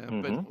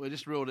 But we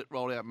just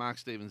rolled out Mark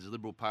Stevens'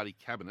 Liberal Party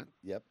cabinet.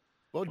 Yep.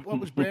 What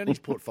was Brownie's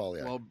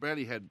portfolio? Well,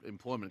 Brownie had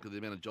employment because of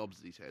the amount of jobs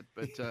that he's had.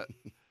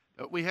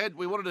 But we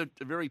wanted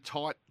a very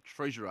tight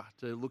treasurer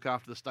to look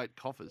after the state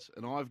coffers,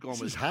 and I've gone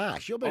This with is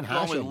harsh. You've been I've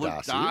harsh gone on with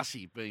Luke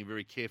Darcy being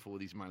very careful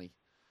with his money.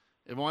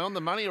 Am I on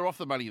the money or off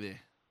the money there?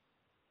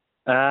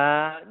 No,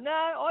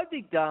 I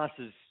think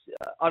Darcy's.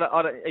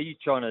 Are you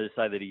trying to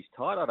say that he's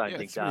tight? I don't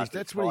think Darcy's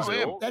that's what tight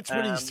at all. That's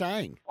what he's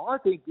saying. I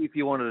think if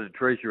you wanted a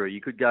treasurer, you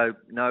could go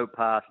no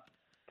past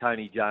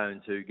Tony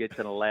Jones, who gets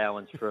an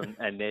allowance from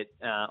Annette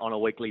on a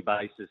weekly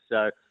basis.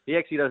 So he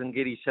actually doesn't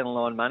get his Channel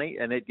 9 money,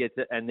 Annette gets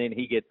it, and then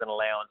he gets an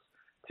allowance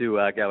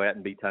to go out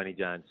and be Tony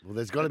Jones. Well,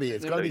 there's got to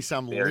be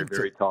some very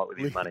tight with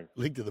his money.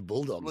 Link to the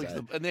Bulldogs,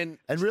 and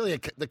really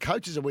the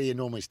coaches are where you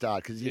normally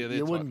start because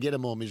you wouldn't get a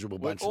more miserable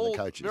bunch than the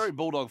coaches. Very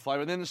Bulldog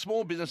flavour. And then the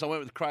small business, I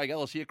went with Craig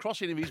Ellis. He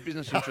crossed any of his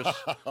business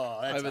interests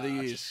over the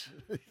years.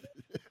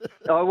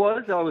 I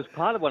was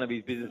part of one of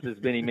his businesses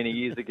many, many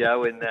years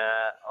ago, and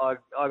I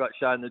got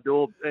shown the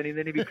door, and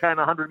then he became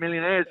a 100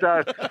 millionaire.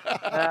 So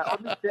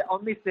I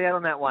missed out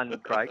on that one,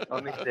 Craig.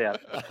 I missed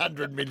out.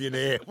 100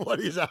 millionaire. What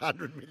is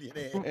 100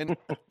 millionaire?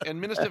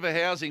 And Minister for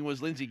Housing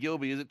was Lindsay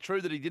Gilbey. Is it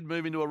true that he did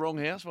move into a wrong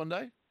house one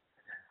day?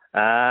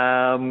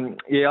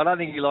 Yeah, I don't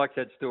think he likes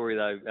that story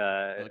though.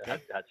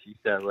 Hutchie,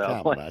 so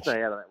I won't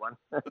stay out of that one.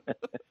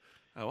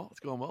 Oh, well, it's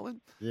gone well then.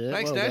 Yeah,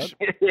 thanks, well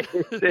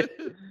Nash.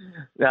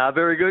 No,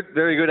 very good,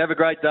 very good. Have a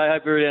great day.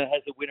 Hope everyone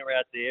has a winner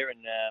out there, and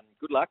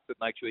good luck. But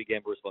make sure you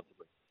gamble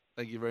responsibly.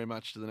 Thank you very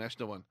much to the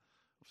national one.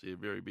 Obviously, a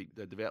very big,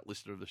 devout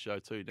listener of the show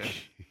too,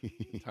 Nash.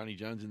 Tony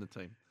Jones in the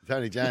team.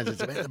 Tony Jones,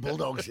 it's about the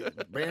Bulldogs.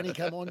 Brownie,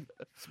 come on,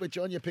 switch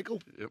on your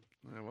pickle. Yep.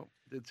 Oh, well,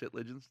 Dead Set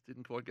Legends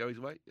didn't quite go his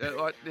way.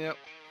 Right now,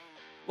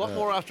 a lot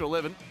more after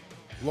 11.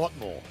 Lot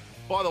more.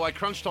 By the way,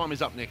 crunch time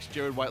is up next.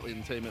 Jared Waitley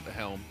and the team at the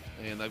helm,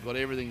 and they've got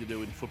everything to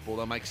do in football.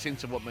 They'll make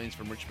sense of what it means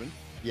from Richmond.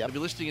 Yep. If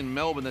you're listening in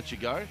Melbourne, that's your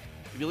go.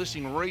 If you're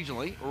listening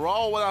regionally,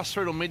 roll with us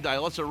through till midday.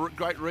 Lots of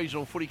great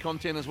regional footy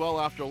content as well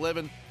after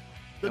 11.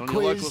 The on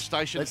quiz. Your local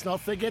station. Let's not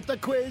forget the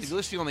quiz. If you're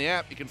listening on the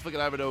app, you can flick it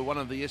over to one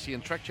of the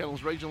SEN track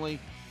channels regionally.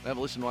 Have a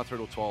listen right through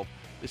till 12.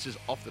 This is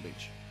Off the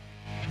Bench.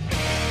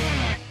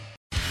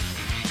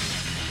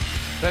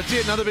 That's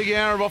it, another big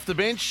hour of Off the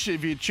Bench.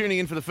 If you're tuning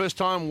in for the first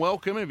time,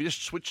 welcome. If you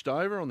just switched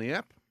over on the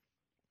app,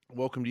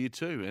 welcome to you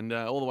too. And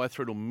all the way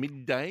through till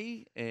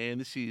midday.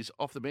 And this is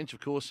Off the Bench, of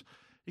course.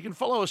 You can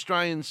follow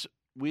Australians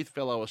with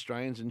fellow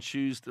Australians and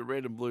choose the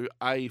red and blue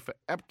A for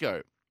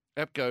APCO.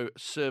 APCO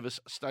service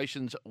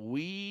stations,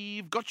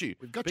 we've got you.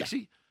 We've got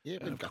Pixie. you. Yeah,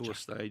 and of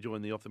course, they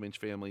join the Off the Bench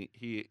family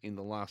here in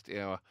the last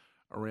hour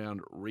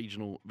around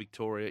regional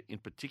Victoria in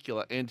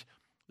particular. And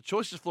the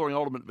Choices Flooring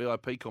Ultimate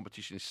VIP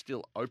competition is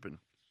still open.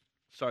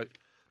 So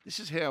this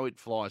is how it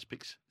flies,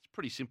 Pix. It's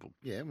pretty simple.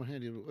 Yeah, well, how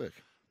do it work?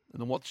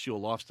 And the What's Your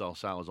Lifestyle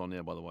sale is on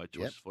now, by the way,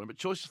 Choices Flooring. But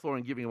Choices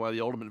Flooring giving away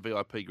the ultimate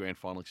VIP Grand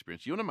Final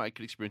experience. You and a mate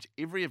could experience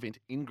every event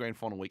in Grand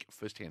Final week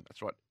firsthand.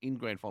 That's right, in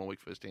Grand Final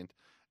week firsthand.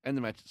 And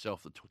the match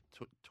itself, the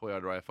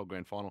Toyota AFL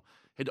Grand Final.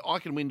 Head to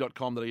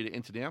iCanWin.com.au to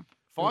enter now.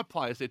 5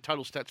 players, their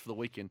total stats for the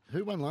weekend.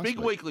 Who won last week?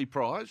 Big weekly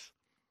prize.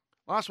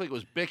 Last week it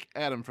was Beck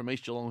Adam from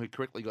East Geelong who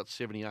correctly got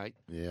 78.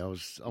 Yeah,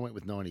 I went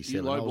with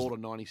 97. You lowballed a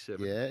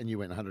 97. Yeah, and you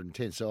went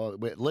 110. So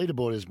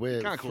leaderboard is where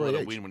you can't call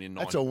it a win when you're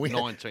that's a win.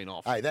 19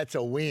 off. Hey, that's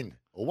a win.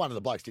 Well, one of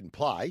the blokes didn't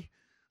play.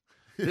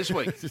 This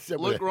week,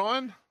 Luke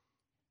Ryan.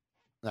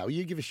 No,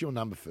 you give us your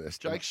number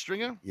first. Jake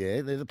Stringer.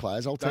 Yeah, they're the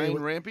players. I'll tell Dane you.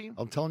 Rampy.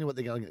 I'm telling you what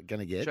they're going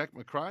to get. Jack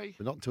McRae.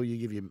 But not until you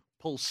give you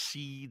Paul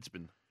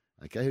Seedsman.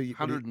 Okay, who you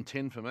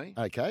 110 for me.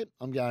 Okay,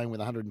 I'm going with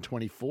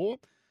 124.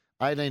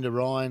 18 to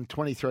Ryan,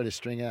 23 to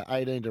Stringer,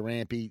 18 to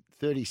Rampy,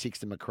 36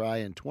 to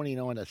McRae, and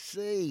 29 to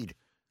Seed.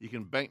 You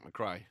can bank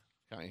McRae,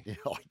 can't you? Yeah,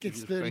 he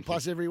gets 30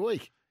 plus every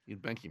week.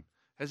 You'd bank him.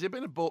 Has there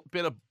been a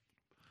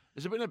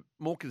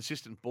more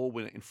consistent ball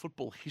winner in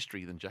football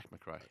history than Jack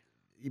McRae?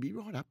 You'd be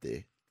right up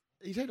there.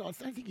 I don't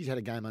think he's had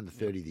a game under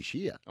 30 this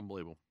year.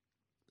 Unbelievable.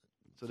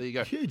 So there you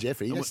go. Huge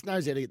effort. He just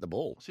knows how to get the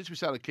ball. Since we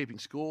started keeping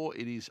score,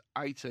 it is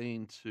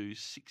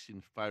 18-6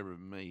 in favour of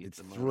me. It's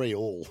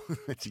 3-all.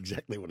 That's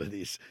exactly what it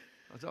is.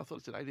 I thought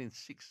it said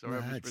 18-6. Sorry,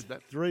 I misread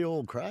that.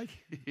 3-all, Craig.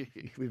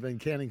 We've been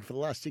counting for the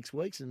last 6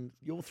 weeks, and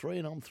you're 3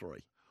 and I'm 3.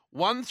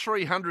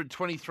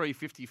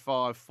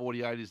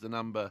 1-300-23-55-48 is the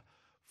number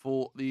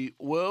for the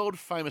world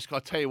famous. I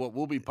tell you what,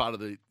 will be part of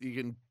the. You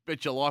can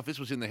bet your life this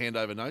was in the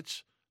handover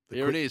notes.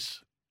 There it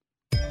is.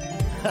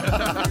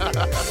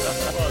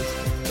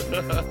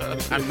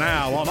 And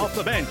now on Off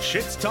the Bench,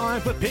 it's time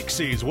for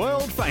Pixie's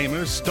world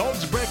famous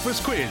Dog's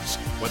Breakfast Quiz,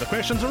 where the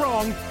questions are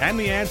wrong and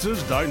the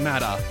answers don't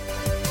matter.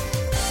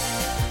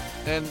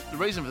 And the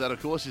reason for that, of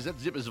course, is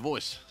that's Zipper's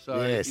voice.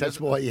 So yes, that's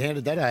why you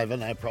handed that over,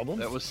 no problem.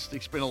 He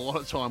spent a lot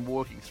of time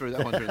walking through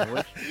that one during the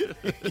week.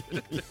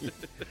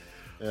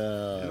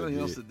 Anything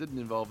else that didn't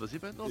involve the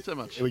Zipper? Not so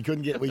much. We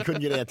couldn't get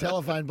our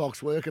telephone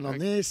box working on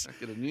this.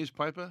 Get a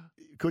newspaper.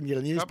 Couldn't get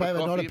a newspaper,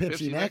 not a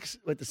Pepsi Max.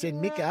 We had to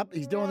send Mick up.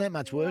 He's doing that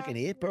much work in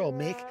here. Poor old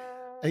Mick.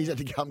 He's had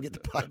to come get the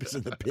papers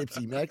and the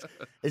Pepsi Max.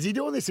 Is he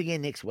doing this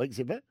again next week,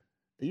 Zipper?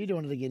 Are you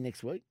doing it again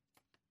next week?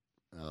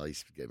 Oh, I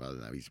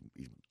don't know. He's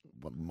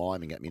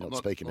miming at me, not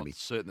speaking to me. I'm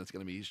certain that's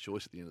going to be his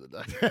choice at the end of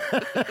the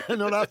day.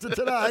 Not after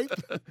today.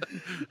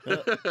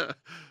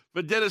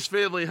 But Dennis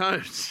Family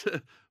Homes,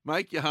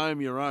 make your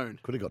home your own.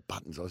 Could have got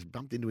buttons. I was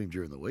bumped into him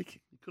during the week.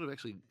 You could have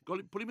actually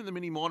put him in the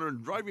Mini Minor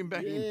and drove him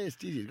back in. Yes,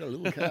 did you? Got a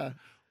little car.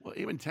 Well,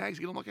 even tags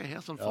get on like a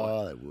house on fire.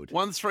 Oh, they would.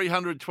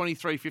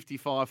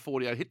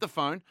 1-300-23-55-48. Hit the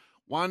phone.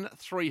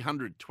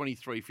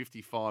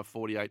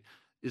 1-300-23-55-48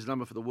 is the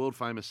number for the world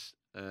famous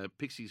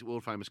Pixies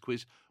world famous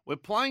quiz. We're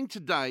playing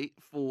today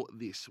for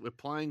this. We're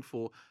playing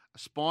for a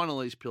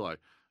Spinal Ease pillow.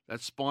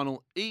 That's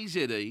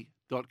spinaleze.com.au.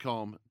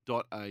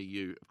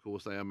 Of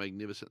course, they are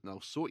magnificent and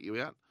they'll sort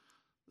you out.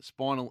 The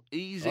Spinal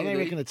Ease. I don't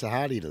reckon it's a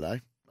hardie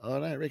today.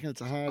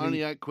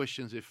 Only 8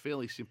 questions. They're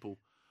fairly simple.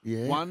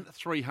 Yeah.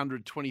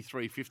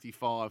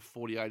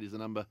 1-300-23-55-48 is the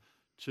number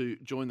to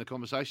join the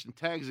conversation.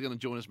 Tags are going to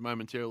join us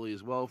momentarily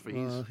as well for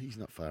his. He's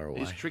not far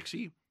away. His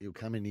Trixie. He'll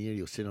come in here.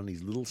 He'll sit on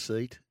his little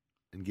seat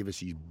and give us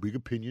his big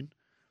opinion.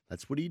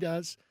 That's what he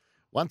does.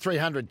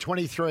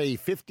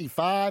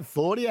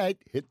 1-300-23-55-48.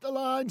 Hit the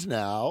lines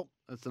now.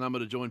 That's the number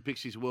to join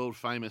Pixie's world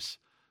famous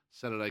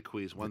Saturday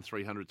quiz.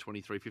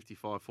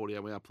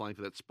 1-300-23-55-48. We are playing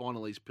for that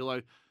Spinal Ease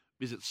pillow.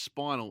 Visit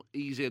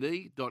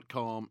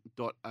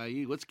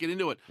spinaleze.com.au. Let's get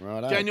into it.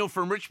 Righto. Daniel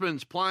from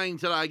Richmond's playing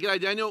today.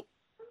 G'day, Daniel.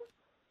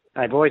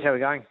 Hey, boys. How are we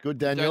going? Good,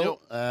 Daniel.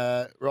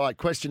 Right,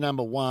 question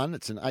number 1.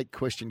 It's an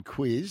 8-question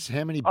quiz.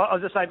 How many... I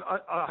was just saying,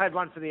 I had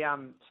one for the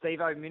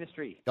Steve-O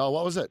ministry. Oh,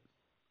 what was it?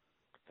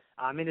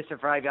 Minister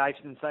for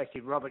Aviation and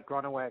Safety, Robert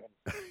Gronewagen.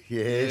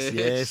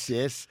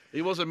 Yes.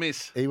 He was a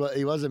miss. He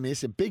was a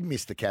miss. A big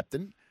miss, the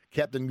captain.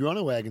 Captain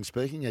Gronewagen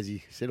speaking, as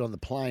he said on the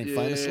plane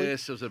famously.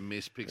 Yes, it was a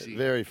miss, Pixie.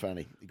 Very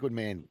funny. Good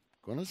man,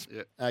 Groners.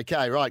 Yeah.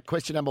 Okay, right.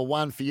 Question number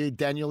 1 for you,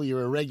 Daniel.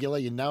 You're a regular.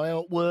 You know how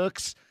it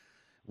works.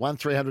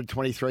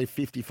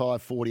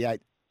 1-300-23-55-48.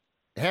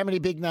 How many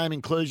big name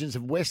inclusions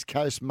have West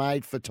Coast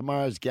made for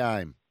tomorrow's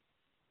game?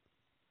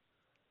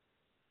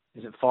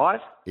 Is it 5?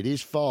 It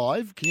is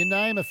 5. Can you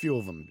name a few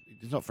of them?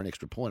 It's not for an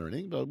extra point or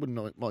anything, but I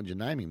wouldn't mind you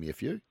naming me a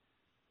few.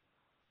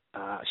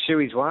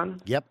 Shuey's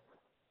one. Yep.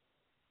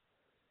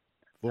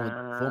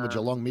 Former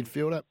Geelong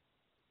midfielder.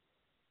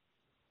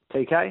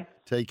 TK.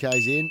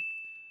 TK's in.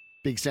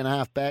 Big centre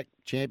half back,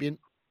 champion.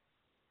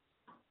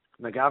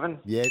 McGovern.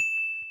 Yeah.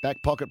 Back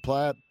pocket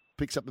player,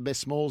 picks up the best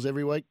smalls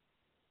every week.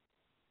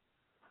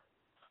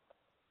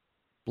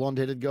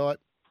 Blonde-headed guy.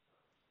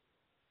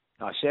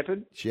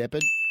 Shepherd.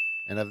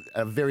 And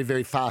a very,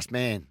 very fast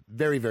man.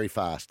 Very, very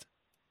fast.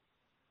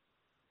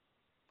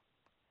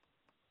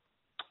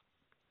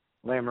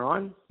 Liam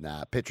Ryan?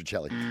 Nah,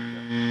 Petruccelli.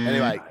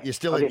 Anyway, you're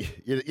still in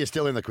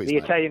the quiz, The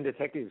mate. Italian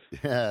detective.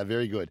 Yeah,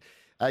 very good.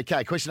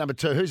 Okay, question number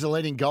 2. Who's the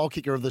leading goal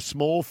kicker of the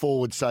small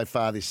forwards so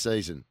far this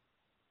season?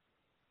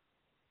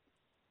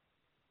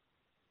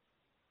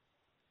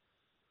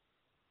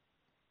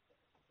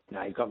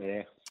 No, you got me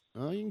there.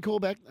 Oh, you can call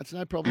back. That's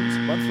no problems.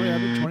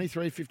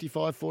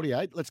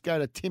 1-300-23-55-48. Let's go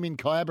to Tim in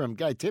Kyabram.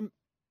 Go, Tim.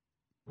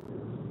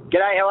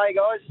 G'day, how are you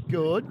guys?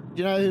 Good.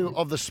 Do you know who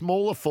of the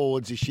smaller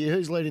forwards this year,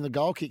 who's leading the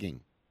goal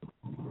kicking?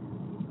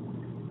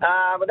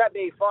 Would that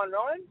be Fine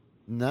Ryan?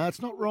 No,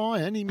 it's not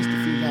Ryan. He missed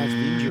a few games of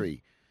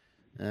injury.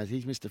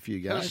 He's missed a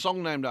few Got a games.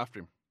 song named after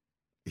him.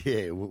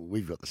 Yeah,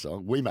 we've got the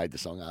song. We made the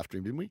song after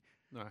him, didn't we?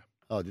 No.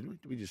 Oh, didn't we?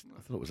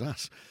 I thought it was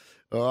us.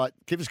 All right,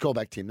 give us a call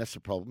back, Tim. That's the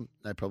problem.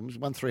 No problems.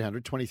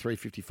 1300 23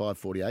 55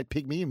 48.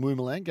 Pygmy in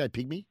Woomerland. Go,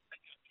 Pygmy.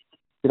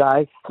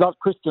 G'day. It's not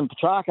Christian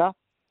Petrarca.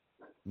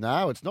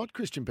 No, it's not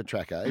Christian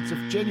Petrarca. It's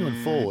a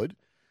genuine forward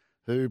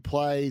who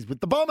plays with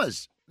the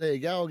Bombers. There you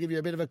go. I'll give you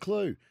a bit of a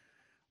clue.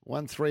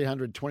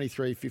 1300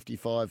 23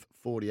 55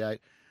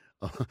 48.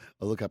 I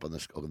look up on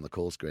the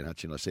call screen,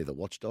 Hutch, and I see the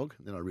watchdog.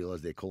 Then I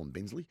realise they're calling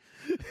Bensley.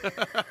 I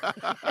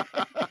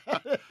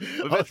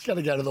was going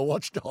to go to the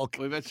watchdog.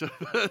 We've had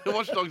the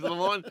watchdog's on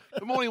the line.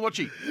 Good morning,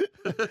 Watchy.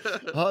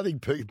 I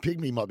think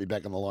Pygmy might be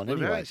back on the line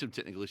anyway. We've had some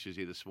technical issues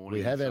here this morning.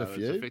 We have had a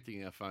few. It's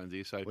affecting our phones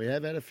here. So we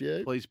have had a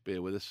few. Please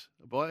bear with us.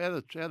 How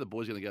are the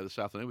boys going to go this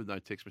afternoon with no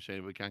text machine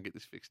if we can't get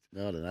this fixed?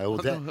 I don't know.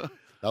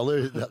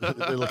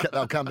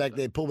 They'll come back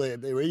there, pull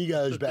their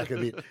egos back a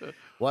bit.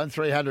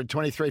 1300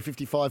 23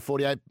 55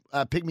 48.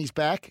 Pygmy's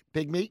back.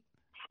 Pygmy.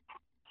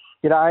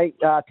 G'day.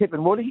 Tip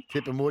and Woody.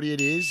 Tip and Woody it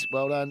is.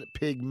 Well done,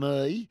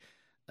 Pygmy.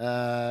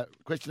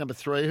 Question number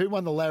 3. Who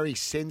won the Larry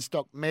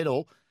Senstock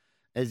medal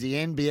as the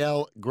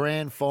NBL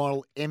Grand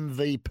Final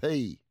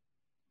MVP?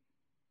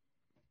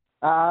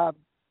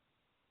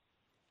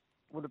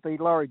 Would it be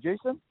Laurie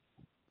Jewson?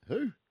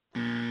 Who?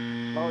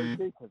 Laurie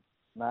Jewson.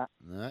 Nah.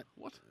 No.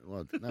 What?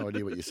 Well, no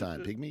idea what you're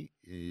saying, Pygmy.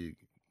 You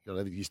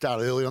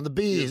started early on the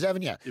beers,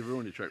 haven't you? You've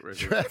ruined your track record.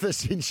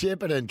 Travis in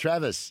Shepparton.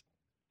 Travis.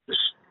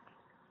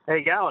 How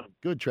you going?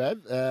 Good,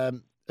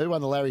 Trav. Who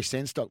won the Larry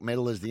Senstock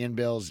medal as the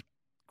NBL's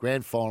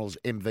Grand Finals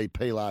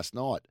MVP last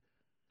night?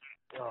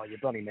 Oh, you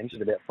bloody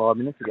mentioned about 5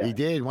 minutes ago. He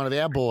did. One of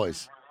our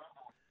boys.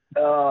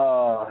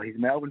 Oh, he's a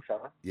Melbourne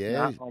fella.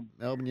 Yeah, he's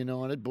Melbourne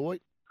United boy.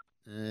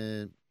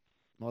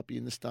 Might be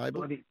in the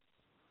stable.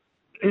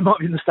 He might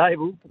be in the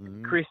stable.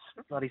 Chris,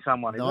 bloody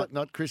someone.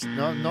 Not Chris.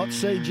 Not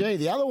CG.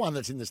 The other one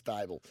that's in the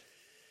stable.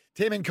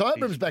 Tim in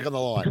Kyabram's back on the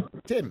line.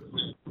 Tim.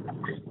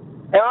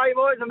 How are you,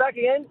 boys? I'm back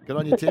again. Good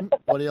on you, Tim.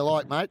 What do you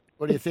like, mate?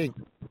 What do you think?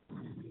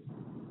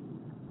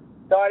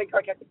 Sorry, I didn't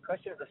quite get the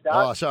question at the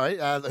start. Oh, sorry.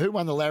 Who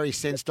won the Larry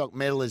Senstock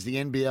medal as the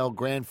NBL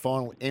Grand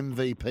Final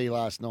MVP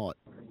last night?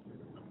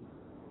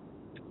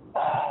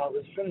 Oh, it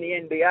was from the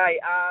NBA.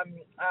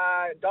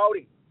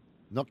 Goldie.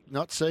 Not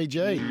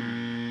CG.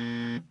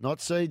 Not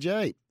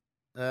CG.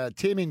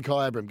 Tim in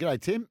Kyabram.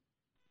 G'day, Tim.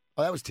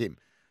 Oh, that was Tim.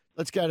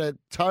 Let's go to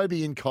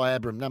Toby in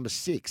Kyabram, number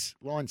 6,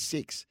 line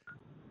 6.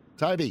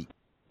 Toby.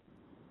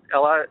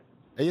 Hello.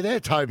 Are you there,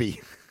 Toby?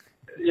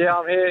 Yeah,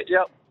 I'm here.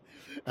 Yep.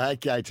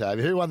 Okay,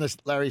 Toby. Who won the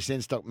Larry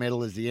Senstock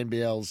medal as the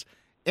NBL's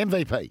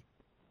MVP?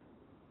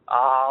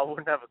 I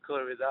wouldn't have a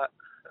clue with that.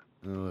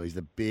 Oh, he's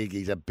a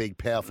big,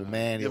 powerful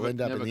man. He'll end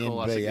up in the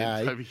NBA.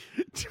 Again,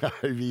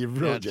 Toby, you've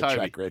ruined your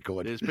track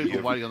record. There's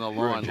people waiting on the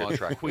line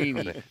like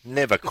Queenie.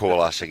 Never call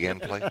us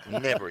again, please.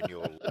 Never in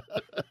your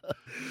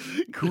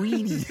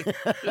Queenie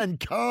and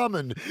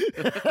Carmen.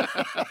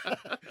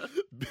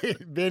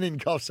 Ben in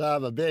Coffs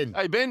Harbour. Ben.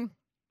 Hey, Ben.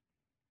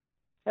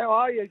 How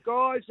are you,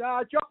 guys?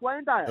 Jock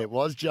Landale. It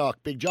was Jock.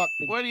 Big Jock.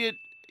 Where do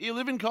you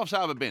live in Coffs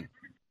Harbour, Ben?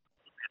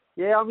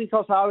 Yeah, I'm in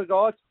Coffs Harbour,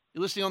 guys.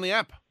 You're listening on the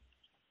app?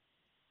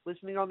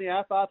 Listening on the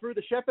app through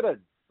the Shepparton.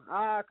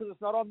 Because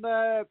it's not on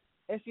the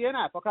SEN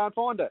app. I can't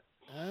find it.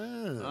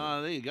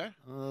 Oh, there you go.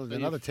 Oh,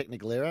 another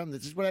technical error.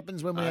 This is what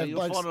happens when we have you'll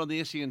blokes. find it on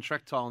the SEN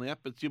track tile on the app,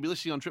 but you'll be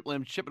listening on Triple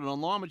M Shepparton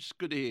online, which is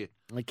good to hear.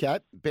 Okay,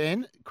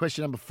 Ben,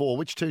 question number 4.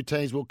 Which two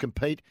teams will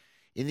compete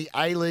in the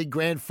A-League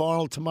Grand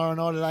Final tomorrow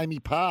night at Amy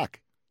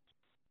Park?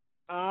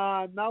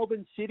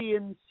 Melbourne City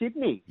and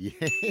Sydney.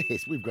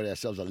 Yes, we've got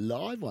ourselves a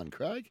live one,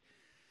 Craig.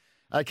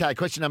 Okay,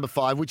 question number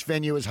 5. Which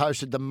venue has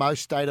hosted the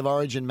most State of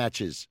Origin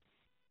matches?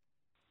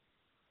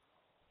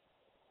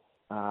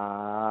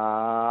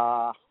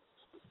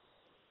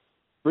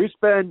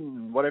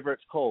 Brisbane, whatever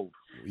it's called.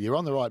 You're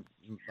on the right.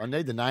 I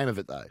need the name of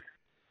it, though.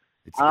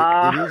 It is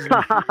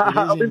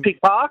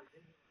Olympic Park?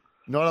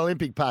 Not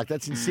Olympic Park.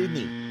 That's in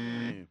Sydney.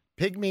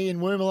 Pygmy in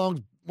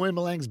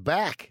Woomerlang's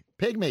back.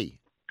 Pygmy.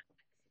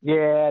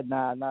 Yeah,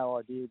 no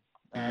idea.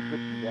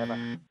 Brisbane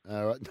Gabba.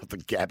 All right, not the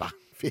Gabba.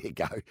 Fair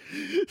go.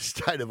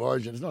 State of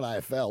Origin. It's not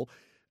AFL.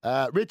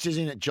 Rich is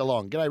in at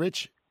Geelong. G'day,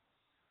 Rich.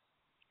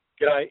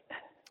 G'day.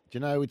 Do you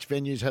know which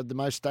venues had the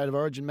most State of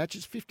Origin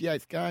matches?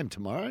 58th game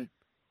tomorrow.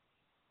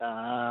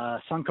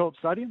 Suncorp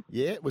Stadium?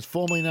 Yeah, it was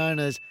formerly known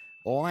as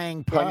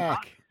Lang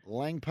Park.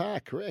 Lang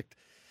Park, correct.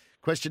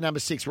 Question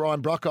number 6.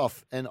 Ryan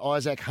Brockhoff and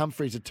Isaac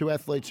Humphries are two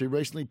athletes who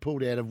recently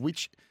pulled out of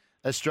which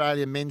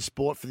Australian men's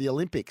sport for the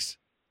Olympics?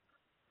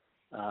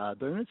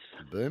 Boomers.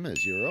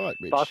 Boomers, you're right,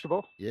 Rich.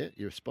 Basketball. Yeah,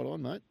 you're spot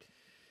on, mate.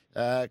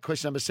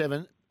 Question number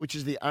 7. Which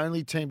is the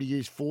only team to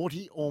use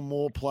 40 or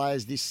more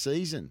players this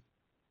season?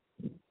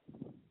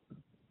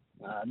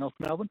 North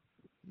Melbourne.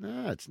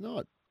 No, it's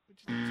not. Which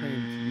is the team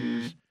to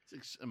use?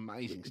 It's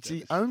amazing. It's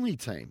the only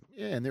team.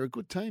 Yeah, and they're a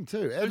good team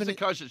too. Who's the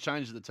coach that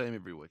changes the team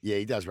every week? Yeah,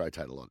 he does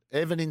rotate a lot.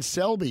 Evan in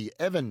Selby.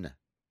 Evan.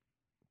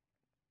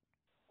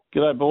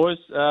 G'day, boys.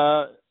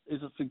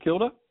 Is it St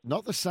Kilda?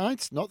 Not the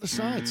Saints. Not the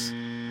Saints.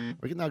 I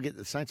reckon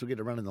the Saints will get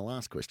a run in the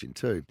last question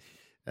too.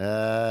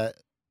 And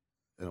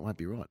it won't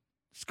be right.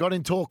 Scott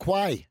in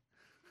Torquay.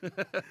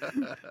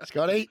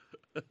 Scotty.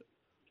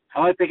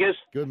 Hi, Pickers.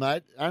 Good,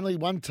 mate. Only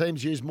one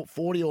team's used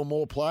 40 or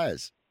more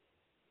players.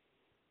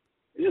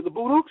 Is it the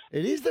Bulldogs?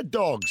 It is the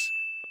Dogs.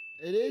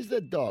 It is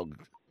the Dogs.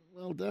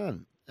 Well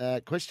done.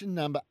 Question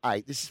number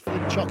 8. This is for the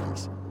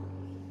Chockies.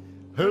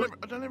 I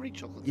don't have any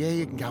chocolate. Yeah,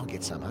 you can go and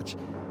get so much.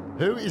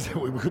 Who is...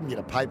 We couldn't get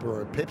a paper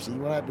or a Pepsi.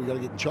 What happened? We've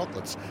got to get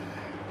chocolates.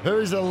 Who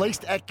is the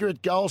least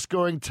accurate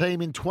goal-scoring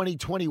team in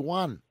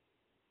 2021?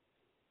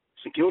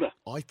 St Kilda.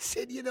 I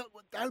said,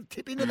 don't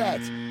tip into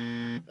that.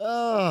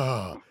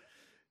 Oh.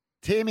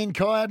 Tim in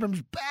Kai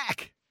Abrams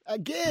back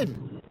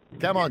again.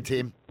 Come on,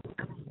 Tim.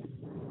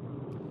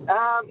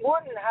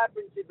 Wouldn't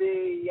happen to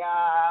be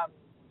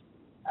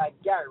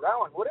Gary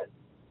Rowan, would it?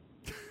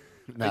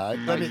 No.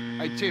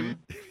 Hey, Tim.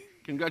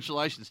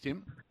 Congratulations,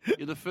 Tim.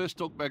 You're the first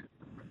talkback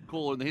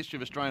caller in the history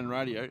of Australian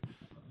radio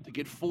to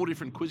get 4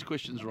 different quiz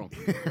questions wrong.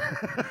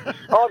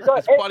 I've got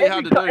It's bloody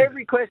hard to do.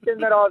 every question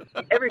that I've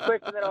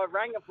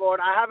rang it for,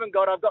 and I haven't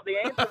got. I've got the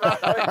answer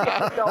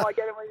right, so I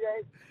get it with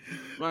you.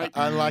 Mate,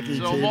 unlucky, it's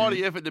an Tim.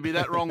 almighty effort to be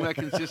that wrong that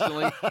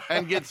consistently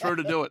and get through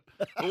to do it.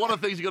 But what are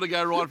things you've got to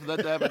go right for that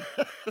to happen?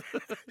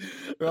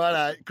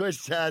 Right,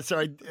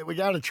 we're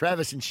going to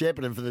Travis and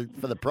Shepparton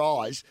for the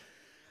prize.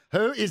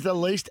 Who is the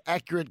least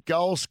accurate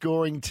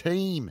goal-scoring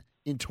team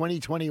in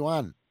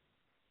 2021?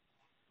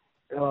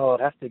 Oh, I'd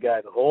have to go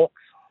the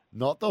Hawks.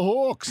 Not the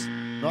Hawks.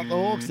 Not the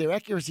Hawks. Their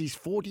accuracy is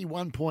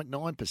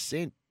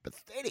 41.9%.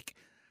 Pathetic.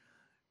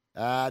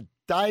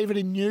 David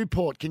in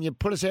Newport, can you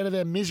put us out of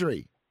our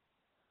misery?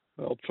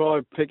 I'll try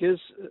Pickers.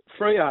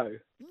 Freo.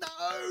 No,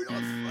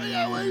 not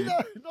Freo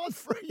either. Not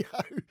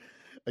Freo.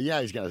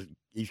 Yeah, he's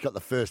got the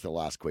first and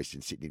last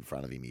question sitting in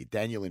front of him here.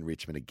 Daniel in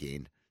Richmond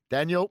again.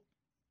 Daniel.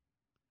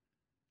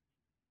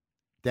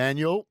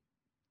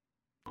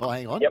 Oh,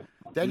 hang on. Yep.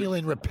 Daniel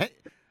in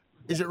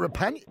Is it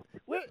Rapanya?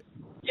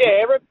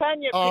 Yeah,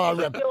 Rapanya. Oh,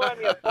 You still owe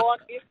me a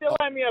bike. You still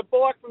owe me a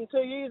bike from 2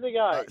 years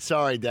ago.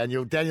 Sorry,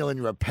 Daniel. Daniel in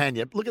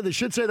Rapanya. Look at this.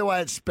 Should see the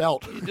way it's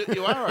spelt.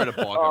 You are owed a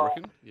bike, I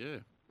reckon. Yeah.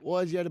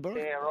 Why is you owed a bike?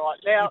 Yeah, right.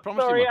 Now,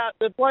 sorry,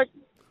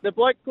 the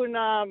bloke couldn't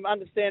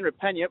understand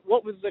Rapanya.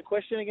 What was the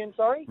question again,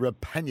 sorry?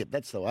 Rapanya.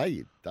 That's the way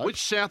you do. Which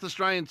South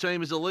Australian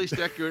team is the least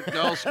accurate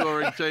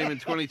goal-scoring team in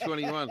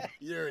 2021?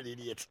 You're an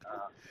idiot.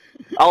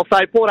 I'll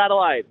say Port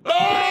Adelaide.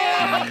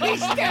 Oh, he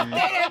stepped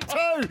that up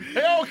too.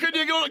 How could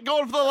you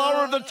go for the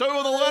lower of the two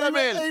of the ladder,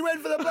 man? He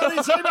went for the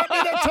bloody team up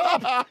in the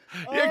top.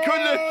 You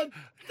couldn't.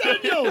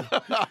 Daniel,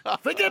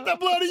 forget the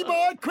bloody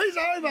bike. Quiz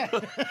over.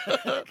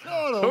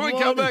 God, When we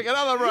come back,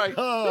 another break.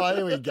 Oh,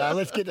 here we go.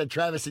 Let's get to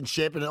Travis and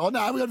Shepparton. Oh,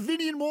 no, we've got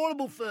Vinny and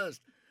Warrnambool first.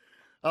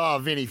 Oh,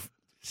 Vinny,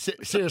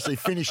 seriously,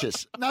 finish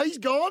us. No, he's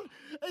gone.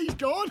 He's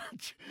gone.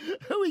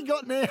 Who we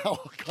got now?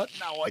 I've got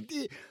no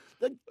idea.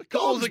 The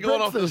Calls are dog's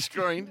gone off the breakfast.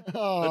 screen.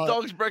 Oh. The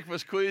dog's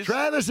breakfast quiz.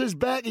 Travis is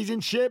back. He's in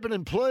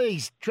Shepparton,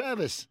 please.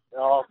 Travis.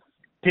 Oh,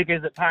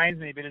 Pickers, it pains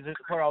me, but is it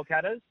poor old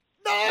Cutters?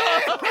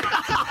 It's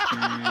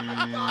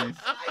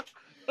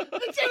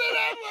in an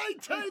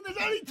Adelaide team. There's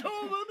only 2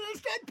 of them.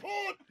 It's not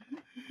Port.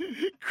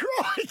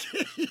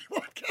 Crikey.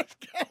 What's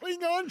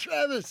going on,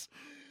 Travis?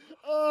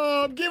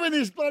 Oh, I'm giving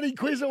this bloody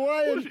quiz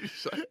away. What did you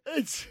say?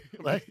 It's,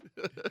 mate,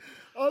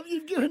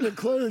 you've given the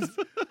clues.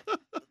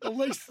 The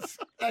least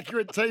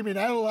accurate team in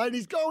Adelaide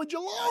is going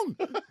Geelong.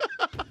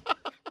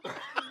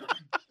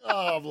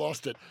 Oh, I've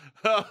lost it.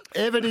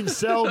 Evan in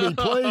Selby.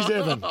 Please,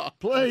 Evan.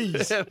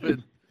 Please.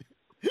 Evan.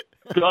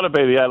 Got to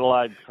be the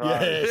Adelaide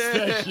Crows. Yes,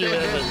 thank you,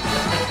 Evan.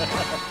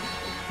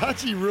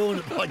 Hutchie ruined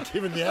it by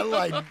giving the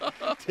Adelaide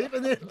tip,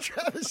 and then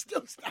Travis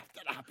still stuffed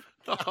it up.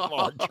 Come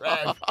on,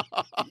 Trav.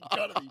 You've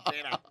got to be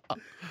better.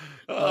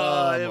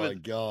 Oh, Evan. my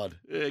God.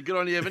 Yeah, good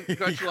on you, Evan.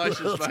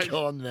 Congratulations, It's mate.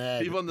 gone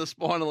mad. You've won the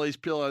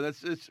Spinalese pillow.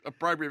 It's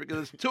appropriate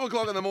because it's 2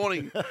 o'clock in the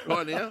morning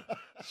right now.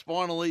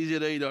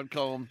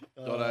 Spinaleased.com.au.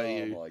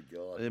 Oh, my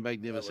God. They're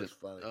magnificent.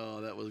 That was funny. Oh,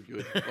 that was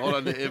good. Well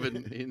done to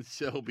Evan in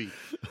Selby.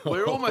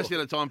 We're almost out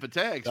of time for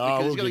tags Oh, because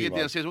we'll he's got to give get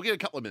him downstairs. We'll get a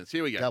couple of minutes.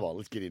 Here we go. Come on,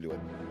 let's get into it.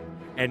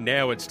 And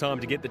now it's time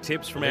to get the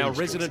tips from our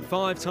resident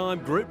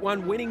 5-time Group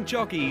 1 winning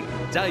jockey,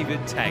 David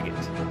Taggart.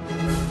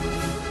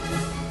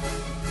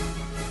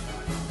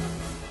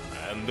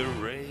 And the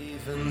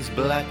ravens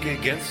black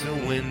against the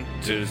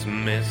winter's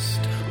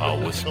mist are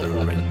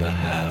whispering the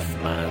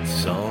half-man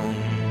song.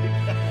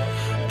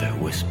 They're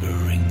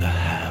whispering the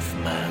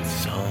half-man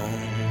song.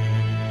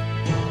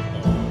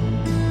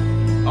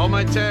 Old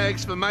mate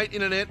tags for Mate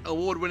Internet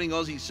award-winning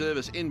Aussie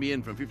service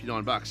NBN from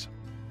 $59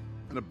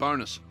 and a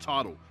bonus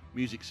title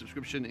music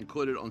subscription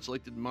included on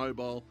selected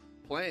mobile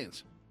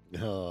plans.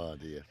 Oh,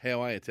 dear.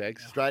 How are you,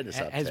 Tags? Straighten us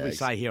up, As we Tags.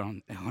 say here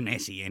on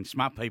SEN,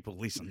 smart people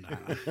listen, don't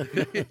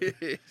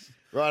they?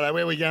 Right,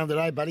 where are we going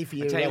today, buddy, for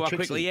your I'll tell you what,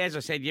 Trixie? quickly, as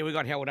I said, we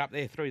got held up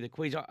there through the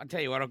quiz. I'll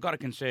tell you what, I've got a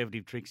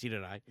conservative Trixie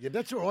today. Yeah,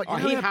 that's all right. I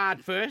You know hit what?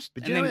 hard first,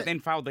 But and you know then, what? then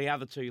fold the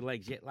other 2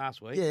 legs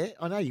last week. Yeah,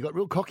 I know. You got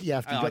real cocky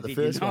after you Oh, got I the did,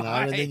 first you one know,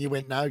 home, and eh? then you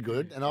went no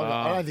good. And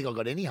I don't think I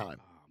got any home.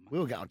 We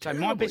were going So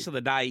terribly. my best of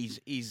the day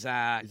is Is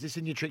this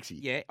in your Trixie?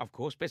 yeah, of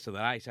course, best of the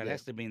day. So it Yeah.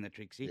 has to be in the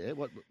Trixie. Yeah,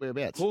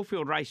 whereabouts?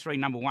 Caulfield Race 3,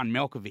 number 1,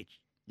 Malkovich.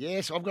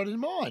 Yes, I've got it in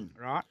mine.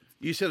 Right.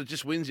 You said it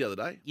just wins the other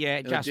day. Yeah,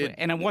 And just it did.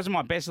 and it wasn't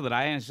my best of the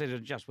day, and I said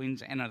it just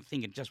wins, and I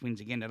think it just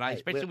wins again today, Hey,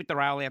 especially we're- with the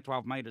rail out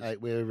 12 metres. Hey,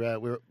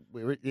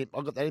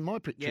 I've got that in my Yeah.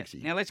 Trixie.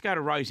 Now let's go to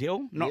Rose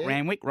Hill, not Yeah.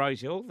 Randwick,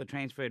 Rose Hill, the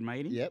transferred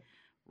meeting. Yep.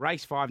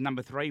 Race 5,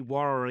 number 3,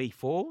 Warraree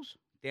Falls,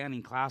 down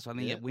in class. I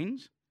think Yep. it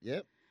wins.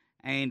 Yep.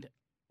 And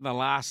the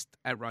last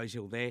at Rose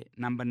Hill there,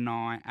 number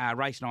 9,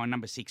 race 9,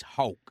 number 6,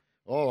 Hulk.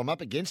 Oh, I'm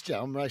up against you.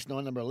 I'm race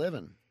 9, number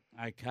 11.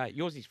 Okay,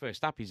 yours is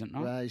first up, isn't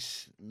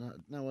it? No?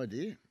 No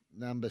idea.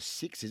 Number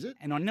 6, is it?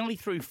 And I nearly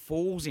threw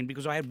Falls in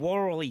because I had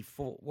Warraree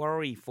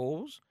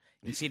Falls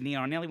in Sydney,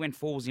 and I nearly went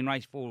Falls in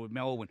race 4 with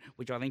Melbourne,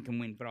 which I think can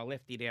win, but I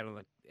left it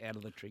out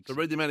of the tricks. So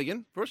read them out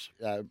again for us.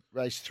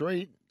 Race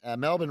 3,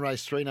 Melbourne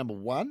race 3, number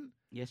 1.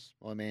 Yes.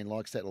 My man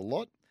likes that a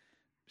lot.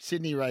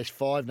 Sydney race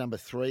 5, number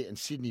 3, and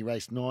Sydney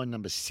race 9,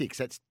 number 6.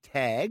 That's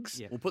tags.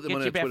 Yeah. We'll put them Get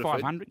on you our about Twitter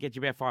feed. 500. Get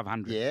you about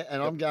 500. Yeah,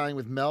 and I'm going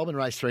with Melbourne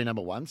race 3,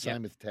 number 1,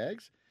 same with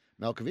tags.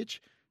 Malkovich.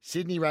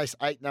 Sydney race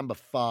 8, number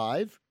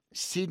 5.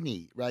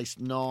 Sydney race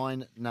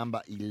 9,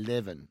 number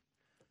 11.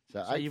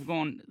 So eight- you've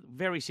gone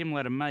very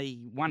similar to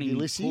me, one in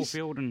Ulysses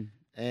Caulfield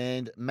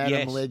and Madam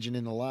Yes. Legend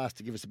in the last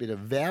to give us a bit of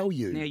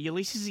value. Now,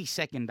 Ulysses is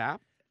second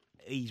up.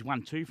 He's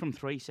won 2 from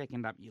 3,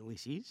 second up,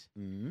 Ulysses.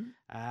 Mhm.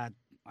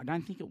 I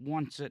don't think it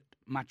wants it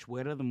much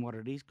wetter than what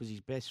it is because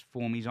his best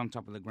form is on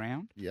top of the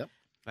ground. Yep.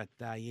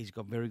 But he's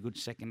got very good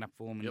second up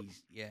form. And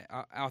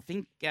I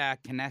think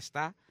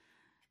Canasta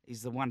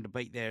is the one to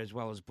beat there as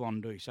well as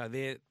Blondu. So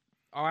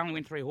I only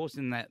went 3 horses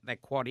in that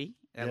quaddie,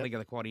 leg of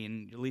the quaddie,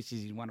 and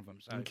Ulysses is one of them.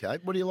 So Okay.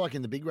 What do you like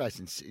in the big race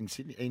in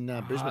Sydney, in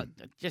Brisbane?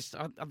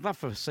 I'd love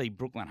to see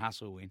Brooklyn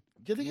Hustle win.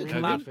 Do you think it I'd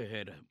can love win? for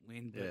her to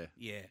win. But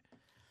yeah.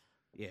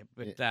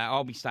 But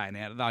I'll be staying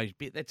out of those.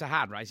 It's a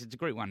hard race. It's a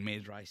Group 1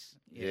 mares race.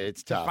 Yeah,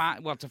 it's tough.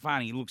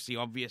 Tafani looks the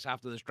obvious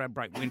after the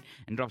Stradbroke win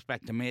and drops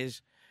back to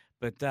mares.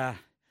 But,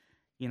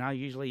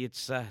 usually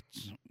it's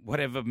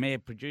whatever mare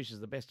produces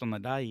the best on the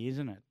day,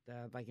 isn't it?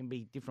 They can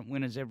be different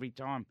winners every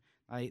time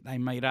they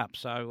meet up.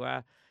 So,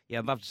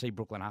 I'd love to see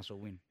Brooklyn Hustle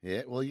win.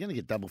 Yeah, well, you're going to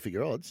get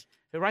double-figure odds.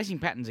 Her racing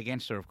pattern's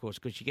against her, of course,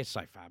 because she gets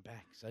so far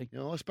back. See? You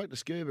know, I spoke to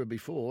Scuba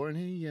before, and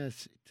he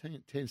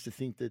tends to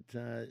think that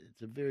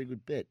it's a very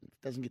good bet. It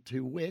doesn't get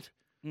too wet.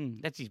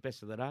 That's his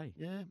best of the day.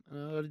 Yeah,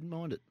 I didn't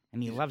mind it.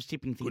 And he loves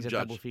tipping things Good at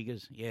judge. double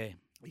figures. Yeah.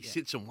 He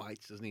sits and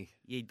waits, doesn't he?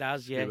 He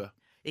does, yeah. Scuba.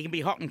 He can be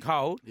hot and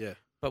cold. Yeah.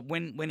 But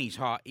when he's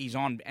hot, he's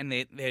on, and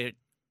they're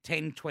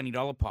 $10,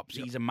 $20 pops.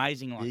 He's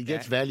amazing like that. He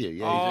gets value,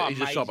 yeah. Oh, He's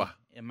a amazing. shopper.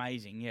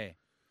 Amazing, yeah.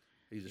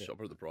 He's a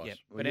shopper at the price. Yep.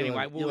 Well, But you'll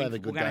anyway, have- you'll have a we're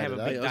good going to day have a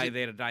today. big day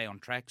there today on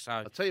track, so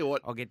I'll tell you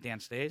what. I'll get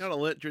downstairs. You know what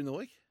I learnt during the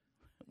week?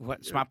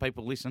 What smart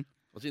people listen.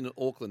 I was in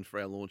Auckland for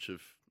our launch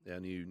of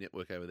our new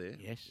network over there.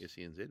 Yes.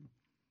 SENZ.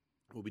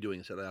 We'll be doing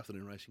a Saturday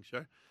afternoon racing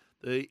show.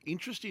 The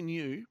interest in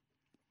you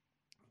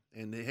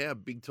and how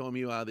big time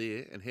you are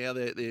there and how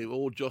they're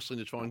all jostling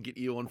to try and get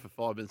you on for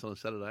 5 minutes on a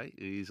Saturday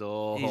is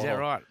Is that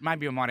right?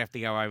 Maybe I might have to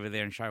go over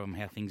there and show them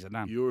how things are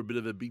done. You're a bit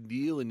of a big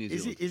deal in New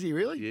Zealand. Is he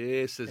really?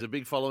 Yes, there's a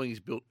big following he's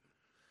built.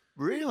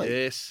 Really?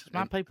 Yes.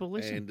 Smart people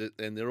listen.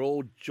 And they're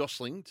all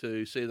jostling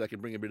to see if they can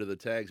bring a bit of the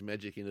tags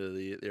magic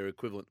into their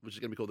equivalent, which is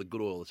going to be called the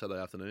Good Oil, the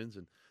Saturday afternoons.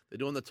 And they're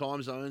doing the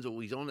time zones. Or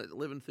he's on at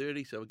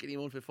 11:30, so we're getting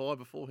him on for 5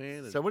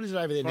 beforehand. So what is it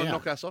over there trying to now?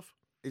 knock us off.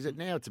 Is it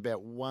now? It's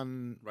about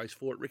one... Race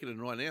 4 at Riccarton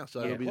right now, so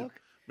Yeah. it'll be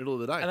middle of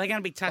the day. Are they going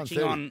to be touching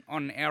 1:30.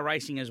 on our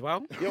racing as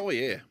well? Oh,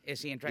 yeah.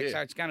 SEN track. Yeah. So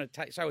it's going to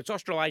take. So it's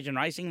Australasian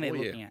racing they're Oh,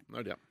 looking yeah, at.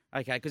 no doubt.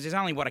 Okay, because there's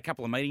only a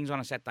couple of meetings on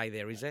a Saturday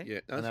there, is there? Yeah.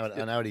 I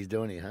know what he's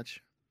doing here,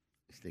 Hutch.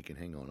 He's thinking,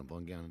 hang on, if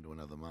I'm going into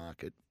another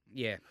market,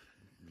 Yeah.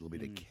 a little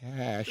bit of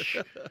cash.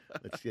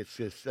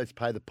 let's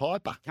pay the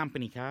piper.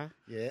 Company car.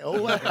 Yeah.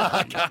 Oh,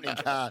 company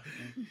car.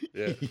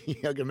 Yeah.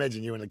 I can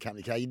imagine you in a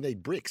company car. You'd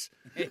need bricks.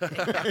 Hey, we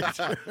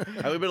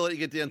better let you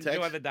get down, Tags.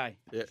 Enjoy the day.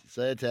 Yeah.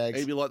 See you, Tags.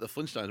 He'd be like the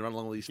Flintstones, run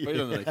along with his speed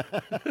underneath.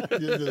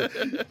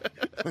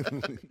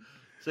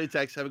 See you,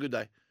 Tags. Have a good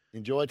day.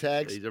 Enjoy,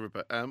 Tags. He's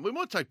we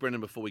might take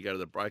Brendan before we go to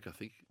the break, I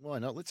think. Why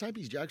not? Let's hope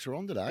his jokes are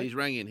on today. He's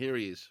rang in. Here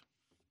he is.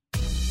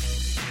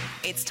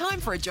 It's time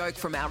for a joke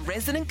from our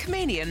resident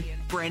comedian,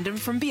 Brendan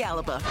from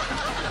Bialaba.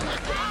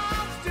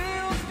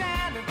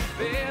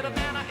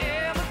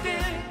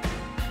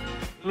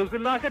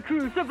 Looking like a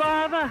true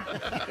survivor,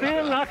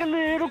 feel like a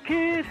little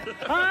kid.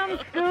 I'm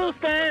still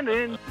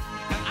standing.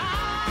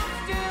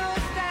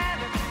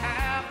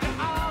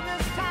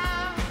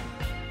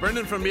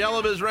 Brendan from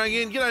Yalaba's rang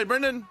in. G'day,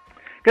 Brendan.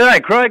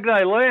 G'day, Craig.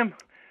 G'day, Liam.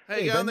 How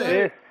you going Brendan.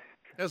 there?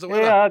 How's the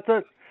weather? Yeah, it's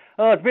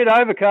a bit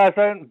overcast.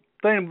 It's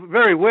been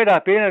very wet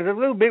up here. It's a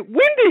little bit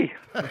windy.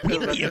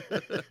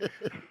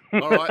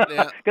 All right,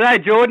 now.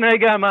 G'day, Jordan. How you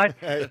going,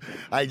 mate?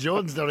 Hey,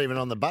 Jordan's not even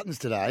on the buttons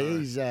today.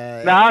 He's No,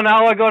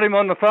 I got him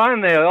on the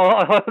phone there.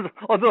 I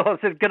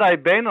said,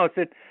 "G'day, Ben."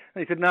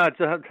 He said, "No, it's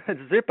a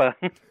zipper."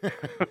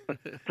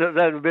 So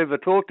that was a bit of a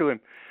talk to him.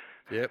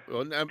 Yep.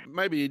 Well,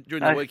 maybe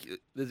during the week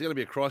there's going to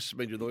be a crisis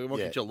meeting during the week. We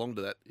might get you along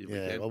to that if we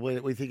can. Well,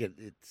 we think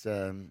it's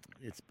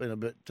been a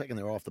bit taking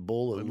their eye off the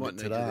ball a little bit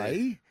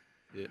today.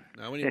 Yeah.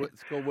 No,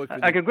 it's called work.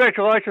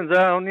 Congratulations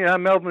on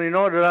Melbourne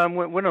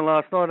United winning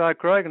last night,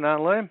 Craig and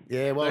Liam.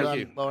 Yeah, well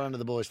done to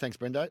the boys. Thanks,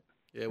 Brendo.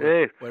 Yeah,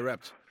 we're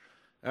wrapped.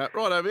 Right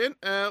over in.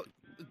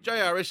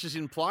 JRS is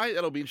in play.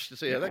 That'll be interesting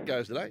to see how that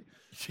goes today.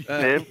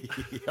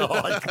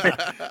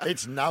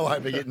 It's no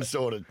hope of getting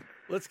sorted.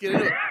 Let's get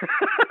into it.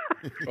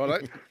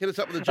 Righto, hit us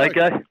up with a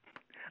joke.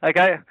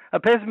 Okay. A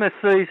pessimist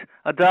sees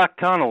a dark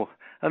tunnel.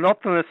 An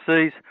optimist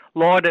sees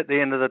light at the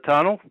end of the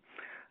tunnel.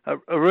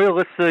 A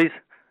realist sees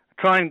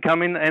a train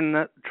coming, and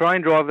the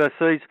train driver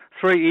sees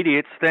 3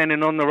 idiots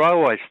standing on the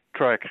railway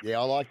track. Yeah,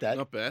 I like that.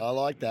 Not bad. I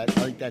like that. I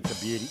think that's a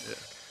beauty.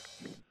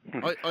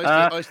 Yeah.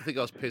 I used to think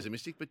I was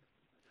pessimistic, but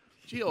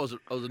gee, I was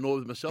annoyed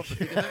with myself for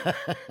thinking that.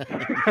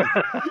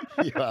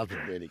 You are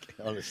pathetic,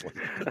 honestly.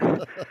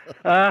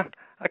 A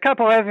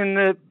couple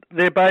having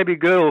their baby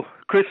girl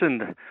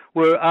christened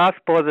were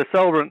asked by the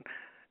celebrant,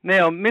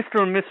 "Now,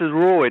 Mr. and Mrs.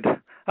 Royd,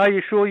 are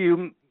you sure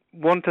you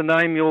want to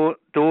name your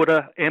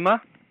daughter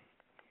Emma?"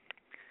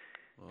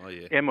 Oh,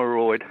 yeah. Emma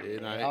Royd. Yeah,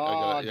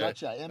 no,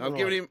 gotcha. Emma I'm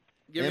giving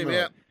him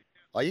out.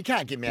 Oh, you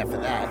can't give him out for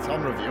that.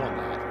 I'm reviewing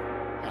that.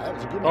 No, that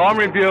was a good one. I'm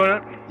reviewing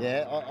it.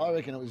 Yeah, I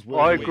reckon it was well.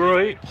 I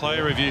agree.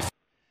 Player review.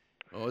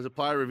 Oh, is a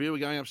player review? We're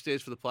going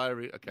upstairs for the player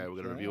review. Okay, we're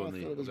going to review on the.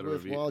 I thought it was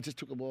worthwhile. It just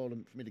took a while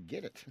for me to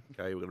get it.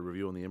 Okay, we're going to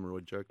review on the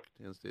Emeroid joke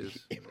downstairs.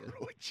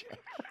 Emeroid joke.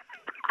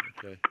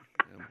 Okay.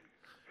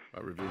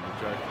 Right, reviewing the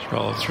joke. Just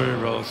roll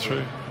it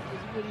through.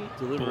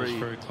 Delivery. Ball's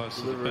very close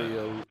to the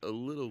delivery a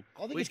little.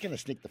 I think it's going to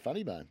snick the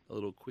funny bone. A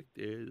little quick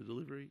there, the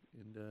delivery,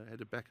 and had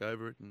to back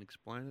over it and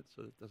explain it,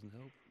 so it doesn't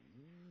help.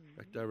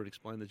 Backed over and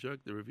explained the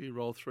joke. The review.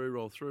 Roll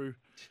through.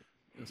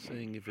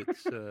 Seeing if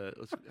it's.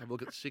 Let's have a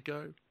look at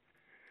Sicko.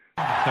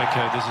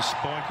 Okay, there's a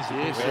spike.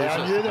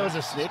 I knew there was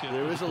a snick.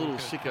 There is a little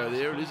sicko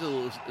there. It is a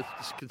little.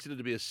 It's considered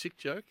to be a sick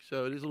joke,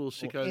 so it is a little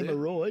sicko there.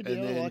 Hemorrhoid,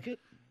 I like it.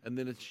 And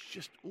then it's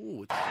just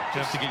you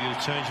have to get you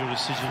to change your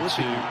decision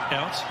to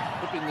out.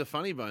 Flipping the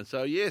funny bone.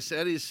 So yes,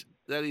 that is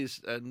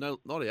no,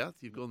 not out.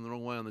 You've gone the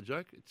wrong way on the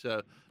joke. It's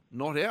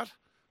not out.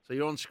 So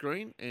you're on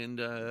screen, and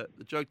the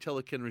joke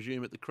teller can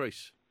resume at the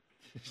crease.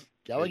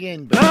 Go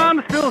again. No,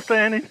 I'm still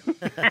standing.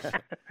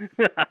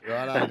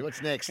 Right,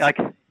 what's next?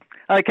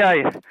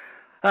 Okay.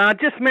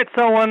 Just met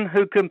someone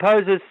who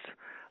composes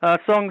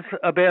songs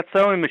about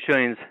sewing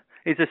machines.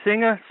 He's a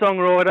singer,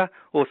 songwriter,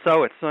 or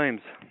so it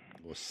seems.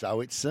 Or so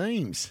it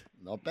seems.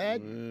 Not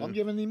bad. I'm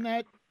giving him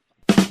that.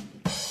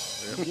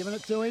 I'm giving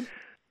it to him.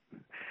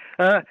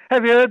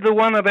 Have you heard the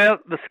one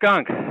about the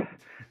skunk?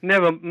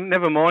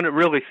 Never mind, it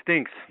really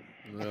stinks.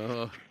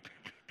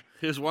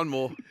 Here's one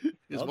more.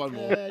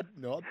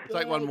 Not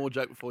Take one more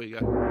joke before you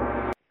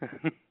go.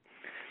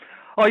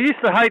 I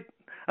used to hate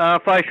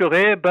facial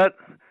hair, but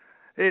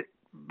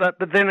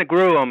then it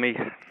grew on me.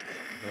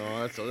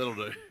 Oh, that'll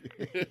do. Off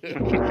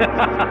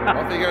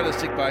you go to the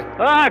sick bay.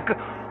 I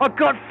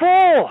got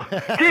 4.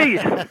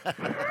 Jeez.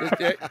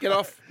 Just, get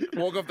off.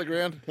 Walk off the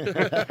ground. Okay,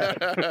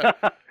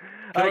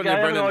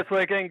 have a nice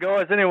weekend,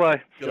 guys.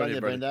 Anyway. Good on you,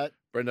 Brendo.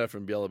 Brendo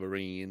from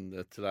Bellabari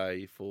in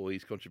today for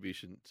his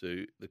contribution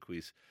to the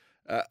quiz.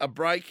 A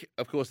break.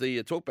 Of course,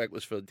 the talkback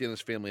was for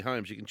Dennis Family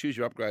Homes. You can choose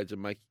your upgrades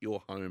and make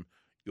your home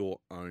your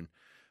own.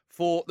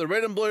 For the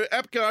red and blue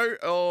APCO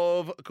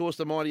of course,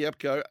 the mighty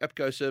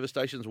APCO service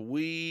stations,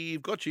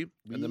 we've got you.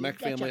 And the Mac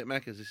family at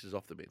Macca's, this is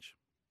Off the Bench.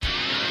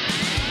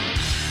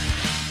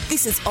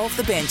 This is Off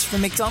the Bench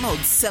from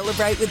McDonald's.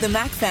 Celebrate with the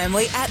Mac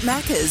family at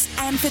Macca's.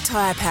 And for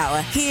Tyre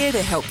Power, here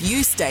to help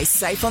you stay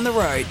safe on the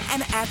road.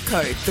 And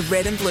APCO, the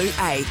red and blue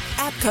A.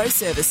 APCO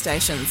service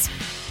stations.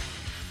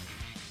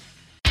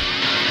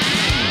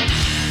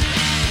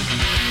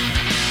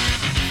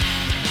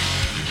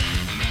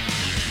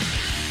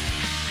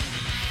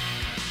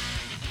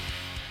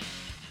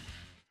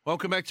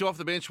 Welcome back to Off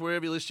the Bench,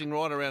 wherever you're listening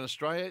right around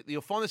Australia.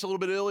 You'll find this a little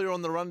bit earlier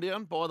on the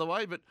rundown, by the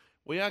way, but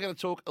we are going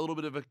to talk a little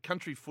bit of a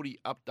country footy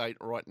update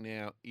right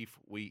now, if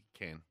we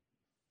can.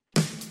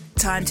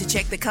 Time to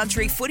check the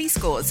country footy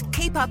scores.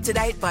 Keep up to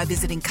date by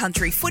visiting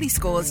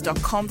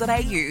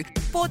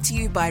countryfootyscores.com.au. Brought to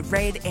you by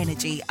Red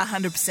Energy,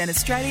 100%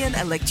 Australian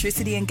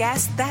electricity and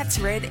gas. That's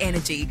Red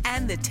Energy.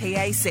 And the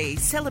TAC,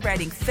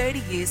 celebrating 30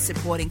 years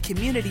supporting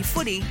community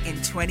footy in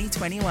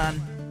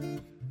 2021.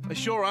 They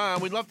sure are.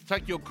 We'd love to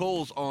take your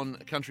calls on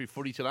country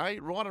footy today,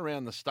 right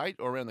around the state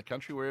or around the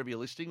country, wherever you're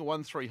listening.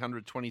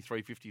 1300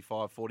 23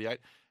 55 48.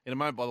 In a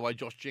moment, by the way,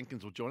 Josh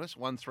Jenkins will join us.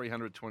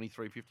 1300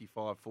 23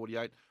 55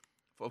 48.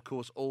 Of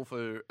course, all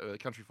for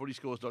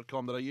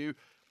countryfootyscores.com.au,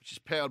 which is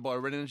powered by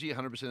Red Energy,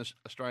 100%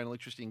 Australian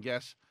electricity and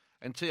gas,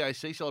 and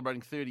TAC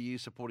celebrating 30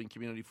 years supporting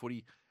community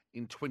footy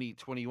in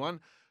 2021.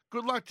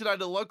 Good luck today to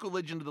the local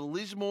legend of the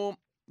Lismore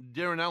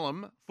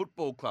Derrinallum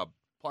Football Club,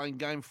 playing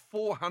game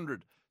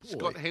 400.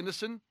 Scott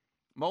Henderson,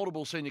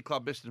 multiple senior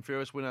club best and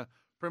fairest winner,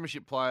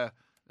 premiership player,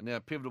 and now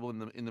pivotal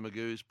in the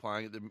Magoos,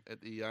 playing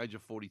at the age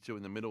of 42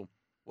 in the middle.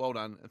 Well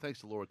done, and thanks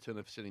to Laura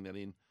Turner for sending that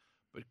in.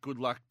 But good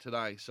luck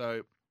today.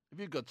 So If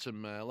you've got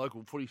some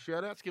local footy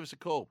shout-outs, give us a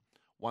call.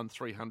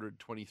 1300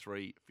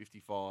 23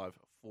 55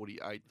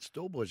 48.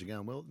 Store boys are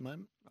going well at the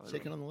moment.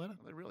 Second really? on the ladder.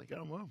 Are they really?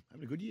 Going well.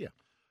 Having a good year.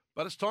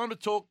 But it's time to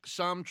talk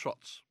some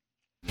trots.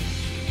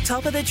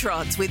 Top of the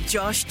Trots with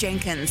Josh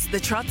Jenkins.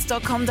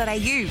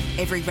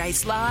 thetrots.com.au. Every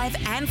race live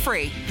and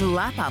free.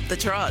 Lap up the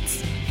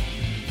trots.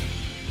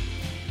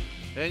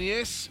 And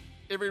yes,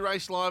 every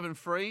race live and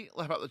free.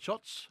 Lap up the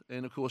trots.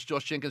 And, of course,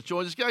 Josh Jenkins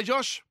joins us. Go,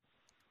 Josh.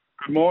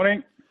 Good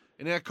morning.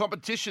 In our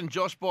competition,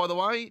 Josh, by the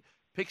way,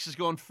 Pix has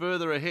gone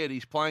further ahead.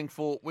 He's playing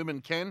for Women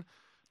Can.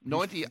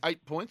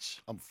 98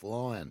 points. I'm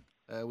flying.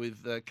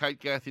 With Kate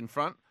Gath in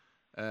front.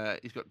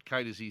 He's got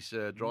Kate as his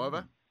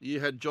driver. You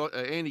had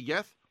Andy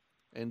Gath.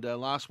 And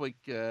last week,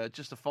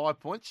 just 5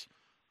 points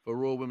for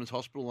Royal Women's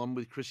Hospital. I'm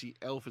with Chrissy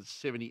Elford,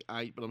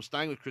 78. But I'm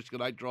staying with Chris,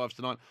 got 8 drives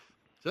tonight.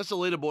 So that's the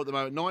leaderboard at the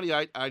moment,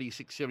 98,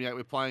 86, 78.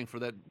 We're playing for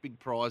that big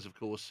prize, of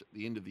course, at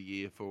the end of the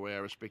year for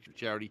our respective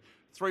charity.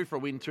 3 for a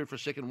win, 2 for a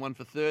second, 1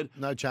 for third.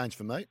 No change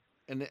for me.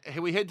 And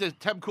we head to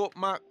Tabcorp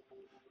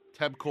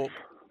Have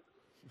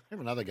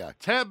another go.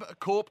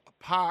 Tabcorp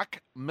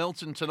Park,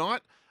 Melton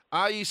tonight.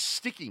 Are you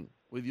sticking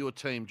with your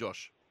team,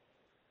 Josh?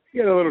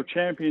 You get a little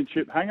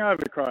championship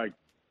hangover, Craig.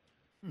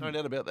 No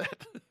doubt about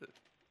that.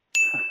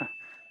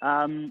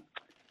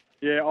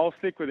 Yeah, I'll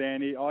stick with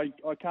Andy. I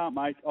can't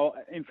make.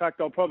 In fact,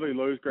 I'll probably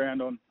lose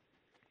ground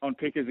on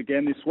Pickers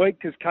again this week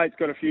because Kate's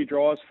got a few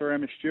drives for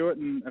Emma Stewart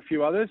and a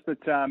few others. But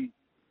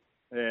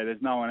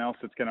there's no one else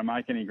that's going to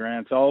make any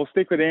ground. So I'll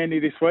stick with Andy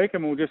this week,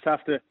 and we'll just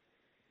have to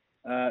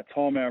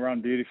time our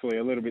run beautifully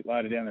a little bit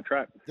later down the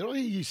track. Did I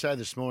hear you say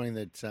this morning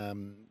that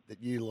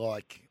that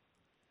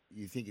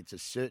you think it's a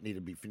certainty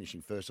to be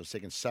finishing first or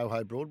second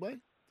Soho Broadway?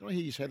 Did I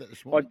hear you say that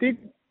this morning?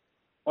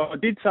 I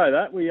did say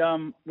that.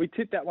 We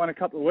tipped that one a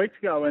couple of weeks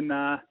ago, and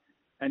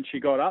she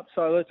got up.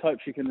 So let's hope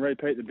she can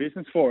repeat the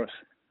business for us.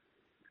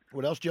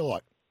 What else do you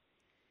like?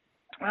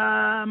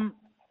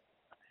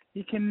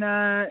 You can.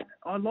 I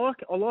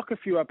like a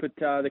few up at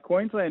the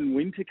Queensland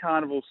Winter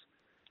Carnivals.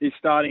 Is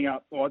starting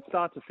up. Well, it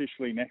starts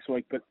officially next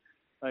week, but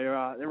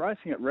they're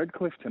racing at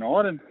Redcliffe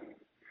tonight, and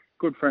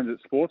good friends at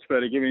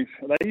Sportsbet are giving.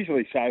 They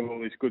usually save all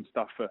this good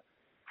stuff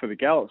for the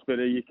gallops, but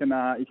you can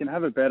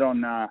have a bet on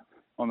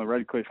the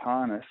Redcliffe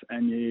harness,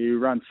 and you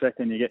run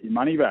second, you get your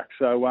money back.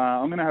 So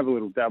I'm going to have a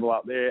little dabble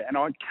up there, and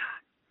I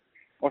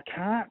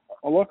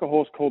like a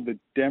horse called the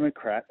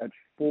Democrat at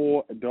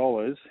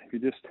 $4. If you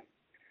just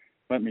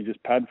let me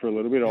just pad for a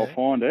little bit, I'll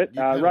find it.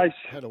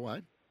 Head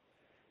away.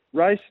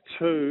 Race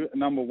 2,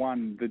 number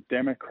 1, the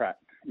Democrat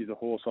is a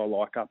horse I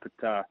like up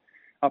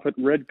at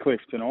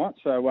Redcliffe tonight.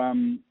 So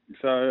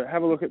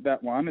have a look at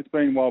that one. It's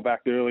been well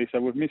backed early,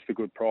 so we've missed a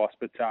good price,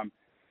 but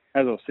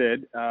as I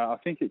said, I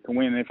think it can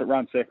win. And if it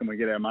runs second, we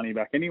get our money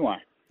back anyway.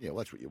 Yeah, well,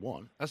 that's what you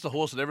want. That's the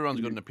horse that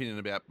everyone's got an opinion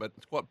about, but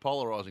it's quite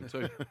polarising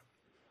too.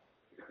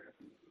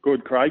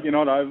 Good, Craig. You're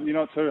not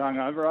too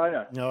hungover, are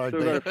you? No,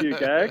 Still got a few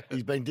gags.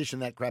 He's been dishing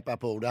that crap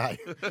up all day,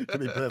 to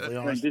be perfectly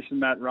honest. Been dishing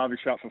that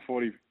rubbish up for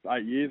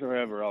 48 years or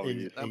however old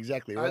he is.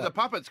 Exactly right. The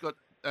Puppet's got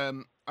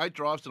 8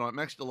 drives tonight.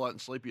 Max Delight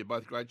and Sleepy are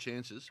both great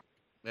chances.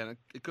 And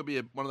it could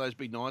be one of those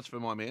big nights for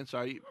my man,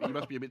 so he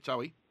must be a bit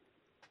toey.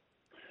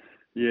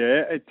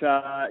 Yeah,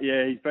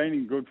 he's been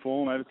in good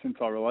form ever since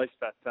I released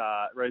that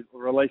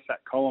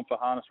column for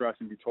Harness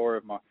Racing Victoria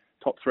of my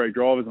top 3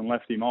 drivers and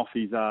left him off.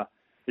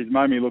 He's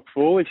made me look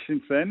foolish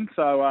since then.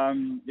 So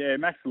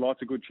Max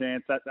Delight's a good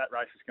chance. That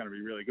race is going to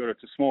be really good.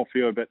 It's a small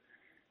field, but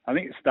I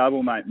think the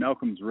stablemate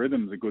Malcolm's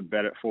Rhythm's a good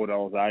bet at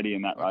 $4.80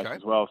 in that race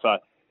as well. So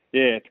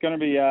yeah, it's going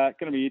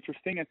to be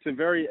interesting. It's a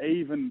very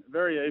even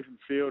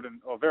field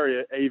or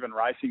very even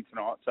racing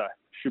tonight. So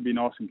should be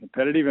nice and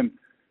competitive, and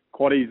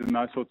quaddies and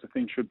those sorts of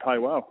things should pay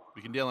well.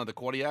 You can download the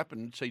Quaddie app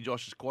and see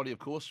Josh's Quaddie, of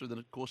course, through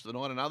the course of the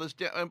night and others.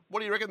 What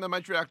do you reckon the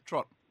Matriarch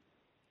trot?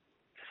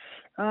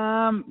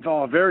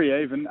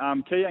 Very even.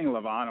 Kiyang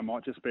Lavana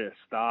might just be a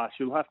star.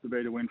 She'll have to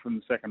be to win from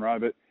the second row,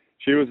 but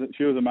she was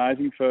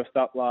amazing first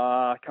up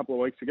a couple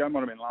of weeks ago. Might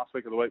have been last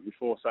week or the week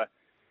before. So,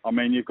 I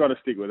mean, you've got to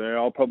stick with her.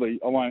 I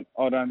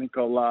don't think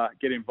I'll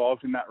get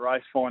involved in that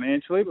race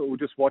financially, but we'll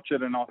just watch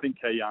it, and I think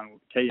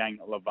Kiyang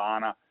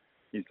Lavana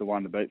is the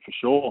one to beat for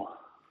sure.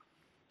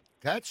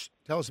 Cats?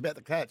 Tell us about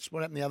the Cats.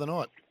 What happened the other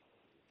night?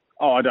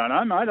 Oh, I don't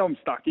know, mate. I'm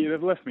stuck here.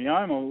 They've left me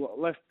home.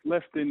 I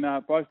left in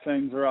both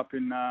teams are up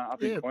in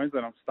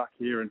Queensland. I'm stuck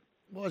here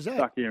Why is that?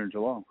 Stuck here in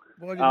Geelong.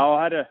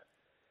 I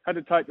had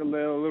to take the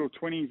little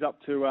 20s up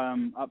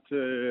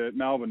to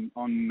Melbourne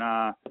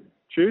on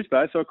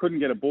Tuesday, so I couldn't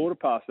get a border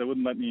pass. They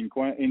wouldn't let me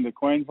into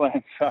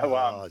Queensland.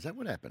 So is that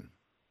what happened?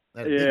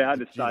 I had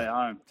to stay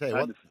home. Tell you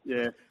what,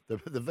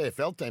 the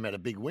VFL team had a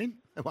big win.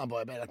 They won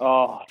by about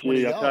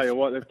 20 goals. I tell you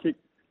what, they've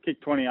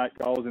kicked 28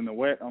 goals in the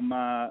wet.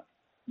 I'm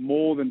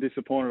more than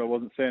disappointed I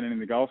wasn't standing in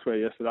the goal square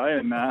yesterday,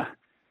 and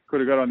could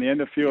have got on the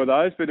end of a few of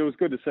those. But it was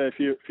good to see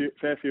a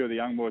fair few of the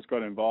young boys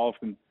got involved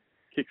and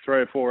kicked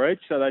 3 or 4 each.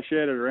 So they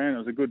shared it around. It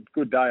was a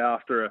good day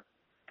after a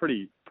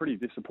pretty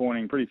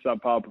disappointing, pretty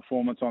subpar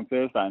performance on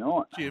Thursday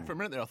night. Gee, for a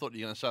minute there, I thought you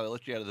were going to say they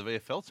left you out of the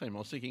VFL team. I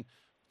was thinking,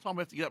 time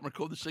we have to get up and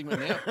record this segment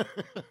now.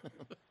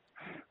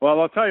 Well,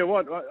 I'll tell you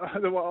what,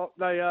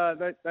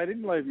 they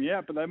didn't leave me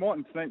out, but they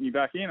mightn't sneak me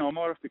back in. I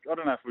might have to. I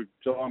don't know if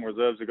Geelong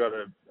Reserves have got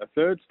a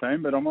thirds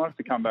team, but I might have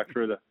to come back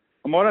through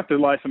I might have to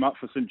lace them up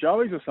for St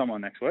Joey's or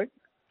someone next week.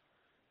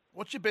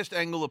 What's your best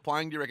angle of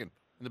playing, do you reckon,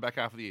 in the back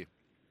half of the year?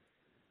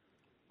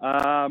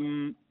 COVID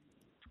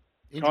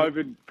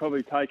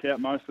probably take out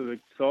most of the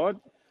side.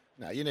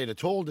 No, you need a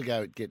tall to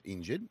go get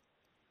injured,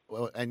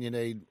 and you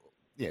need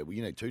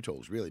two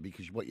talls really,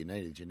 because what you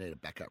need is a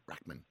backup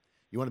ruckman.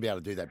 You want to be able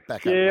to do that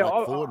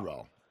backup forward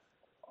role.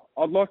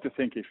 I'd like to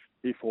think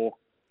if Hawke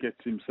gets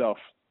himself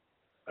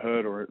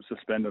hurt or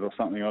suspended or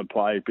something, I'd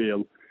be a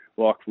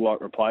like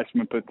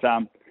replacement. But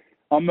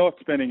I'm not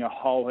spending a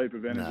whole heap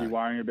of energy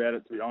worrying about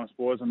it, to be honest,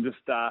 boys. I'm just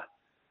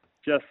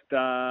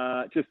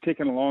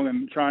ticking along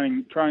and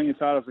training as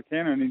hard as I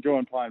can and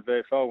enjoying playing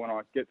VFL when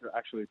I get to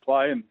actually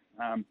play. And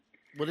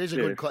well, it is a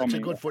good club. It's a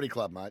good footy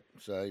club, mate.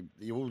 So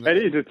you will. It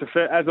is. It's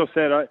as I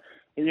said.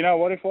 You know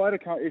what? If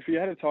you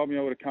had told me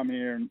I would have come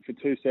here for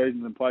 2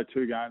 seasons and played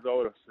 2 games, I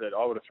would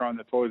have thrown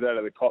the toys out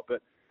of the cot.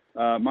 But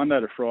Monday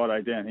to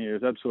Friday down here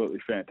is absolutely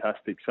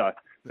fantastic. So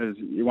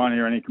you won't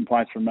hear any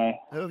complaints from me.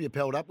 Who have you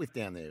pelled up with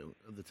down there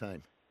of the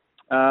team?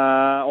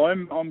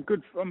 I'm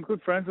good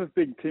friends with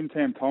Big Tim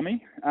Tam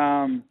Tommy.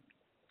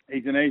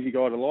 He's an easy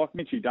guy to like.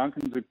 Mitchie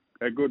Duncan's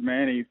a good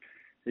man.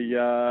 He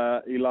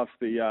loves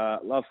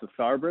the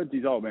thoroughbreds.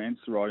 His old man's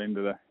right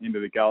into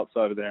the gullets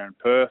over there in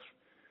Perth.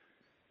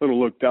 Little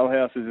Luke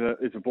Dalhouse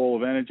is a ball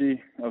of energy.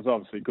 I was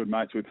obviously good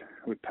mates with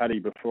Paddy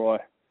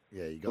before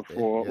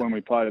when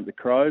we played at the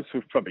Crows.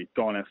 We've probably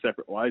gone our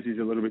separate ways. He's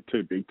a little bit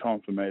too big time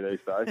for me these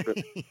days, but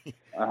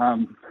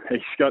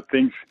he's got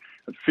things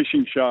at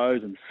fishing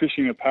shows and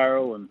fishing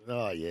apparel, and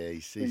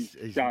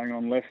he's going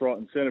on left, right,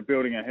 and centre,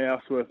 building a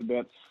house worth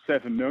about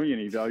 $7 million.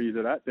 He values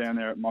it at down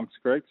there at Monks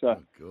Creek. So,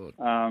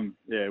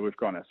 we've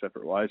gone our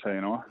separate ways, he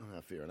and I.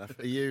 Oh, fair enough.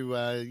 You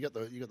got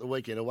the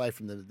weekend away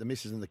from the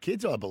missus and the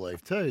kids, I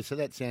believe, too. So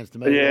that sounds to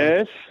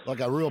me like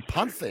a real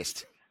punt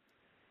fest.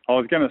 I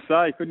was going to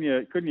say, couldn't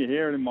you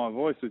hear it in my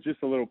voice? There's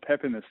just a little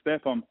pep in the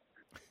step.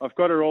 I've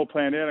got it all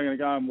planned out. I'm going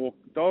to go and walk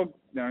the dog.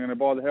 Then I'm going to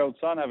buy the Herald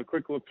Sun, have a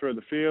quick look through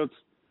the fields,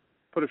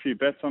 put a few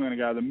bets on. I'm going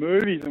to go to the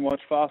movies and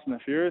watch Fast and the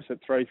Furious at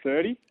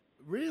 3:30.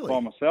 Really? By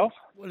myself.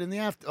 Well, in the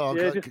after. Oh,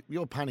 yeah,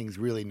 your punting's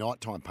really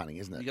nighttime punting,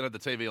 isn't it? You got to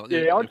have the TV on.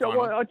 Yeah,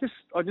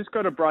 I just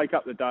got to break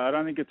up the day. I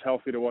don't think it's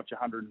healthy to watch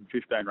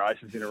 115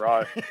 races in a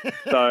row.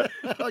 So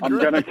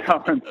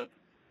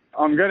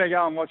I'm going to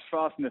go and watch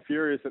Fast and the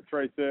Furious at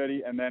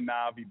 3:30, and then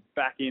I'll be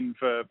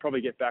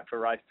get back for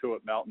race 2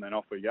 at Melton, and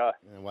off we go.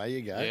 Away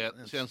you go. Yeah,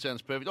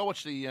 sounds perfect. I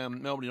watched the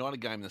Melbourne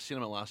United game in the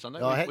cinema last Sunday.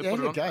 We put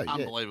it on. Go?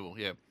 Unbelievable,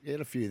 yeah. You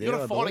had a few there. You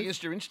got to fight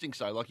against your instincts,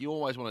 though. Like, you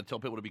always want to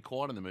tell people to be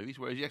quiet in the movies,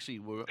 whereas you actually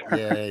were.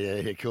 Yeah,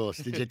 of course.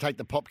 Did you take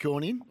the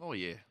popcorn in? Oh,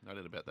 yeah. No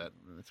doubt about that.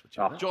 That's what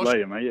you Josh,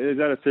 mate. Is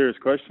that a serious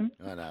question?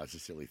 Oh, no, it's a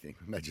silly thing.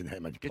 Imagine how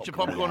much Get your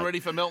popcorn ready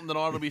for Melton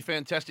tonight. It'll be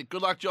fantastic.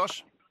 Good luck,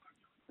 Josh.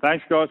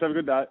 Thanks, guys. Have a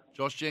good day.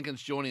 Josh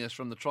Jenkins joining us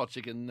from the Trots.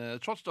 You can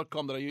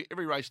trots.com.au.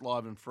 Every race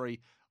live and free.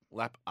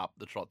 Lap up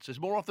the Trots.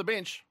 There's more Off the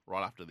Bench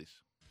right after this.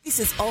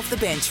 This is Off the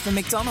Bench from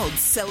McDonald's.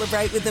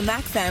 Celebrate with the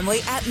Mac family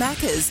at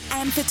Macca's.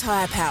 And for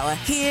Tyre Power,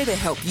 here to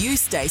help you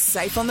stay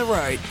safe on the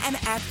road. And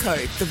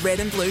APCO, the red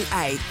and blue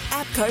 8.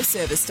 APCO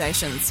service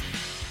stations.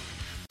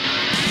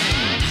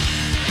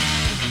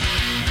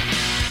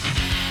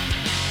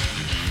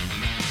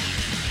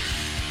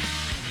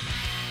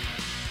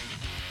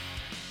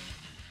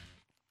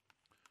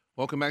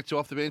 Welcome back to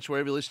Off the Bench,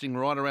 wherever you're listening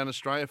right around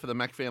Australia for the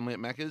Mac family at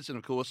Macca's. And,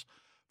 of course,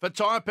 for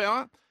Tyre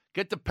Power,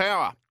 get the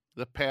power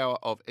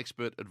of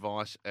expert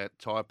advice at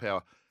Tyre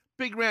Power.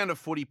 Big round of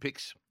footy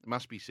picks, it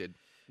must be said.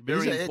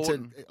 Very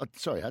important.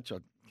 Sorry, Hutch,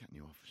 I'm cutting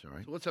you off.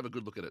 Sorry. So let's have a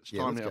good look at it. It's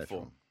time now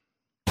for...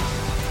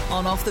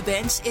 On Off the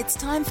Bench, it's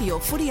time for your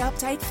footy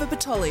update for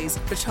Bertolli's.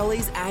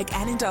 Bertolli's Ag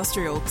and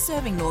Industrial,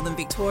 serving Northern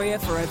Victoria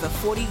for over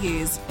 40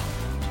 years.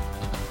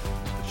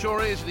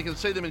 Sure is, and you can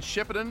see them in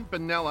Shepparton,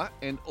 Benalla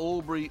and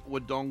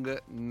Albury-Wodonga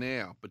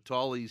now.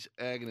 Bertolli's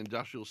Ag and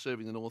Industrial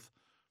serving the North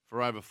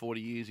for over 40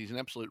 years. He's an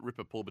absolute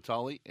ripper, Paul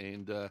Bertolli.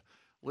 And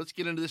let's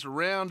get into this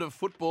round of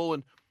football.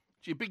 And,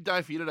 gee, big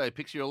day for you today,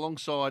 Pix. You're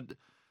alongside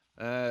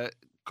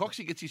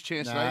Coxie gets his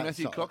chance today,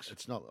 Matthew Cox.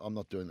 It's not. I'm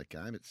not doing the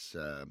game.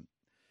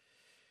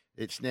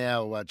 It's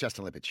now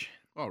Justin Lepich.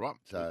 Oh, right.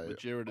 So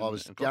I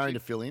was going to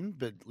fill in,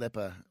 but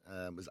Lepper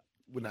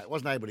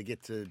wasn't able to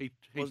get to.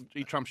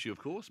 He trumps you, of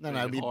course. No,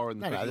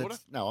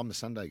 I'm the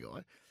Sunday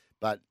guy,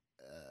 but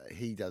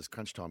he does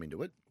crunch time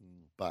into it.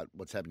 But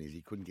what's happened is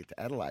he couldn't get to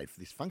Adelaide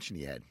for this function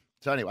he had.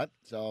 So anyway,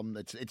 it's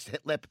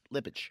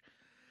Lepich.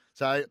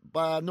 So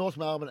North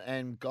Melbourne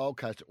and Gold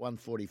Coast at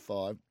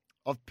 1:45.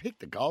 I've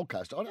picked the Gold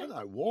Coast. I don't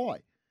know why.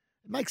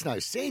 It makes no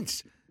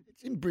sense.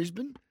 It's in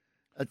Brisbane.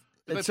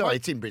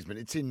 It's in Brisbane.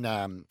 It's in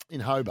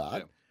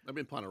Hobart. Yeah. They've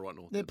been playing it right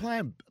north. They're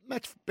playing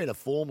much better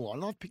form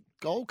line. I've picked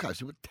Gold Coast,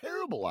 who were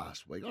terrible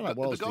last week. The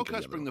Gold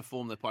Coast bring the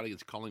form they played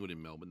against Collingwood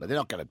in Melbourne. But they're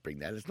not going to bring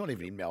that. It's not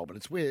even in Melbourne.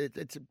 It's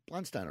a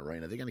Blundstone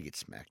Arena. They're going to get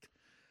smacked.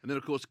 And then,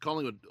 of course,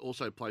 Collingwood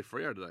also play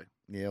Freo today.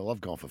 Yeah, well,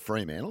 I've gone for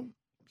Fremantle.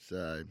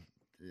 So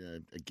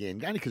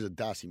again, only because of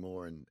Darcy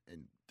Moore and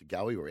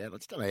DeGoey were out. I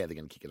just don't know how they're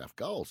going to kick enough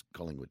goals,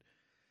 Collingwood.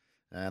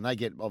 And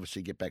they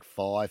obviously get back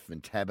Fife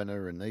and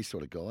Taberner and these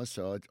sort of guys.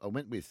 So I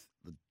went with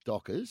the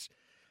Dockers.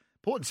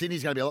 Port and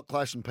Sydney's going to be a lot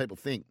closer than people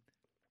think.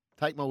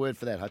 Take my word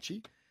for that,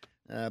 Hutchie.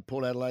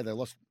 Port Adelaide, they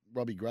lost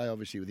Robbie Gray,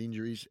 obviously, with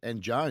injuries.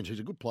 And Jones, who's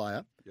a good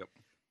player. Yep.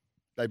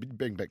 They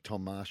bring back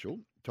Todd Marshall,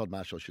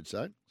 I should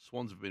say.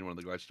 Swans have been one of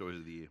the great stories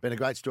of the year. Been a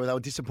great story. They were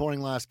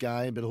disappointing last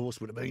game, but Horse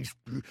would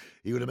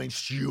have been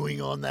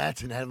stewing on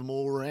that and had them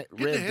all revved up.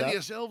 Get ahead of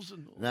yourselves.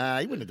 Nah,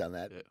 he wouldn't have done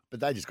that. Yeah. But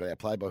they just got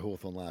outplayed by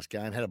Hawthorn last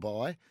game, had a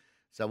bye.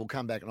 So we'll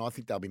come back, and I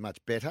think they'll be much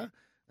better.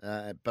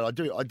 But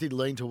I did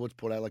lean towards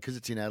Port Adelaide because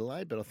it's in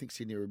Adelaide, but I think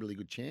Sydney are a really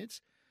good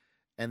chance.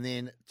 And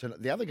then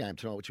the other game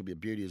tonight, which will be a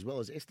beauty as well,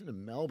 is Essendon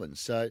and Melbourne.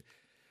 So,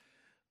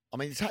 I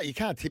mean, it's hard. You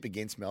can't tip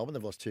against Melbourne.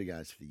 They've lost 2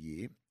 games for the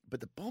year. But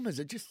the Bombers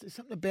there's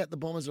something about the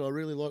Bombers that I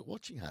really like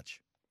watching,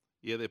 Hutch.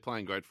 Yeah, they're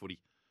playing great footy.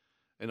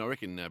 And I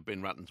reckon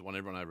Ben Rutten's won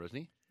everyone over, hasn't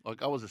he?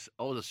 Like, I was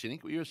a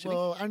cynic. Were you a cynic?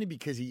 Well, only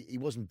because he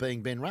wasn't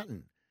being Ben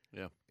Rutten.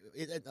 Yeah.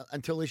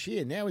 Until this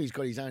year. Now he's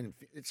got his own.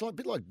 It's a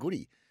bit like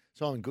Goody,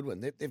 Simon Goodwin.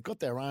 They've got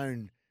their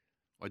own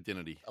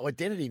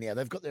identity now.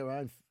 They've got their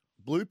own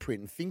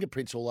blueprint and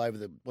fingerprints all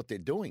over what they're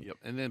doing. Yep.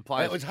 And then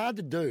players. It was hard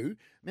to do.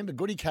 Remember,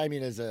 Goody came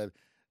in as a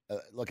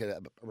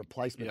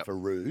replacement for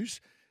Ruse,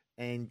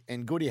 and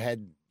Goody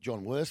had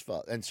John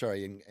Worsfold, and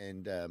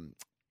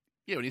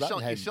when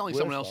he's selling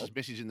someone else's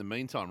message in the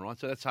meantime, right?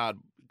 So that's hard.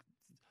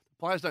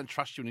 Players don't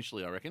trust you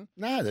initially, I reckon.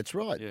 No, that's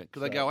right. Yeah,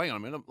 because they go, hang on a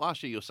minute.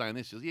 Last year you were saying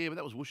this. Yeah, but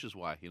that was Woosh's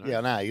way. You know?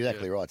 Yeah, no,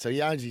 exactly right. So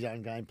he owns his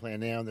own game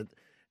plan now,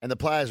 and the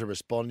players are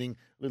responding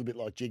a little bit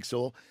like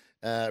Jigsaw,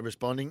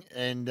 responding,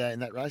 and in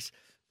that race.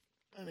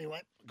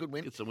 Anyway, good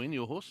win. It's a win,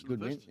 your horse.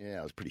 Good win. Yeah,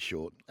 it was pretty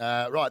short.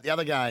 Right, the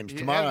other games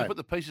tomorrow. How did you put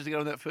the pieces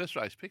together in that first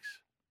race, Pix?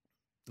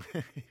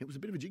 It was a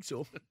bit of a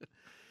jigsaw.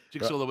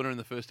 Jigsaw, the winner in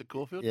the first at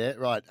Caulfield. Yeah,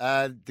 right.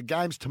 The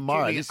game's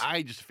tomorrow. It took me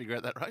ages to figure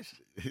out that race.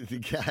 The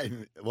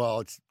game.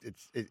 Well,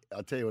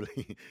 I'll tell you what.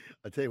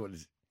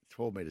 It's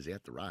 12 metres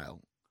out the rail.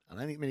 I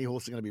don't think many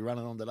horses are going to be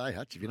running on today,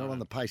 Hutch. If you're not on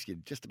the pace, you're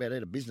just about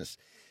out of business.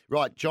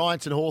 Right,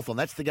 Giants and Hawthorn.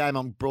 That's the game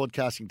I'm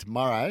broadcasting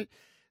tomorrow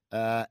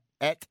at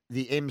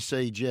the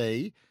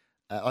MCG.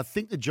 I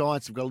think the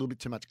Giants have got a little bit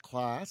too much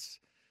class,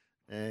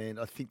 and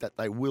I think that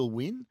they will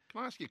win.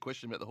 Can I ask you a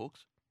question about the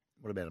Hawks?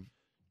 What about them?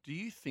 Do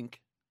you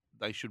think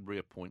they should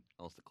reappoint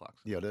Alistair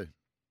Clarkson? Yeah, I do.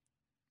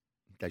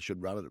 They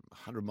should run it at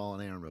 100 mile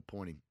an hour and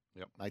reappoint him.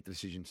 Yep. Make the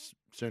decision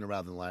sooner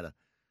rather than later.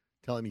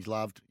 Tell him he's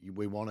loved.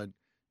 We wanted.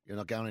 You're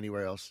not going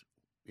anywhere else.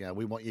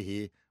 We want you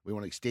here. We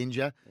want to extend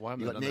you. Why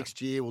haven't they done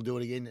next year, we'll do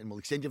it again, and we'll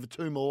extend you for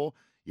 2 more.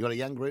 You got a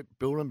young group.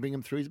 Build him, bring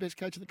him through. He's the best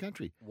coach in the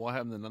country. Why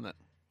haven't they done that?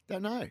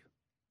 Don't know.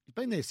 He's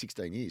been there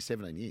 16 years,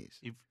 17 years.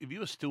 If you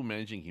were still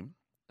managing him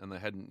and they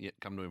hadn't yet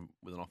come to him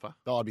with an offer,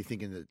 I'd be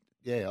thinking that.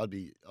 Yeah, I'd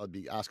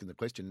be asking the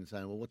question and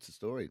saying, well, what's the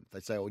story? If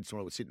they say, I just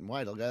want to sit and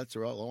wait, I'll go, that's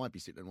all right. Well, I won't be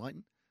sitting and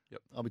waiting.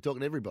 Yep. I'll be talking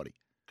to everybody.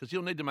 Because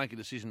he'll need to make a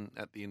decision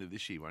at the end of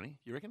this year, won't he?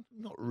 You reckon?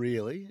 Not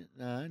really.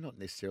 No, not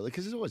necessarily.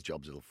 Because there's always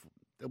jobs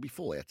there'll be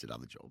fallouts at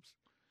other jobs.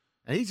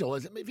 And he's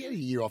always, if he had a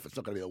year off, it's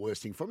not going to be the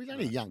worst thing for him. He's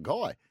only a young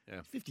guy. Yeah.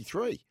 He's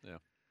 53. Yeah.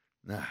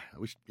 No,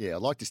 I'd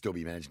like to still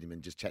be managing him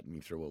and just chatting him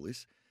through all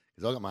this.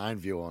 Because I've got my own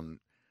view on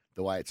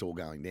the way it's all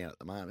going down at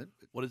the moment.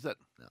 What is that?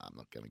 No, I'm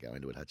not going to go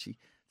into it, Hutchie.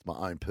 It's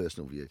my own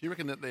personal view. Do you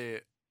reckon that they're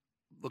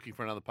looking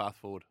for another path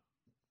forward?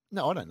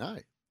 No, I don't know.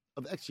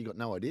 I've actually got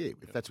no idea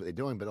if that's what they're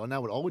doing, but I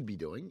know what I would be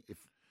doing if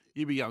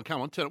you'd be going.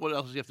 Come on, turn it. What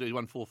else does he have to do? He's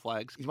won 4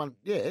 flags. He's won.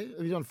 Yeah,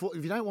 he's won 4.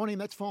 If you don't want him,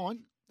 that's fine.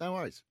 No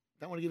worries.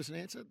 Don't want to give us an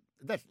answer.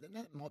 That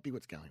might be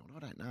what's going on. I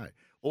don't know.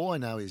 All I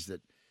know is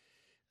that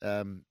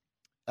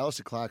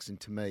Alistair Clarkson,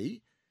 to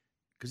me,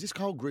 because this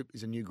whole group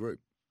is a new group.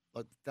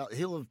 Like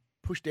he'll have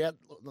pushed out,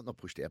 not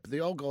pushed out, but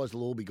the old guys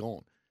will all be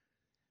gone.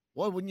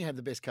 Why wouldn't you have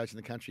the best coach in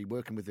the country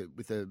working with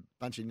a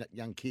bunch of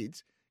young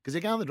kids? Because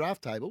they're going on the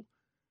draft table.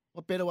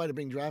 What better way to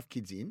bring draft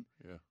kids in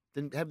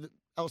than have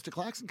Alistair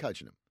Clarkson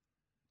coaching them?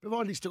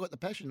 Provided he's still got the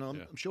passion,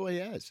 I'm sure he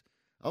has.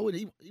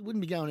 He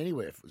wouldn't be going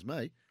anywhere if it was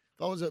me.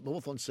 If I was at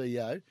Hawthorn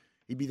CEO,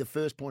 he'd be the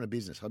first point of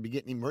business. I'd be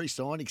getting him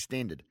re-signed,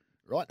 extended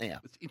right now.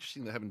 It's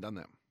interesting they haven't done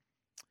that.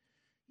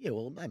 Yeah,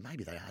 well,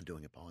 maybe they are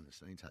doing it behind the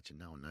scenes, Hutch, and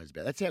no one knows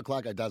about it. That's how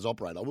Clarko does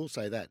operate. I will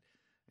say that.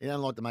 He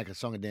don't like to make a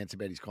song and dance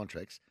about his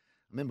contracts.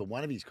 I remember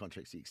one of his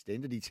contracts he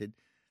extended. He said,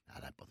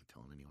 "No, don't bother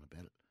telling anyone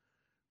about it.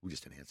 We'll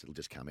just announce it. It'll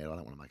just come out. I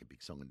don't want to make a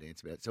big song and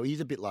dance about it." So he's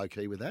a bit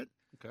low-key with that.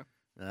 Okay.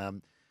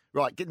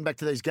 Right, getting back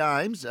to these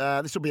games.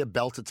 This will be a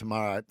belter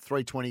tomorrow.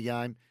 3:20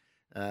 game.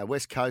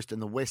 West Coast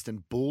and the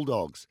Western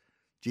Bulldogs.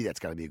 Gee, that's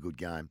going to be a good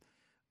game.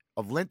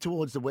 I've lent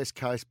towards the West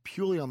Coast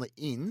purely on the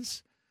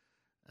ins,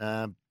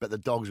 but the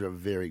Dogs are a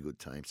very good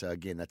team. So,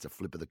 again, that's a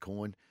flip of the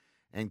coin.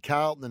 And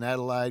Carlton and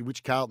Adelaide,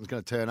 which Carlton's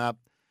going to turn up?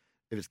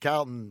 If it's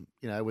Carlton,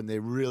 when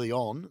they're really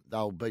on,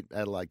 they'll beat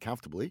Adelaide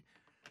comfortably.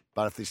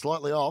 But if they're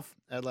slightly off,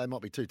 Adelaide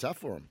might be too tough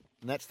for them.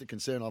 And that's the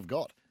concern I've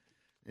got,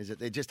 is that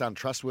they're just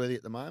untrustworthy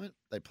at the moment.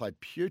 They played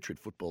putrid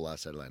football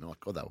last Saturday night.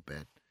 God, they were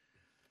bad.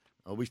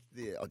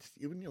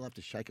 You'll have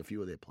to shake a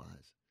few of their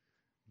players.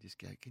 Just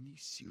go, can you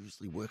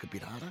seriously work a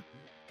bit harder?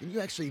 Can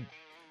you actually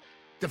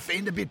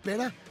defend a bit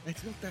better?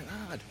 It's not that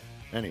hard.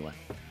 Anyway,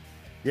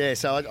 yeah,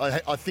 so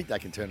I think they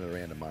can turn it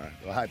around tomorrow.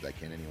 I hope they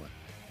can anyway.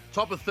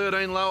 Top of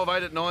 13, low of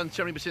 8 at 9,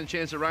 70%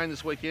 chance of rain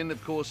this weekend.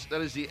 Of course,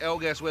 that is the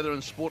Algas weather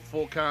and sport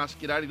forecast.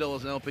 Get $80 in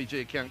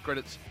LPG account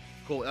credits.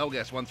 Call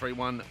Algas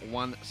 131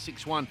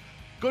 161.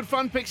 Good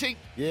fun, Pixie.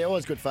 Yeah,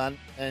 always good fun.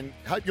 And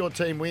hope your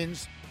team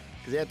wins,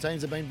 because our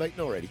teams have been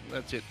beaten already.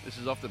 That's it. This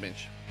is Off the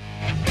Bench.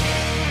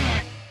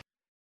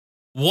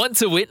 Want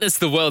to witness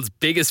the world's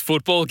biggest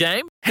football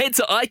game? Head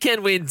to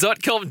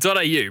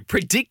iCanWin.com.au,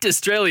 predict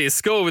Australia's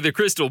score with a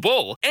crystal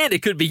ball, and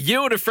it could be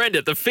you and a friend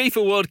at the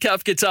FIFA World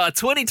Cup Qatar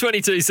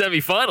 2022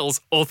 semi-finals,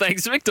 all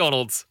thanks to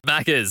McDonald's.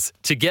 Maccas,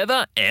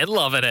 together and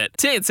loving it.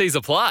 TNCs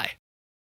apply.